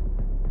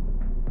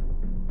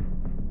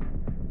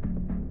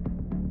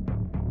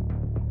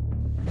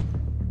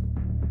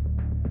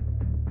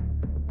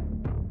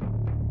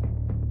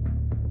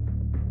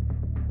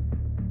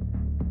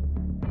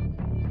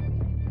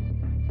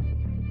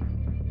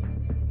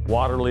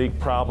 Water leak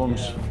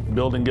problems,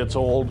 building gets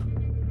old.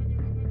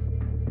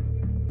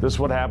 This is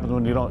what happens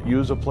when you don't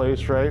use a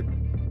place right.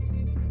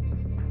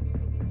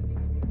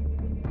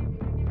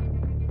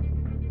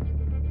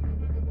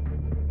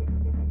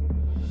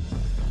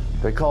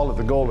 They called it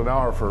the golden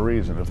hour for a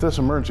reason. If this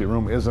emergency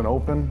room isn't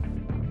open,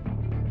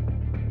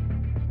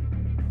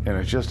 and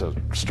it's just a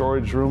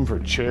storage room for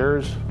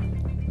chairs,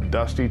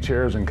 dusty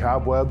chairs and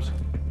cobwebs,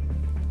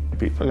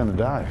 people are going to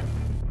die.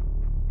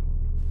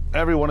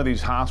 Every one of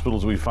these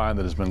hospitals we find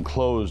that has been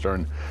closed are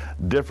in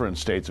different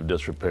states of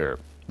disrepair.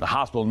 The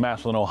hospital in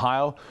Massillon,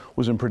 Ohio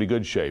was in pretty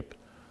good shape.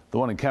 The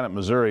one in Kennett,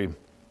 Missouri,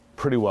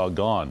 pretty well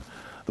gone.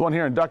 The one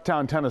here in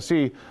Ducktown,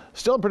 Tennessee,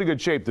 still in pretty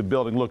good shape. The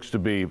building looks to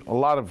be. A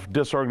lot of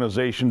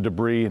disorganization,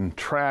 debris, and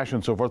trash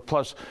and so forth,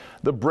 plus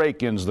the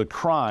break-ins, the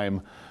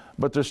crime.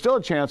 But there's still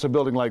a chance a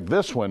building like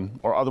this one,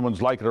 or other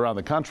ones like it around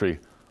the country,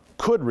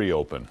 could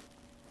reopen.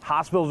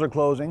 Hospitals are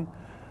closing.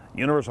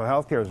 Universal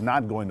health care is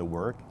not going to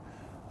work.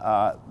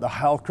 The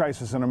health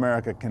crisis in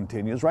America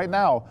continues. Right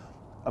now,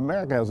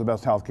 America has the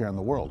best health care in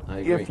the world,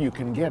 if you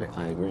can get it.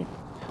 I agree.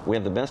 We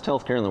have the best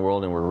health care in the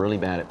world, and we're really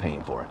bad at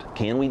paying for it.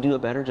 Can we do a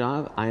better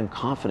job? I am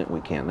confident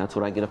we can. That's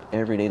what I get up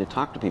every day to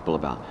talk to people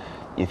about.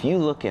 If you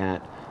look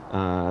at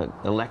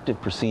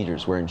elective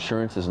procedures where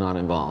insurance is not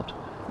involved,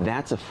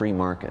 that's a free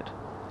market.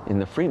 And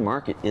the free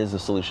market is the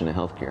solution to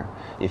healthcare.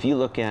 If you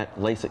look at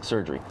LASIK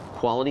surgery,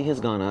 quality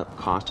has gone up,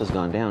 cost has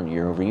gone down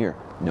year over year.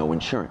 No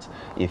insurance.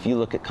 If you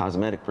look at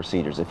cosmetic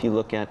procedures, if you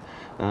look at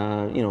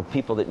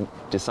people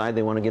that decide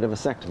they want to get a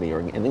vasectomy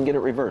and then get it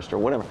reversed or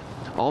whatever,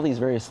 all these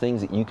various things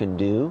that you can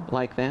do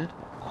like that,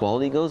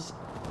 quality goes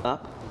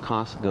up,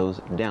 cost goes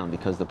down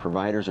because the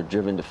providers are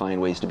driven to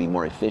find ways to be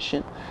more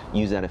efficient,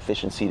 use that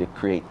efficiency to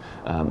create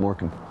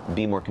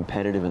be more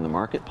competitive in the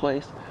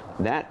marketplace.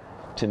 That,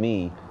 to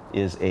me,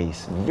 is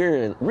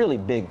a really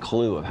big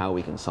clue of how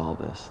we can solve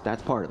this.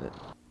 That's part of it.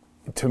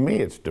 To me,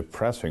 it's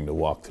depressing to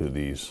walk through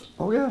these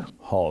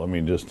halls. I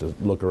mean, just to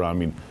look around. I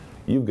mean,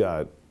 you've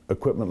got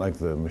equipment like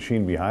the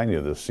machine behind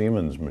you, the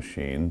Siemens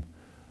machine,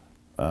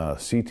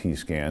 CT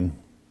scan.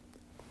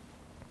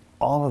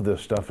 All of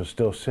this stuff is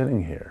still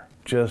sitting here,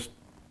 just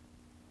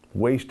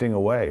wasting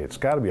away. It's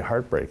got to be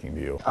heartbreaking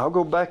to you. I'll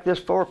go back this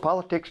far.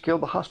 Politics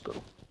killed the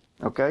hospital,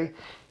 okay?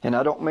 And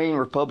I don't mean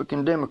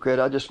Republican, Democrat.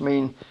 I just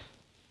mean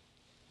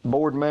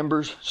board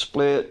members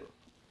split,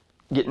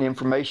 getting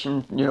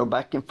information,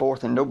 back and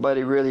forth, and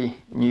nobody really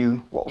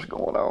knew what was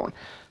going on.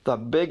 The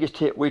biggest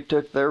hit we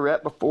took there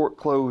right before it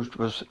closed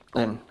was,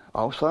 and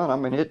all of a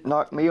sudden, it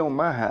knocked me on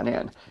my hind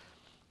end.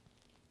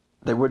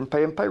 They wouldn't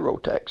pay them payroll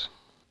tax.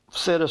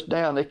 Set us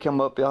down, they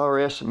come up, the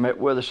IRS, and met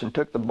with us and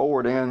took the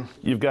board in.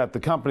 You've got the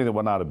company that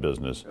went out of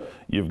business.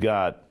 You've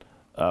got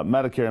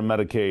Medicare and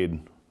Medicaid.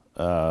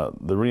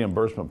 The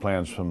reimbursement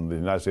plans from the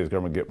United States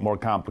government get more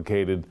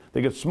complicated.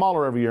 They get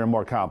smaller every year and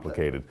more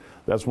complicated.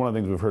 That's one of the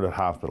things we've heard at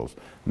hospitals.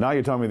 Now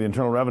you're telling me the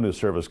Internal Revenue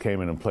Service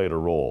came in and played a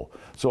role.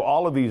 So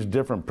all of these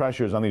different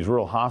pressures on these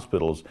rural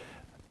hospitals,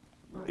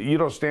 you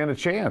don't stand a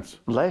chance.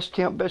 Last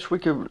count, best we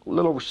could, a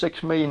little over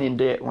 $6 million in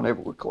debt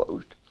whenever we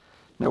closed.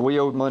 Now we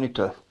owed money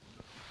to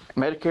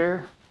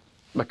Medicare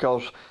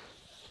because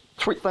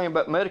the sweet thing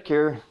about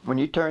Medicare, when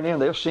you turn in,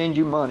 they'll send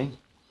you money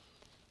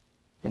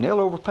and they'll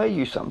overpay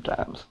you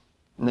sometimes.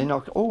 And then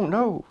they'll, oh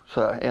no.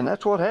 So, and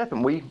that's what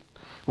happened. We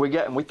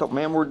thought,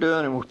 man, we're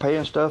done and we're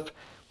paying stuff.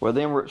 Well,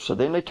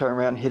 then they turn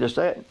around and hit us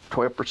at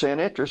 12%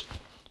 interest,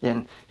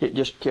 and it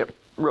just kept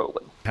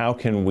rolling. How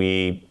can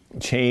we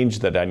change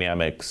the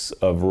dynamics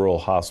of rural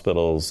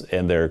hospitals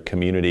and their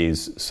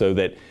communities so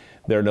that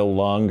they're no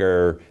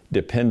longer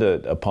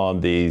dependent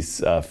upon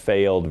these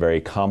failed, very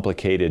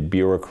complicated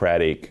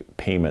bureaucratic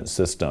payment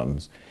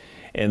systems?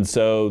 And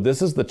so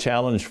this is the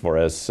challenge for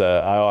us.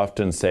 I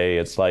often say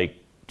it's like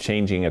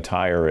changing a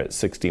tire at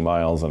 60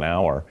 miles an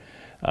hour.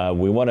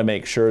 We want to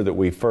make sure that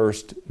we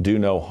first do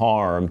no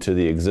harm to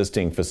the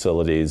existing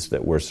facilities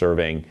that we're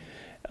serving,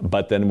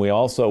 but then we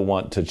also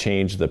want to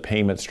change the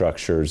payment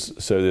structures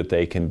so that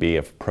they can be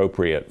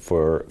appropriate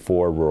for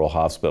rural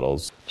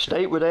hospitals.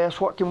 State would ask,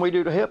 what can we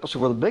do to help us?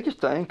 Well, the biggest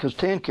thing, because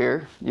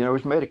TennCare,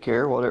 is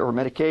Medicare, or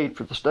Medicaid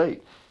for the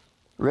state,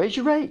 raise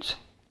your rates.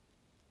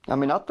 I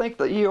think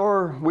the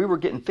ER, we were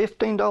getting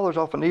 $15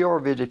 off an ER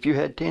visit if you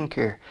had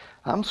TennCare.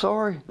 I'm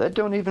sorry, that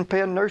don't even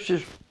pay a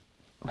nurse's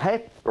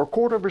half or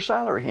quarter of her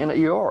salary in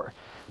the ER.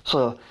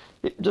 So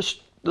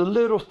just the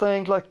little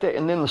things like that,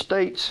 and then the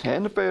states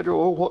and the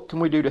federal, what can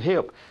we do to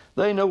help?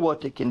 They know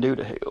what they can do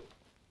to help,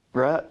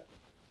 right?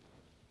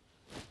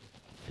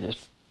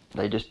 It's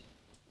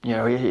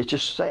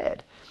just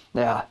sad.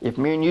 Now, if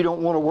me and you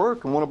don't want to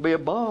work and want to be a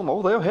bum,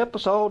 they'll help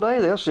us all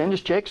day. They'll send us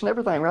checks and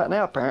everything right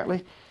now,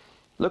 apparently.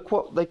 Look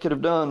what they could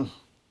have done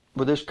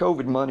with this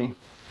COVID money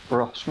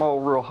for a small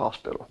rural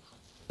hospital.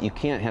 You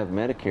can't have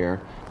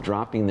Medicare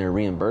dropping their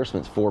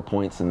reimbursements 4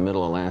 points in the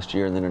middle of last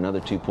year and then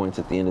another 2 points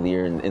at the end of the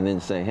year and then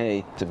say,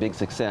 hey, it's a big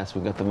success.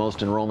 We've got the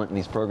most enrollment in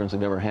these programs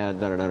we've ever had,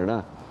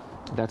 da-da-da-da-da.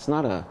 That's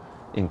not an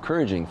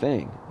encouraging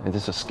thing.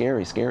 It's a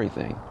scary, scary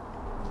thing.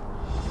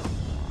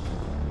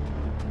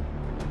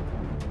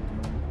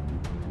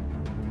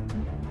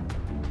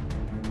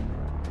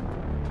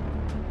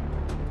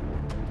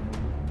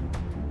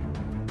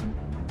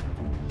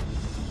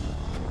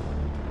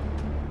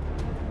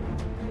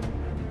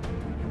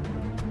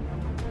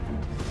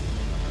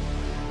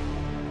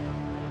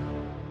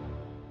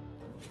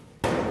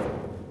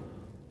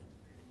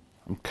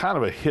 Kind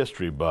of a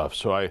history buff,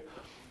 so I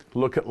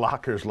look at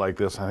lockers like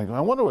this. I think, I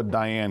wonder what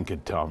Diane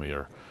could tell me,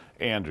 or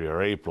Andrea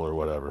or April or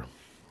whatever.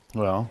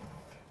 Well,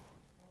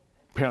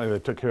 apparently they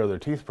took care of their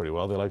teeth pretty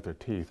well. They like their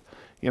teeth.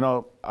 You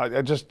know,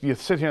 you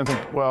sit here and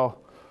think,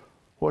 well,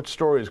 what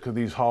stories could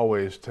these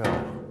hallways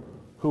tell?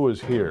 Who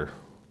was here?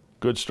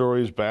 Good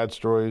stories, bad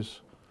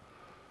stories,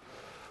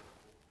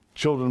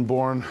 children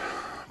born,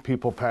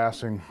 people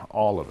passing,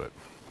 all of it.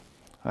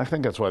 I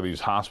think that's why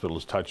these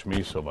hospitals touch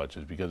me so much,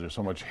 is because there's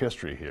so much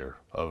history here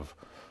of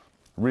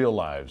real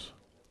lives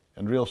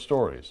and real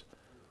stories.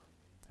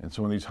 And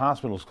so when these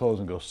hospitals close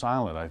and go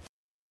silent,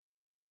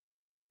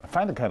 I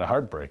find it kind of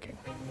heartbreaking.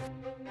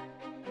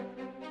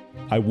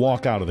 I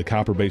walk out of the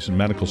Copper Basin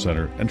Medical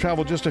Center and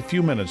travel just a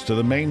few minutes to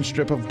the main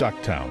strip of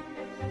Ducktown.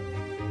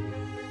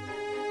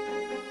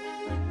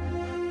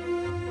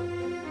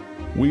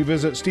 We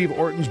visit Steve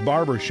Orton's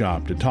barber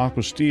shop to talk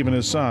with Steve and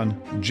his son,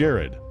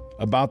 Jared,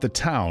 about the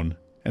town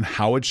and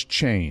how it's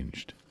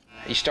changed.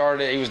 He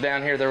was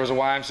down here, there was a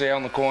YMCA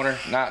on the corner,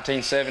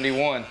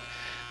 1971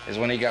 is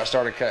when he got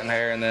started cutting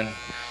hair, and then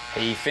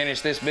he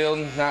finished this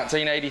building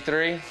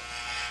 1983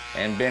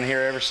 and been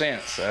here ever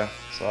since. So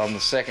I'm the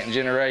second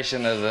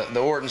generation of the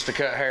Ortons to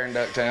cut hair in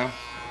Ducktown.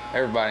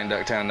 Everybody in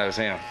Ducktown knows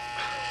him.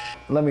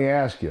 Let me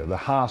ask you, the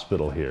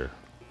hospital here,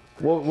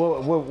 what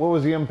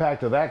was the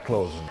impact of that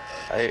closing?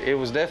 It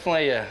was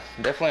definitely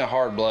a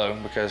hard blow,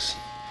 because,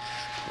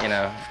 you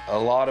know, a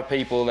lot of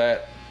people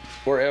that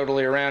were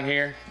elderly around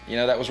here, you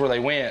know, that was where they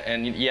went,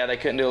 and yeah, they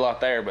couldn't do a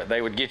lot there, but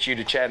they would get you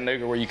to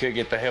Chattanooga where you could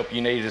get the help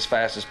you needed as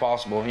fast as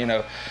possible, you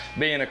know,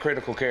 being a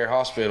critical care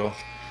hospital.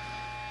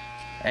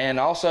 And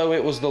also,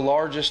 it was the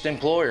largest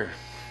employer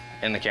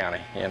in the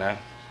county, you know,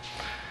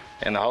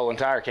 in the whole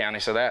entire county,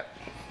 so that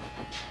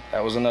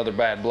was another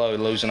bad blow,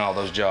 losing all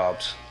those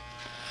jobs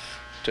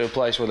to a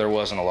place where there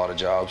wasn't a lot of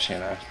jobs, you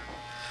know.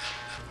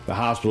 The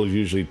hospital is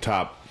usually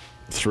top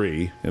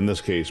 3, in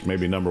this case,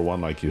 maybe number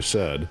 1, like you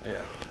said.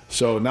 Yeah.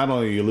 So not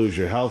only you lose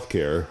your health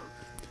care,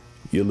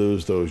 you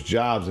lose those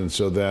jobs, and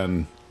so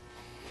then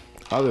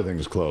other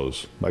things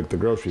close, like the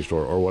grocery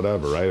store or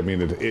whatever, right? I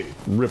mean, it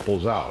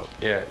ripples out.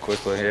 Yeah,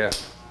 quickly, yeah.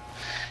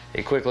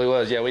 It quickly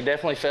was. Yeah, we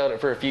definitely felt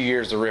it for a few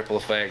years, the ripple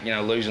effect, you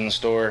know, losing the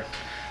store,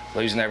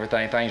 losing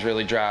everything. Things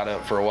really dried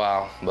up for a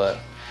while, but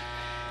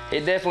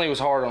it definitely was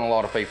hard on a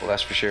lot of people,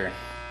 that's for sure.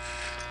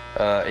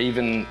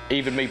 Even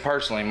me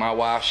personally, my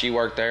wife, she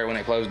worked there when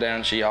it closed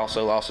down. She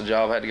also lost a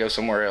job, had to go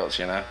somewhere else,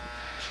 you know.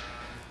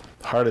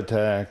 Heart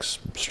attacks,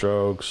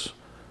 strokes,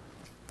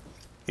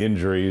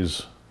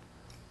 injuries,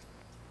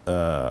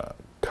 car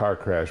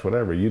crash,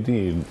 whatever, you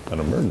need an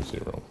emergency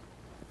room.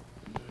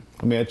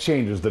 I mean, it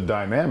changes the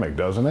dynamic,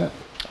 doesn't it?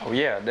 Oh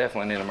yeah,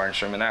 definitely need an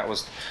emergency room, and that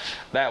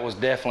was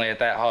definitely at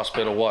that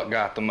hospital what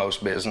got the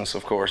most business,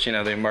 of course. You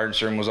know, the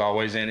emergency room was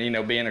always in, you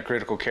know, being a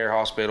critical care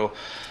hospital,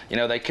 you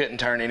know, they couldn't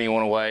turn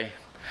anyone away.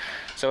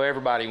 So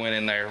everybody went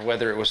in there,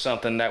 whether it was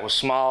something that was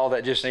small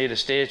that just needed a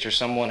stitch, or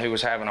someone who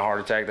was having a heart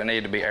attack that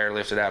needed to be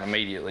airlifted out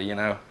immediately, you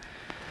know.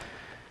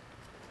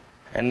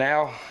 And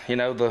now, you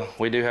know,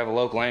 we do have a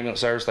local ambulance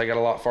service. They got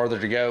a lot farther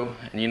to go.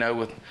 And, you know,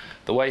 with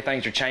the way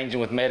things are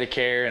changing with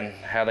Medicare and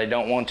how they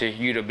don't want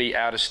you to be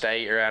out of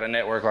state or out of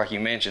network, like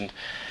you mentioned,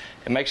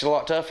 it makes it a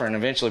lot tougher. And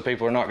eventually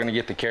people are not going to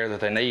get the care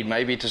that they need,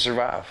 maybe to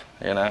survive,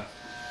 you know.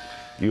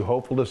 You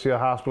hopeful to see a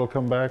hospital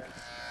come back?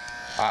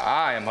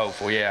 I am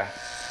hopeful, yeah.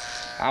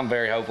 I'm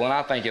very hopeful, and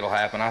I think it'll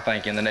happen. I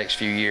think in the next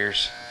few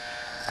years.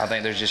 I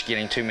think there's just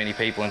getting too many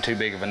people and too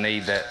big of a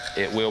need that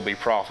it will be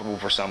profitable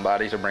for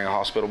somebody to bring a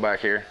hospital back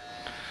here.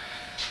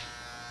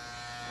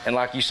 And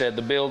like you said,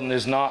 the building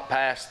is not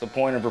past the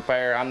point of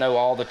repair. I know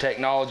all the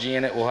technology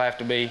in it will have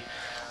to be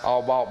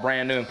all bought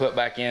brand new and put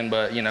back in,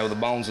 but you know, the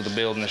bones of the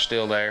building are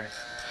still there.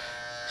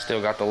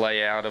 Still got the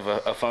layout of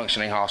a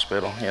functioning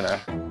hospital, you know.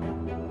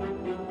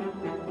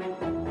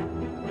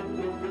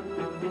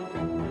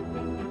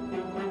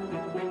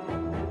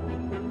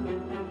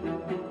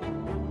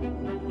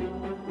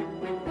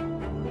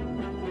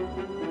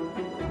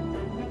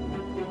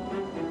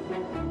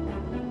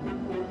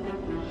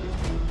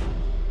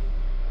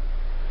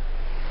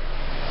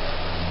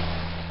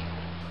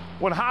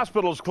 When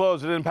hospitals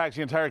close, it impacts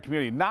the entire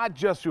community, not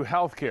just through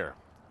health care,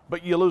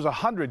 but you lose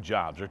 100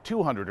 jobs or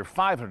 200 or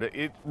 500.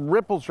 It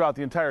ripples throughout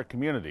the entire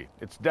community.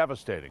 It's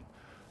devastating.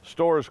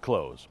 Stores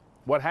close.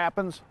 What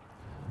happens?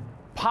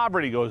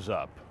 Poverty goes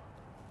up.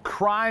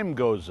 Crime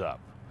goes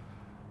up.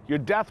 Your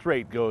death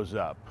rate goes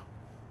up.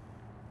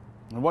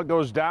 And what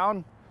goes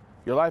down?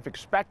 Your life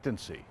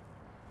expectancy,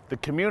 the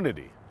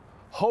community.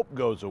 Hope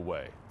goes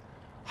away.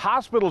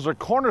 Hospitals are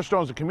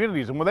cornerstones of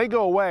communities, and when they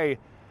go away,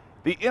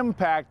 the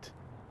impact,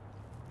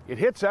 it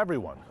hits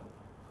everyone.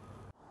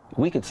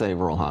 We could save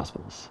rural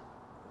hospitals.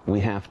 We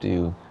have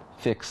to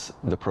fix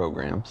the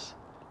programs.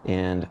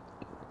 And,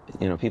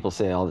 you know, people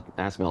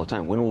ask me all the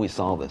time, when will we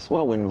solve this?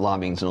 Well, when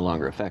lobbying is no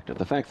longer effective.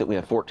 The fact that we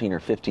have 14 or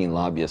 15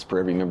 lobbyists per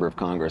every member of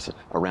Congress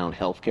around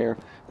health care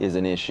is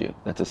an issue.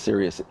 That's a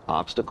serious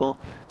obstacle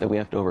that we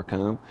have to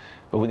overcome.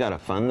 But we got to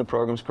fund the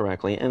programs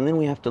correctly, and then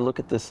we have to look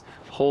at this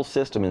whole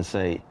system and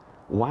say,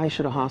 why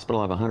should a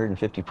hospital have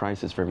 150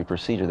 prices for every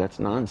procedure? That's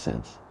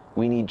nonsense.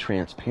 We need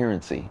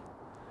transparency.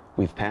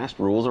 We've passed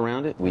rules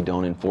around it. We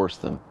don't enforce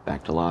them.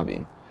 Back to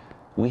lobbying.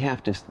 We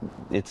have to,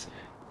 it's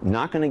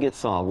not going to get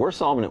solved. We're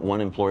solving it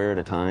one employer at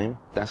a time.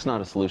 That's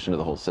not a solution to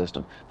the whole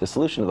system. The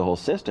solution to the whole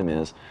system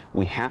is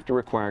we have to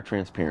require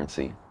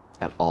transparency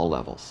at all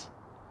levels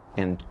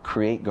and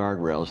create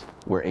guardrails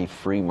where a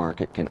free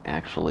market can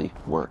actually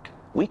work.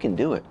 We can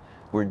do it.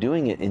 We're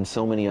doing it in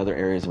so many other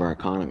areas of our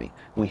economy.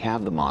 We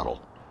have the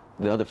model,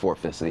 the other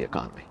 4/5 of the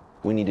economy.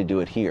 We need to do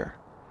it here.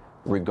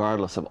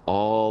 Regardless of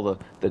all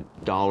the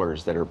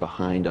dollars that are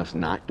behind us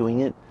not doing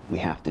it, we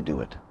have to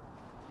do it.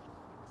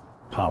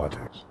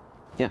 Politics.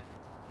 Yeah,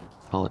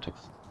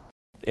 politics.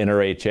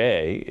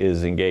 NRHA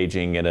is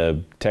engaging in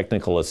a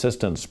technical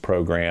assistance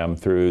program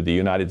through the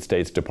United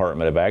States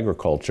Department of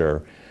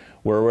Agriculture,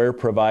 where we're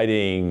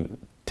providing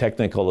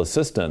technical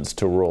assistance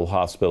to rural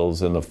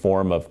hospitals in the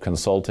form of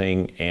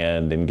consulting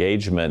and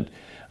engagement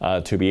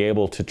to be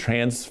able to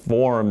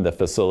transform the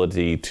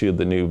facility to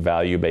the new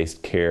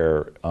value-based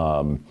care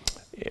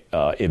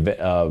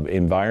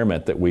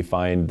environment that we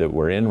find that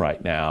we're in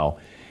right now.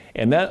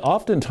 And that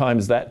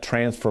oftentimes that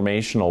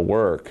transformational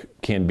work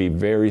can be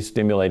very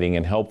stimulating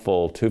and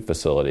helpful to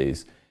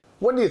facilities.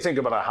 When do you think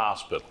about a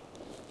hospital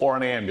or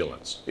an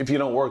ambulance if you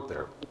don't work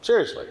there?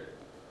 Seriously.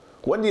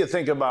 When do you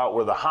think about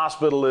where the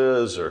hospital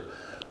is or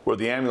where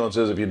the ambulance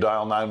is if you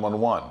dial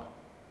 911?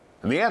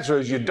 And the answer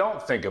is you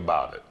don't think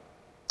about it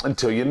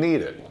until you need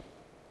it.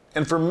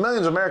 And for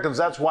millions of Americans,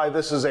 that's why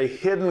this is a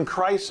hidden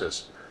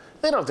crisis.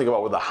 They don't think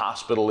about where the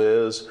hospital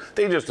is.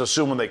 They just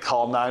assume when they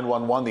call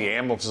 911, the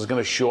ambulance is going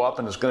to show up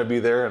and it's going to be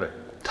there in a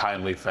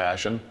timely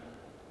fashion.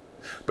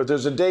 But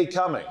there's a day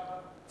coming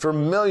for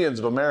millions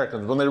of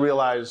Americans when they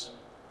realize,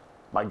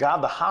 my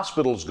God, the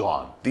hospital's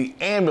gone. The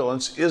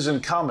ambulance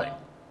isn't coming.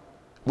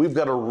 We've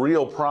got a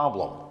real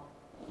problem.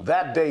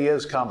 That day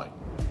is coming.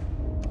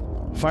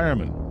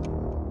 Firemen,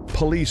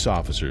 police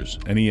officers,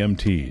 and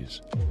EMTs.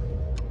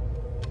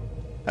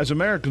 As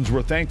Americans,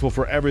 we're thankful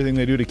for everything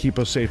they do to keep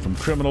us safe from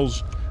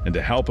criminals and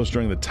to help us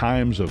during the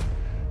times of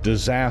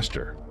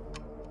disaster.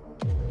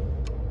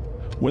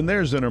 When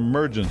there's an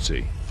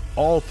emergency,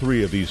 all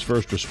three of these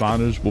first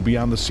responders will be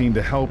on the scene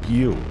to help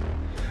you.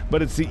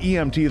 But it's the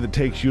EMT that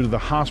takes you to the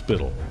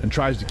hospital and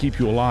tries to keep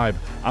you alive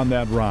on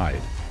that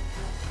ride.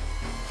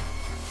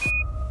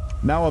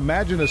 Now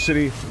imagine a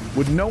city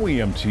with no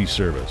EMT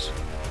service,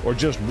 or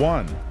just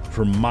one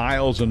for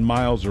miles and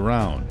miles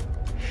around.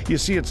 You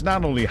see, it's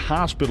not only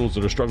hospitals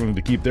that are struggling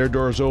to keep their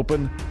doors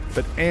open,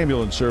 but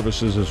ambulance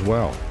services as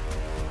well.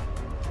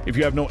 If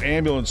you have no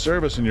ambulance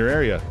service in your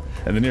area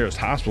and the nearest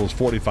hospital is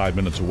 45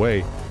 minutes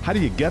away, how do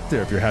you get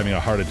there if you're having a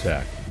heart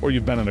attack or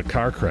you've been in a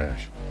car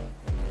crash?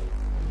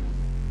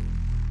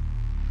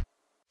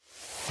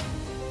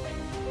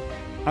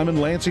 I'm in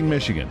Lansing,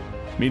 Michigan,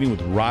 meeting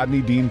with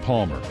Rodney Dean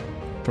Palmer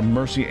from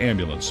Mercy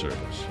Ambulance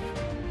Service.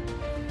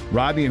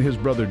 Rodney and his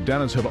brother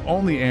Dennis have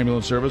owned the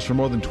ambulance service for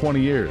more than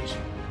 20 years.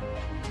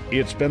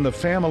 It's been the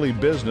family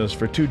business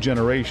for 2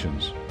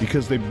 generations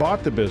because they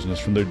bought the business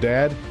from their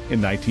dad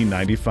in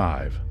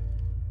 1995.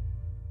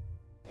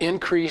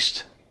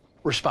 Increased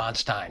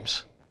response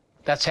times.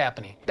 That's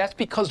happening. That's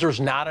because there's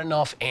not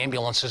enough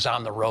ambulances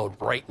on the road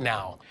right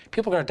now.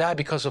 People are going to die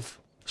because of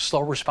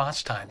slow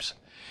response times.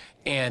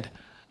 And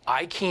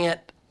I can't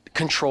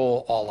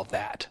control all of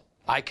that.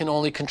 I can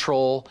only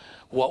control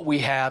what we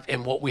have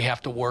and what we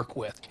have to work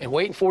with. And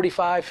waiting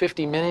 45,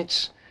 50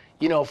 minutes,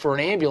 you know, for an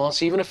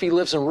ambulance, even if he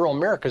lives in rural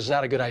America, is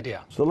not a good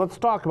idea. So let's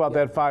talk about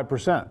that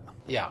 5%.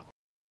 Yeah.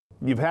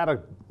 You've had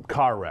a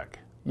car wreck.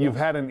 You've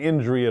had an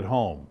injury at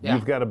home. Yeah.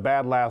 You've got a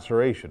bad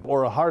laceration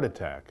or a heart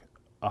attack,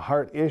 a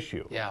heart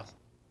issue. Yeah.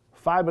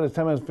 5 minutes,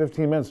 10 minutes,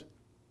 15 minutes,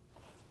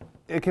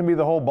 it can be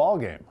the whole ball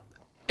game.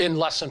 In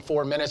less than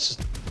 4 minutes.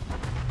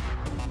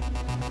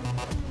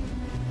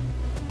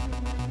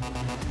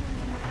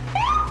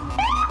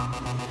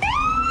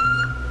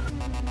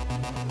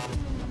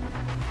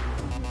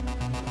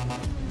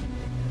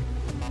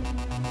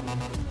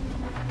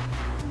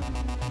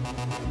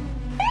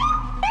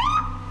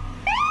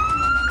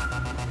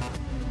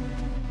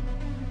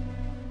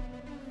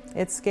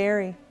 It's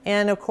scary.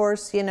 And of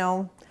course, you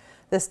know,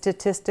 the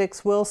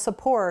statistics will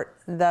support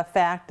the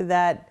fact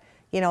that,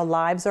 you know,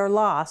 lives are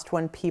lost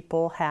when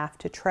people have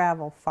to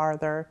travel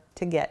farther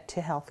to get to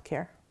health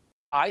care.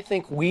 I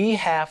think we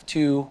have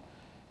to,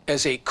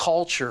 as a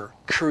culture,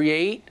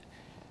 create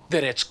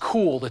that it's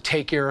cool to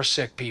take care of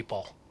sick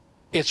people.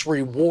 It's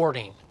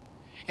rewarding.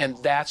 And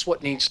that's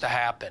what needs to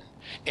happen.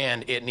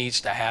 And it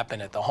needs to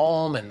happen at the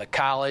home and the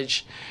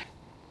college.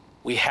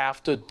 We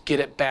have to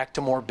get it back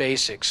to more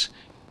basics.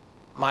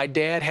 My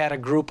dad had a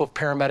group of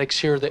paramedics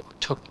here that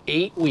took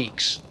 8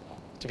 weeks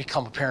to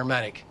become a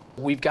paramedic.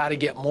 We've got to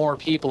get more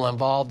people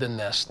involved in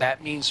this.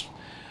 That means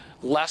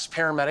less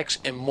paramedics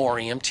and more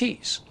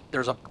EMTs.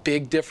 There's a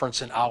big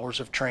difference in hours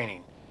of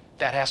training.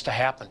 That has to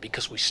happen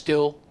because we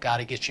still got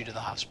to get you to the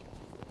hospital.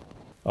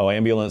 Oh,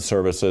 ambulance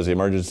services,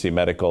 emergency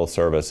medical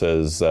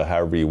services,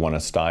 however you want to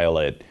style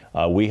it.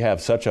 We have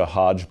such a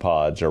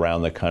hodgepodge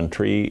around the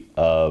country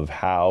of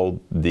how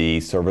the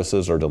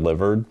services are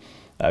delivered.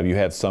 You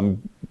have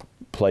some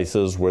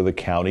places where the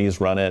counties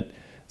run it,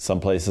 Some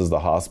places the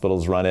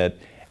hospitals run it.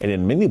 And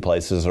in many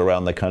places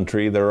around the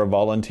country, there are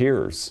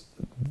volunteers.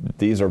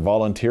 These are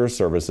volunteer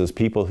services,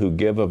 people who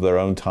give of their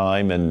own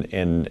time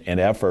and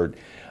effort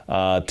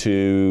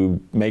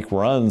to make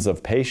runs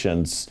of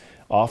patients,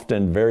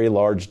 often very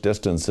large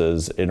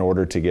distances, in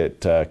order to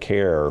get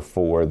care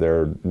for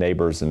their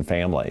neighbors and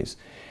families.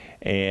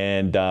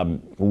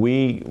 And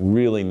we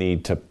really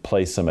need to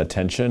place some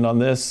attention on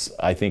this.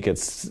 I think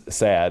it's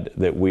sad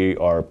that we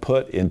are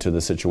put into the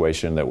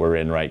situation that we're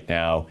in right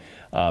now,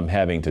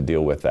 having to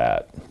deal with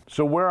that.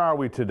 So where are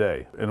we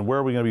today, and where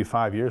are we going to be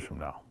 5 years from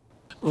now?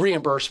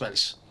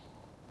 Reimbursements.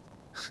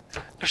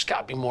 There's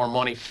got to be more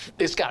money.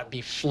 It's got to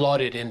be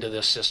flooded into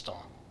this system.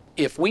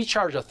 If we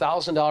charge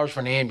 $1,000 for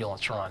an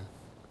ambulance run,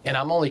 and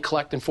I'm only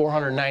collecting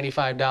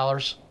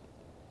 $495,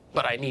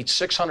 but I need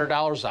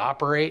 $600 to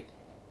operate,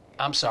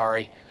 I'm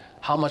sorry,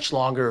 how much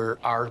longer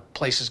our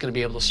place is going to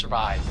be able to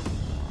survive?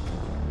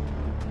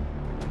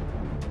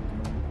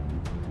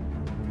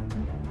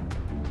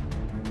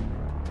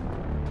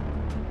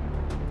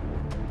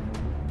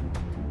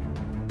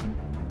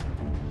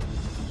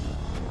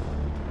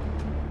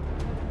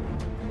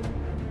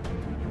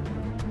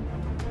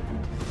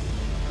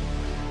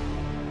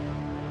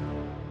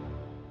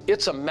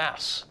 It's a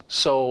mess.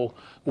 So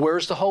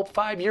where's the hope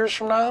 5 years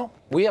from now?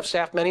 We have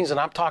staff meetings, and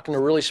I'm talking to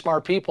really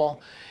smart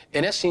people,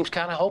 and it seems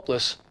kind of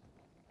hopeless.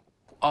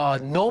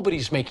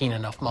 Nobody's making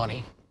enough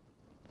money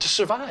to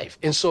survive.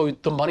 And so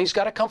the money's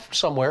got to come from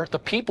somewhere. The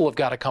people have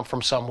got to come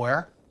from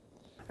somewhere.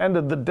 End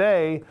of the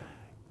day,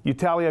 you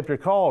tally up your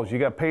calls. You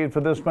got paid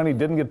for this many,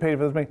 didn't get paid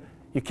for this many.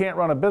 You can't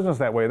run a business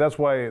that way. That's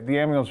why the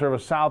ambulance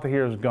service south of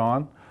here is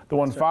gone. The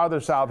one farther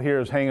south here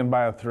is hanging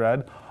by a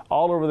thread.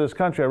 All over this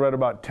country, I read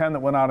about 10 that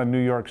went out in New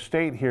York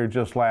State here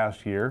just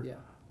last year. Yeah.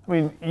 I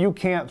mean, you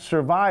can't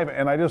survive.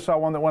 And I just saw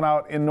one that went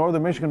out in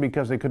northern Michigan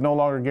because they could no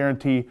longer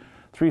guarantee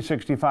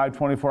 365,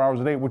 24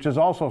 hours a day, which is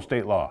also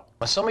state law.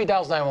 When somebody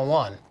dials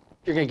 911,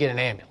 you're going to get an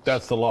ambulance.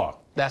 That's the law.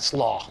 That's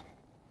law.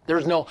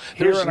 There's no...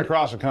 Here and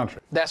across the country.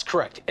 That's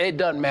correct. It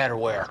doesn't matter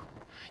where.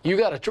 You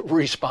got to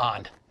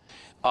respond.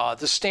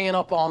 The staying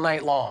up all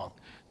night long,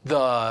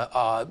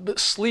 the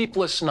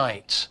sleepless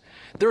nights.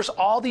 There's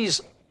all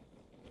these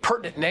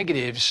pertinent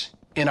negatives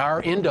in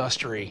our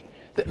industry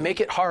that make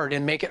it hard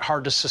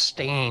to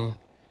sustain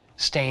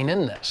staying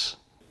in this.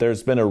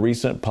 There's been a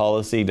recent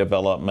policy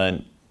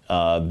development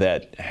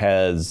that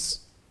has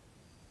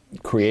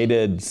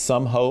created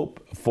some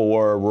hope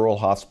for rural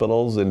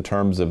hospitals in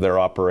terms of their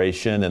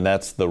operation, and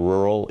that's the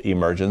Rural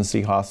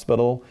Emergency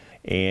Hospital.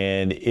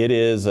 And it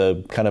is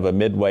a kind of a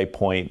midway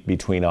point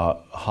between a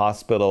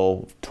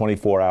hospital,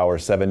 24-hour,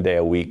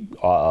 7-day-a-week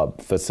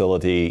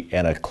facility,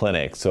 and a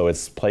clinic. So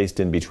it's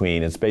placed in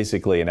between. It's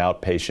basically an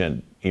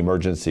outpatient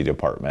emergency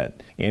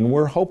department. And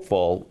we're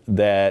hopeful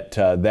that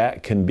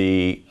that can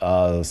be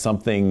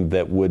something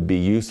that would be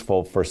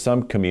useful for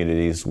some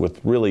communities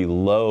with really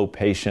low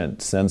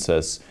patient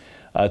census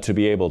to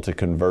be able to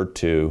convert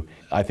to.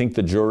 I think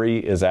the jury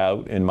is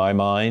out in my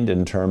mind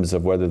in terms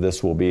of whether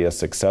this will be a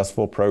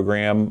successful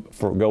program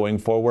for going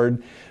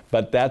forward,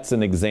 but that's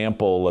an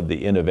example of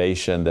the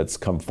innovation that's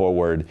come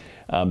forward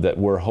that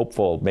we're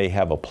hopeful may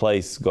have a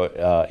place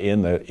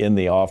in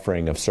the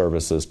offering of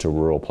services to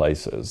rural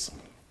places.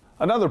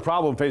 Another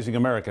problem facing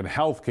American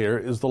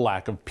healthcare is the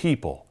lack of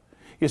people.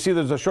 You see,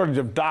 there's a shortage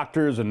of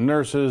doctors and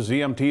nurses,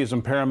 EMTs,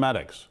 and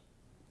paramedics.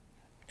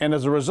 And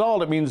as a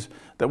result, it means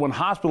that when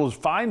hospitals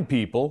find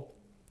people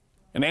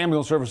and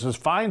ambulance services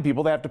find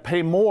people, they have to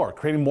pay more,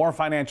 creating more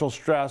financial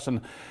stress and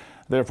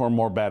therefore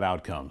more bad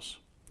outcomes.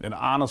 And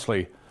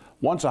honestly,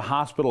 once a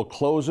hospital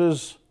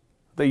closes,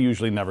 they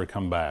usually never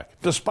come back.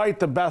 Despite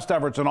the best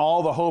efforts and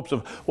all the hopes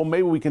of, well,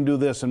 maybe we can do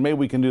this and maybe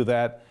we can do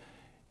that,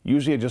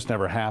 usually it just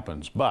never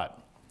happens. But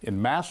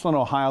in Massillon,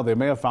 Ohio, they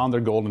may have found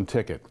their golden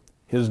ticket.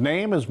 His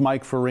name is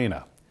Mike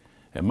Farina.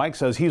 And Mike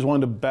says he's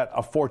willing to bet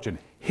a fortune,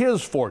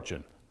 his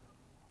fortune,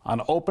 on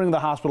opening the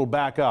hospital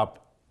back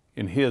up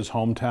in his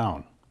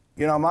hometown.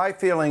 You know, my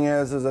feeling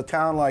is a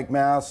town like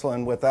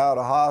Massillon without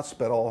a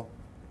hospital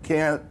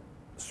can't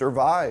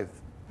survive.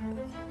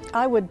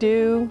 I would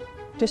do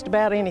just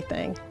about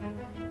anything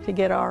to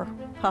get our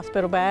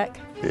hospital back.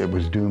 It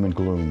was doom and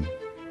gloom,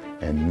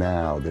 and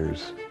now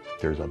there's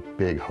a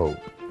big hope.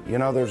 You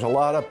know, there's a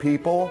lot of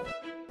people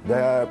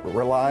that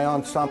rely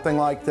on something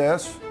like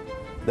this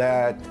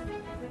that,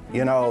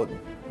 you know,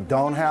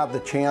 don't have the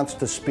chance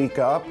to speak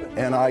up,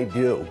 and I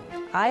do.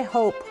 I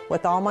hope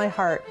with all my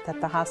heart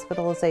that the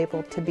hospital is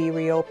able to be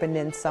reopened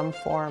in some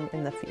form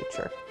in the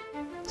future.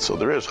 So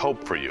there is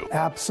hope for you.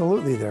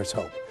 Absolutely, there's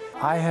hope.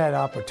 I had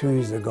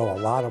opportunities to go a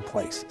lot of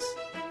places,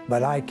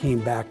 but I came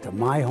back to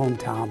my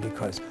hometown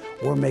because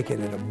we're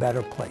making it a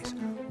better place.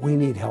 We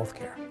need health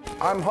care.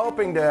 I'm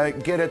hoping to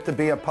get it to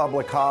be a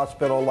public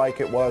hospital like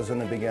it was in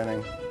the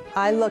beginning.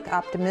 I look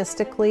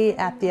optimistically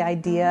at the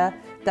idea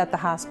that the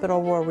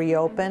hospital will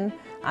reopen.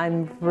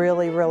 I'm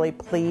really, really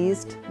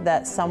pleased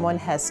that someone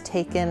has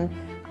taken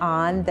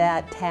on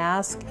that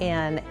task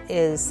and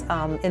is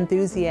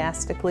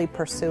enthusiastically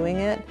pursuing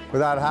it.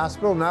 Without a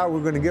hospital, now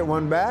we're going to get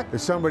one back. If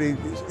somebody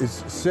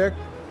is sick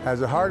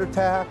has a heart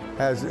attack,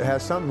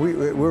 has something.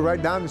 We're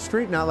right down the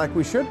street now like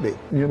we should be.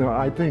 You know,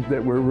 I think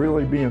that we're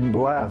really being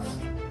blessed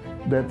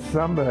that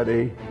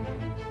somebody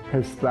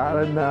has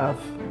thought enough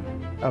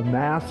of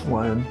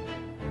Massillon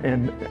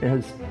and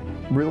has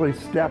really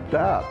stepped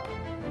up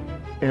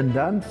and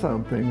done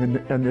something,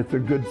 and it's a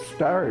good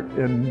start,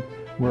 and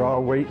we're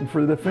all waiting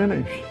for the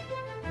finish.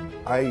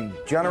 I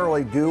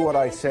generally do what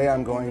I say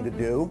I'm going to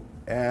do,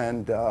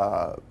 and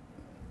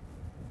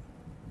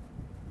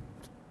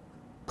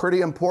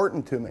pretty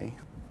important to me.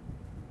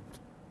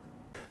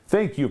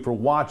 Thank you for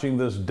watching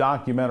this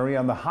documentary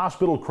on the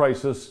hospital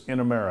crisis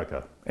in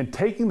America and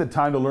taking the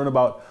time to learn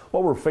about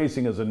what we're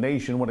facing as a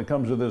nation when it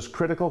comes to this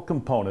critical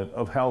component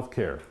of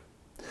healthcare.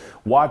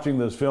 Watching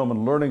this film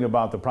and learning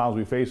about the problems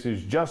we face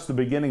is just the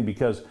beginning,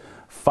 because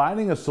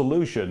finding a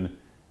solution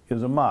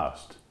is a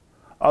must.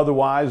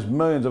 Otherwise,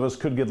 millions of us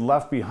could get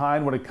left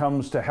behind when it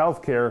comes to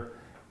healthcare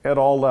at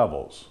all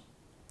levels.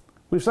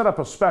 We've set up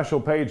a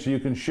special page so you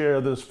can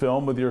share this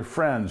film with your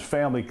friends,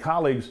 family,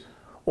 colleagues,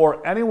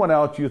 or anyone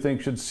else you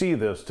think should see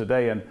this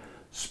today, and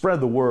spread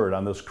the word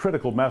on this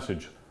critical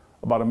message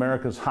about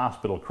America's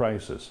hospital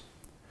crisis.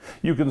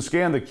 You can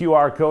scan the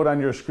QR code on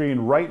your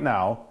screen right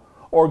now,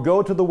 or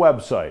go to the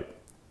website,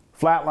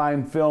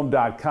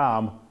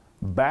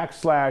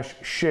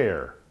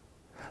 flatlinefilm.com/share.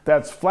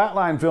 That's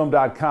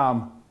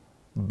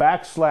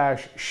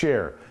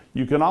flatlinefilm.com/share.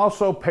 You can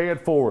also pay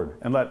it forward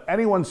and let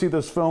anyone see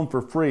this film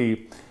for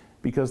free,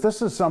 because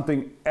this is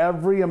something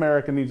every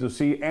American needs to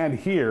see and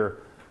hear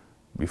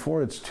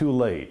before it's too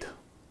late.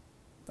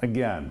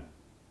 Again,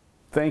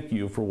 thank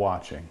you for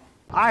watching.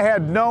 I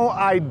had no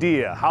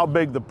idea how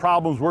big the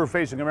problems were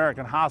facing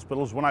American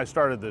hospitals when I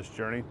started this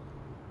journey.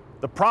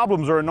 The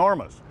problems are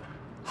enormous.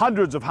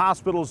 Hundreds of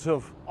hospitals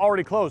have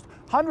already closed.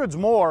 Hundreds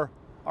more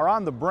are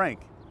on the brink.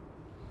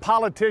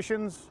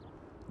 Politicians,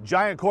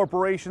 giant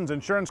corporations,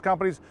 insurance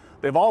companies,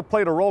 they've all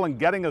played a role in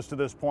getting us to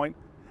this point,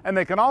 and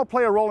they can all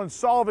play a role in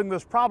solving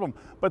this problem,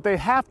 but they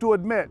have to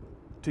admit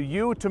to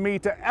you, to me,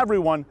 to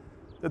everyone,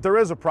 that there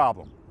is a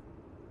problem.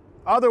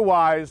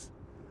 Otherwise,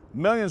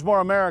 millions more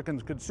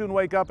Americans could soon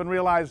wake up and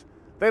realize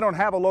they don't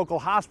have a local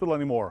hospital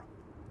anymore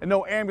and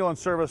no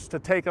ambulance service to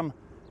take them,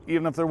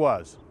 even if there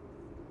was.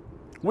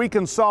 We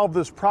can solve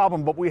this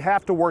problem, but we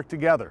have to work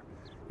together.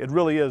 It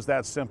really is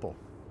that simple.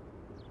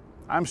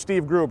 I'm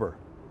Steve Gruber.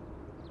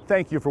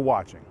 Thank you for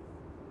watching.